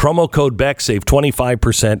 Promo code BECK, save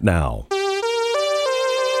 25% now.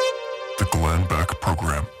 The Glenn Beck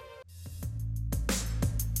Program.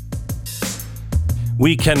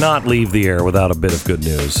 We cannot leave the air without a bit of good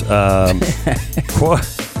news.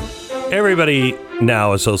 Everybody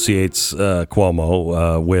now associates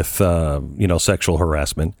Cuomo with, sexual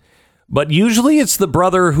harassment. But usually it's the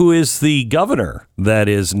brother who is the governor that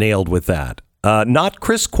is nailed with that. Not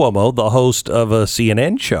Chris Cuomo, the host of a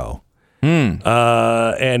CNN show.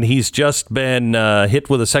 And he's just been hit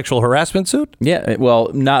with a sexual harassment suit? Yeah, well,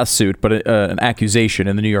 not a suit, but an accusation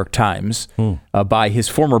in the New York Times by his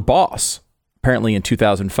former boss. Apparently in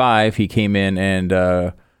 2005, he came in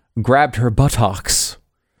and grabbed her buttocks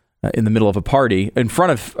in the middle of a party in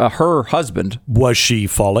front of her husband. Was she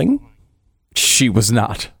falling? She was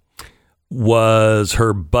not. Was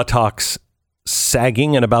her buttocks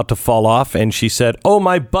sagging and about to fall off? And she said, "Oh,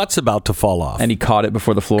 my butt's about to fall off." And he caught it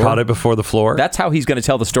before the floor. Caught it before the floor. That's how he's going to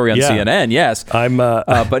tell the story on CNN. Yes.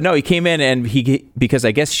 But no, he came in and because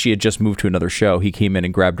I guess she had just moved to another show. He came in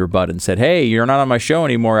and grabbed her butt and said, "Hey, you're not on my show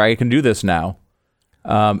anymore. I can do this now."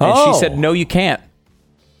 And she said, "No, you can't."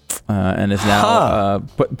 And is now,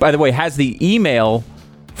 but by the way, has the email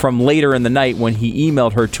from later in the night when he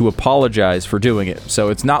emailed her to apologize for doing it. So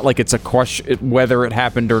it's not like it's a question whether it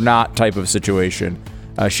happened or not type of situation.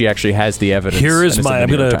 She actually has the evidence. I'm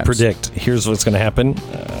going to predict. Here's what's going to happen.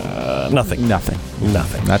 Nothing.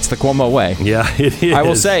 That's the Cuomo way. Yeah, it is. I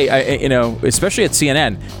will say, especially at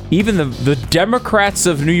CNN, even the Democrats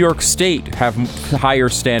of New York State have higher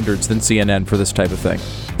standards than CNN for this type of thing.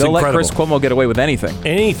 They'll let Chris Cuomo get away with anything.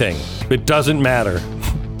 Anything. It doesn't matter.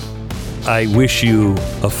 I wish you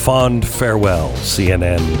a fond farewell,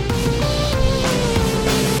 CNN.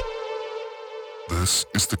 This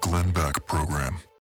is the Glenn Beck Program.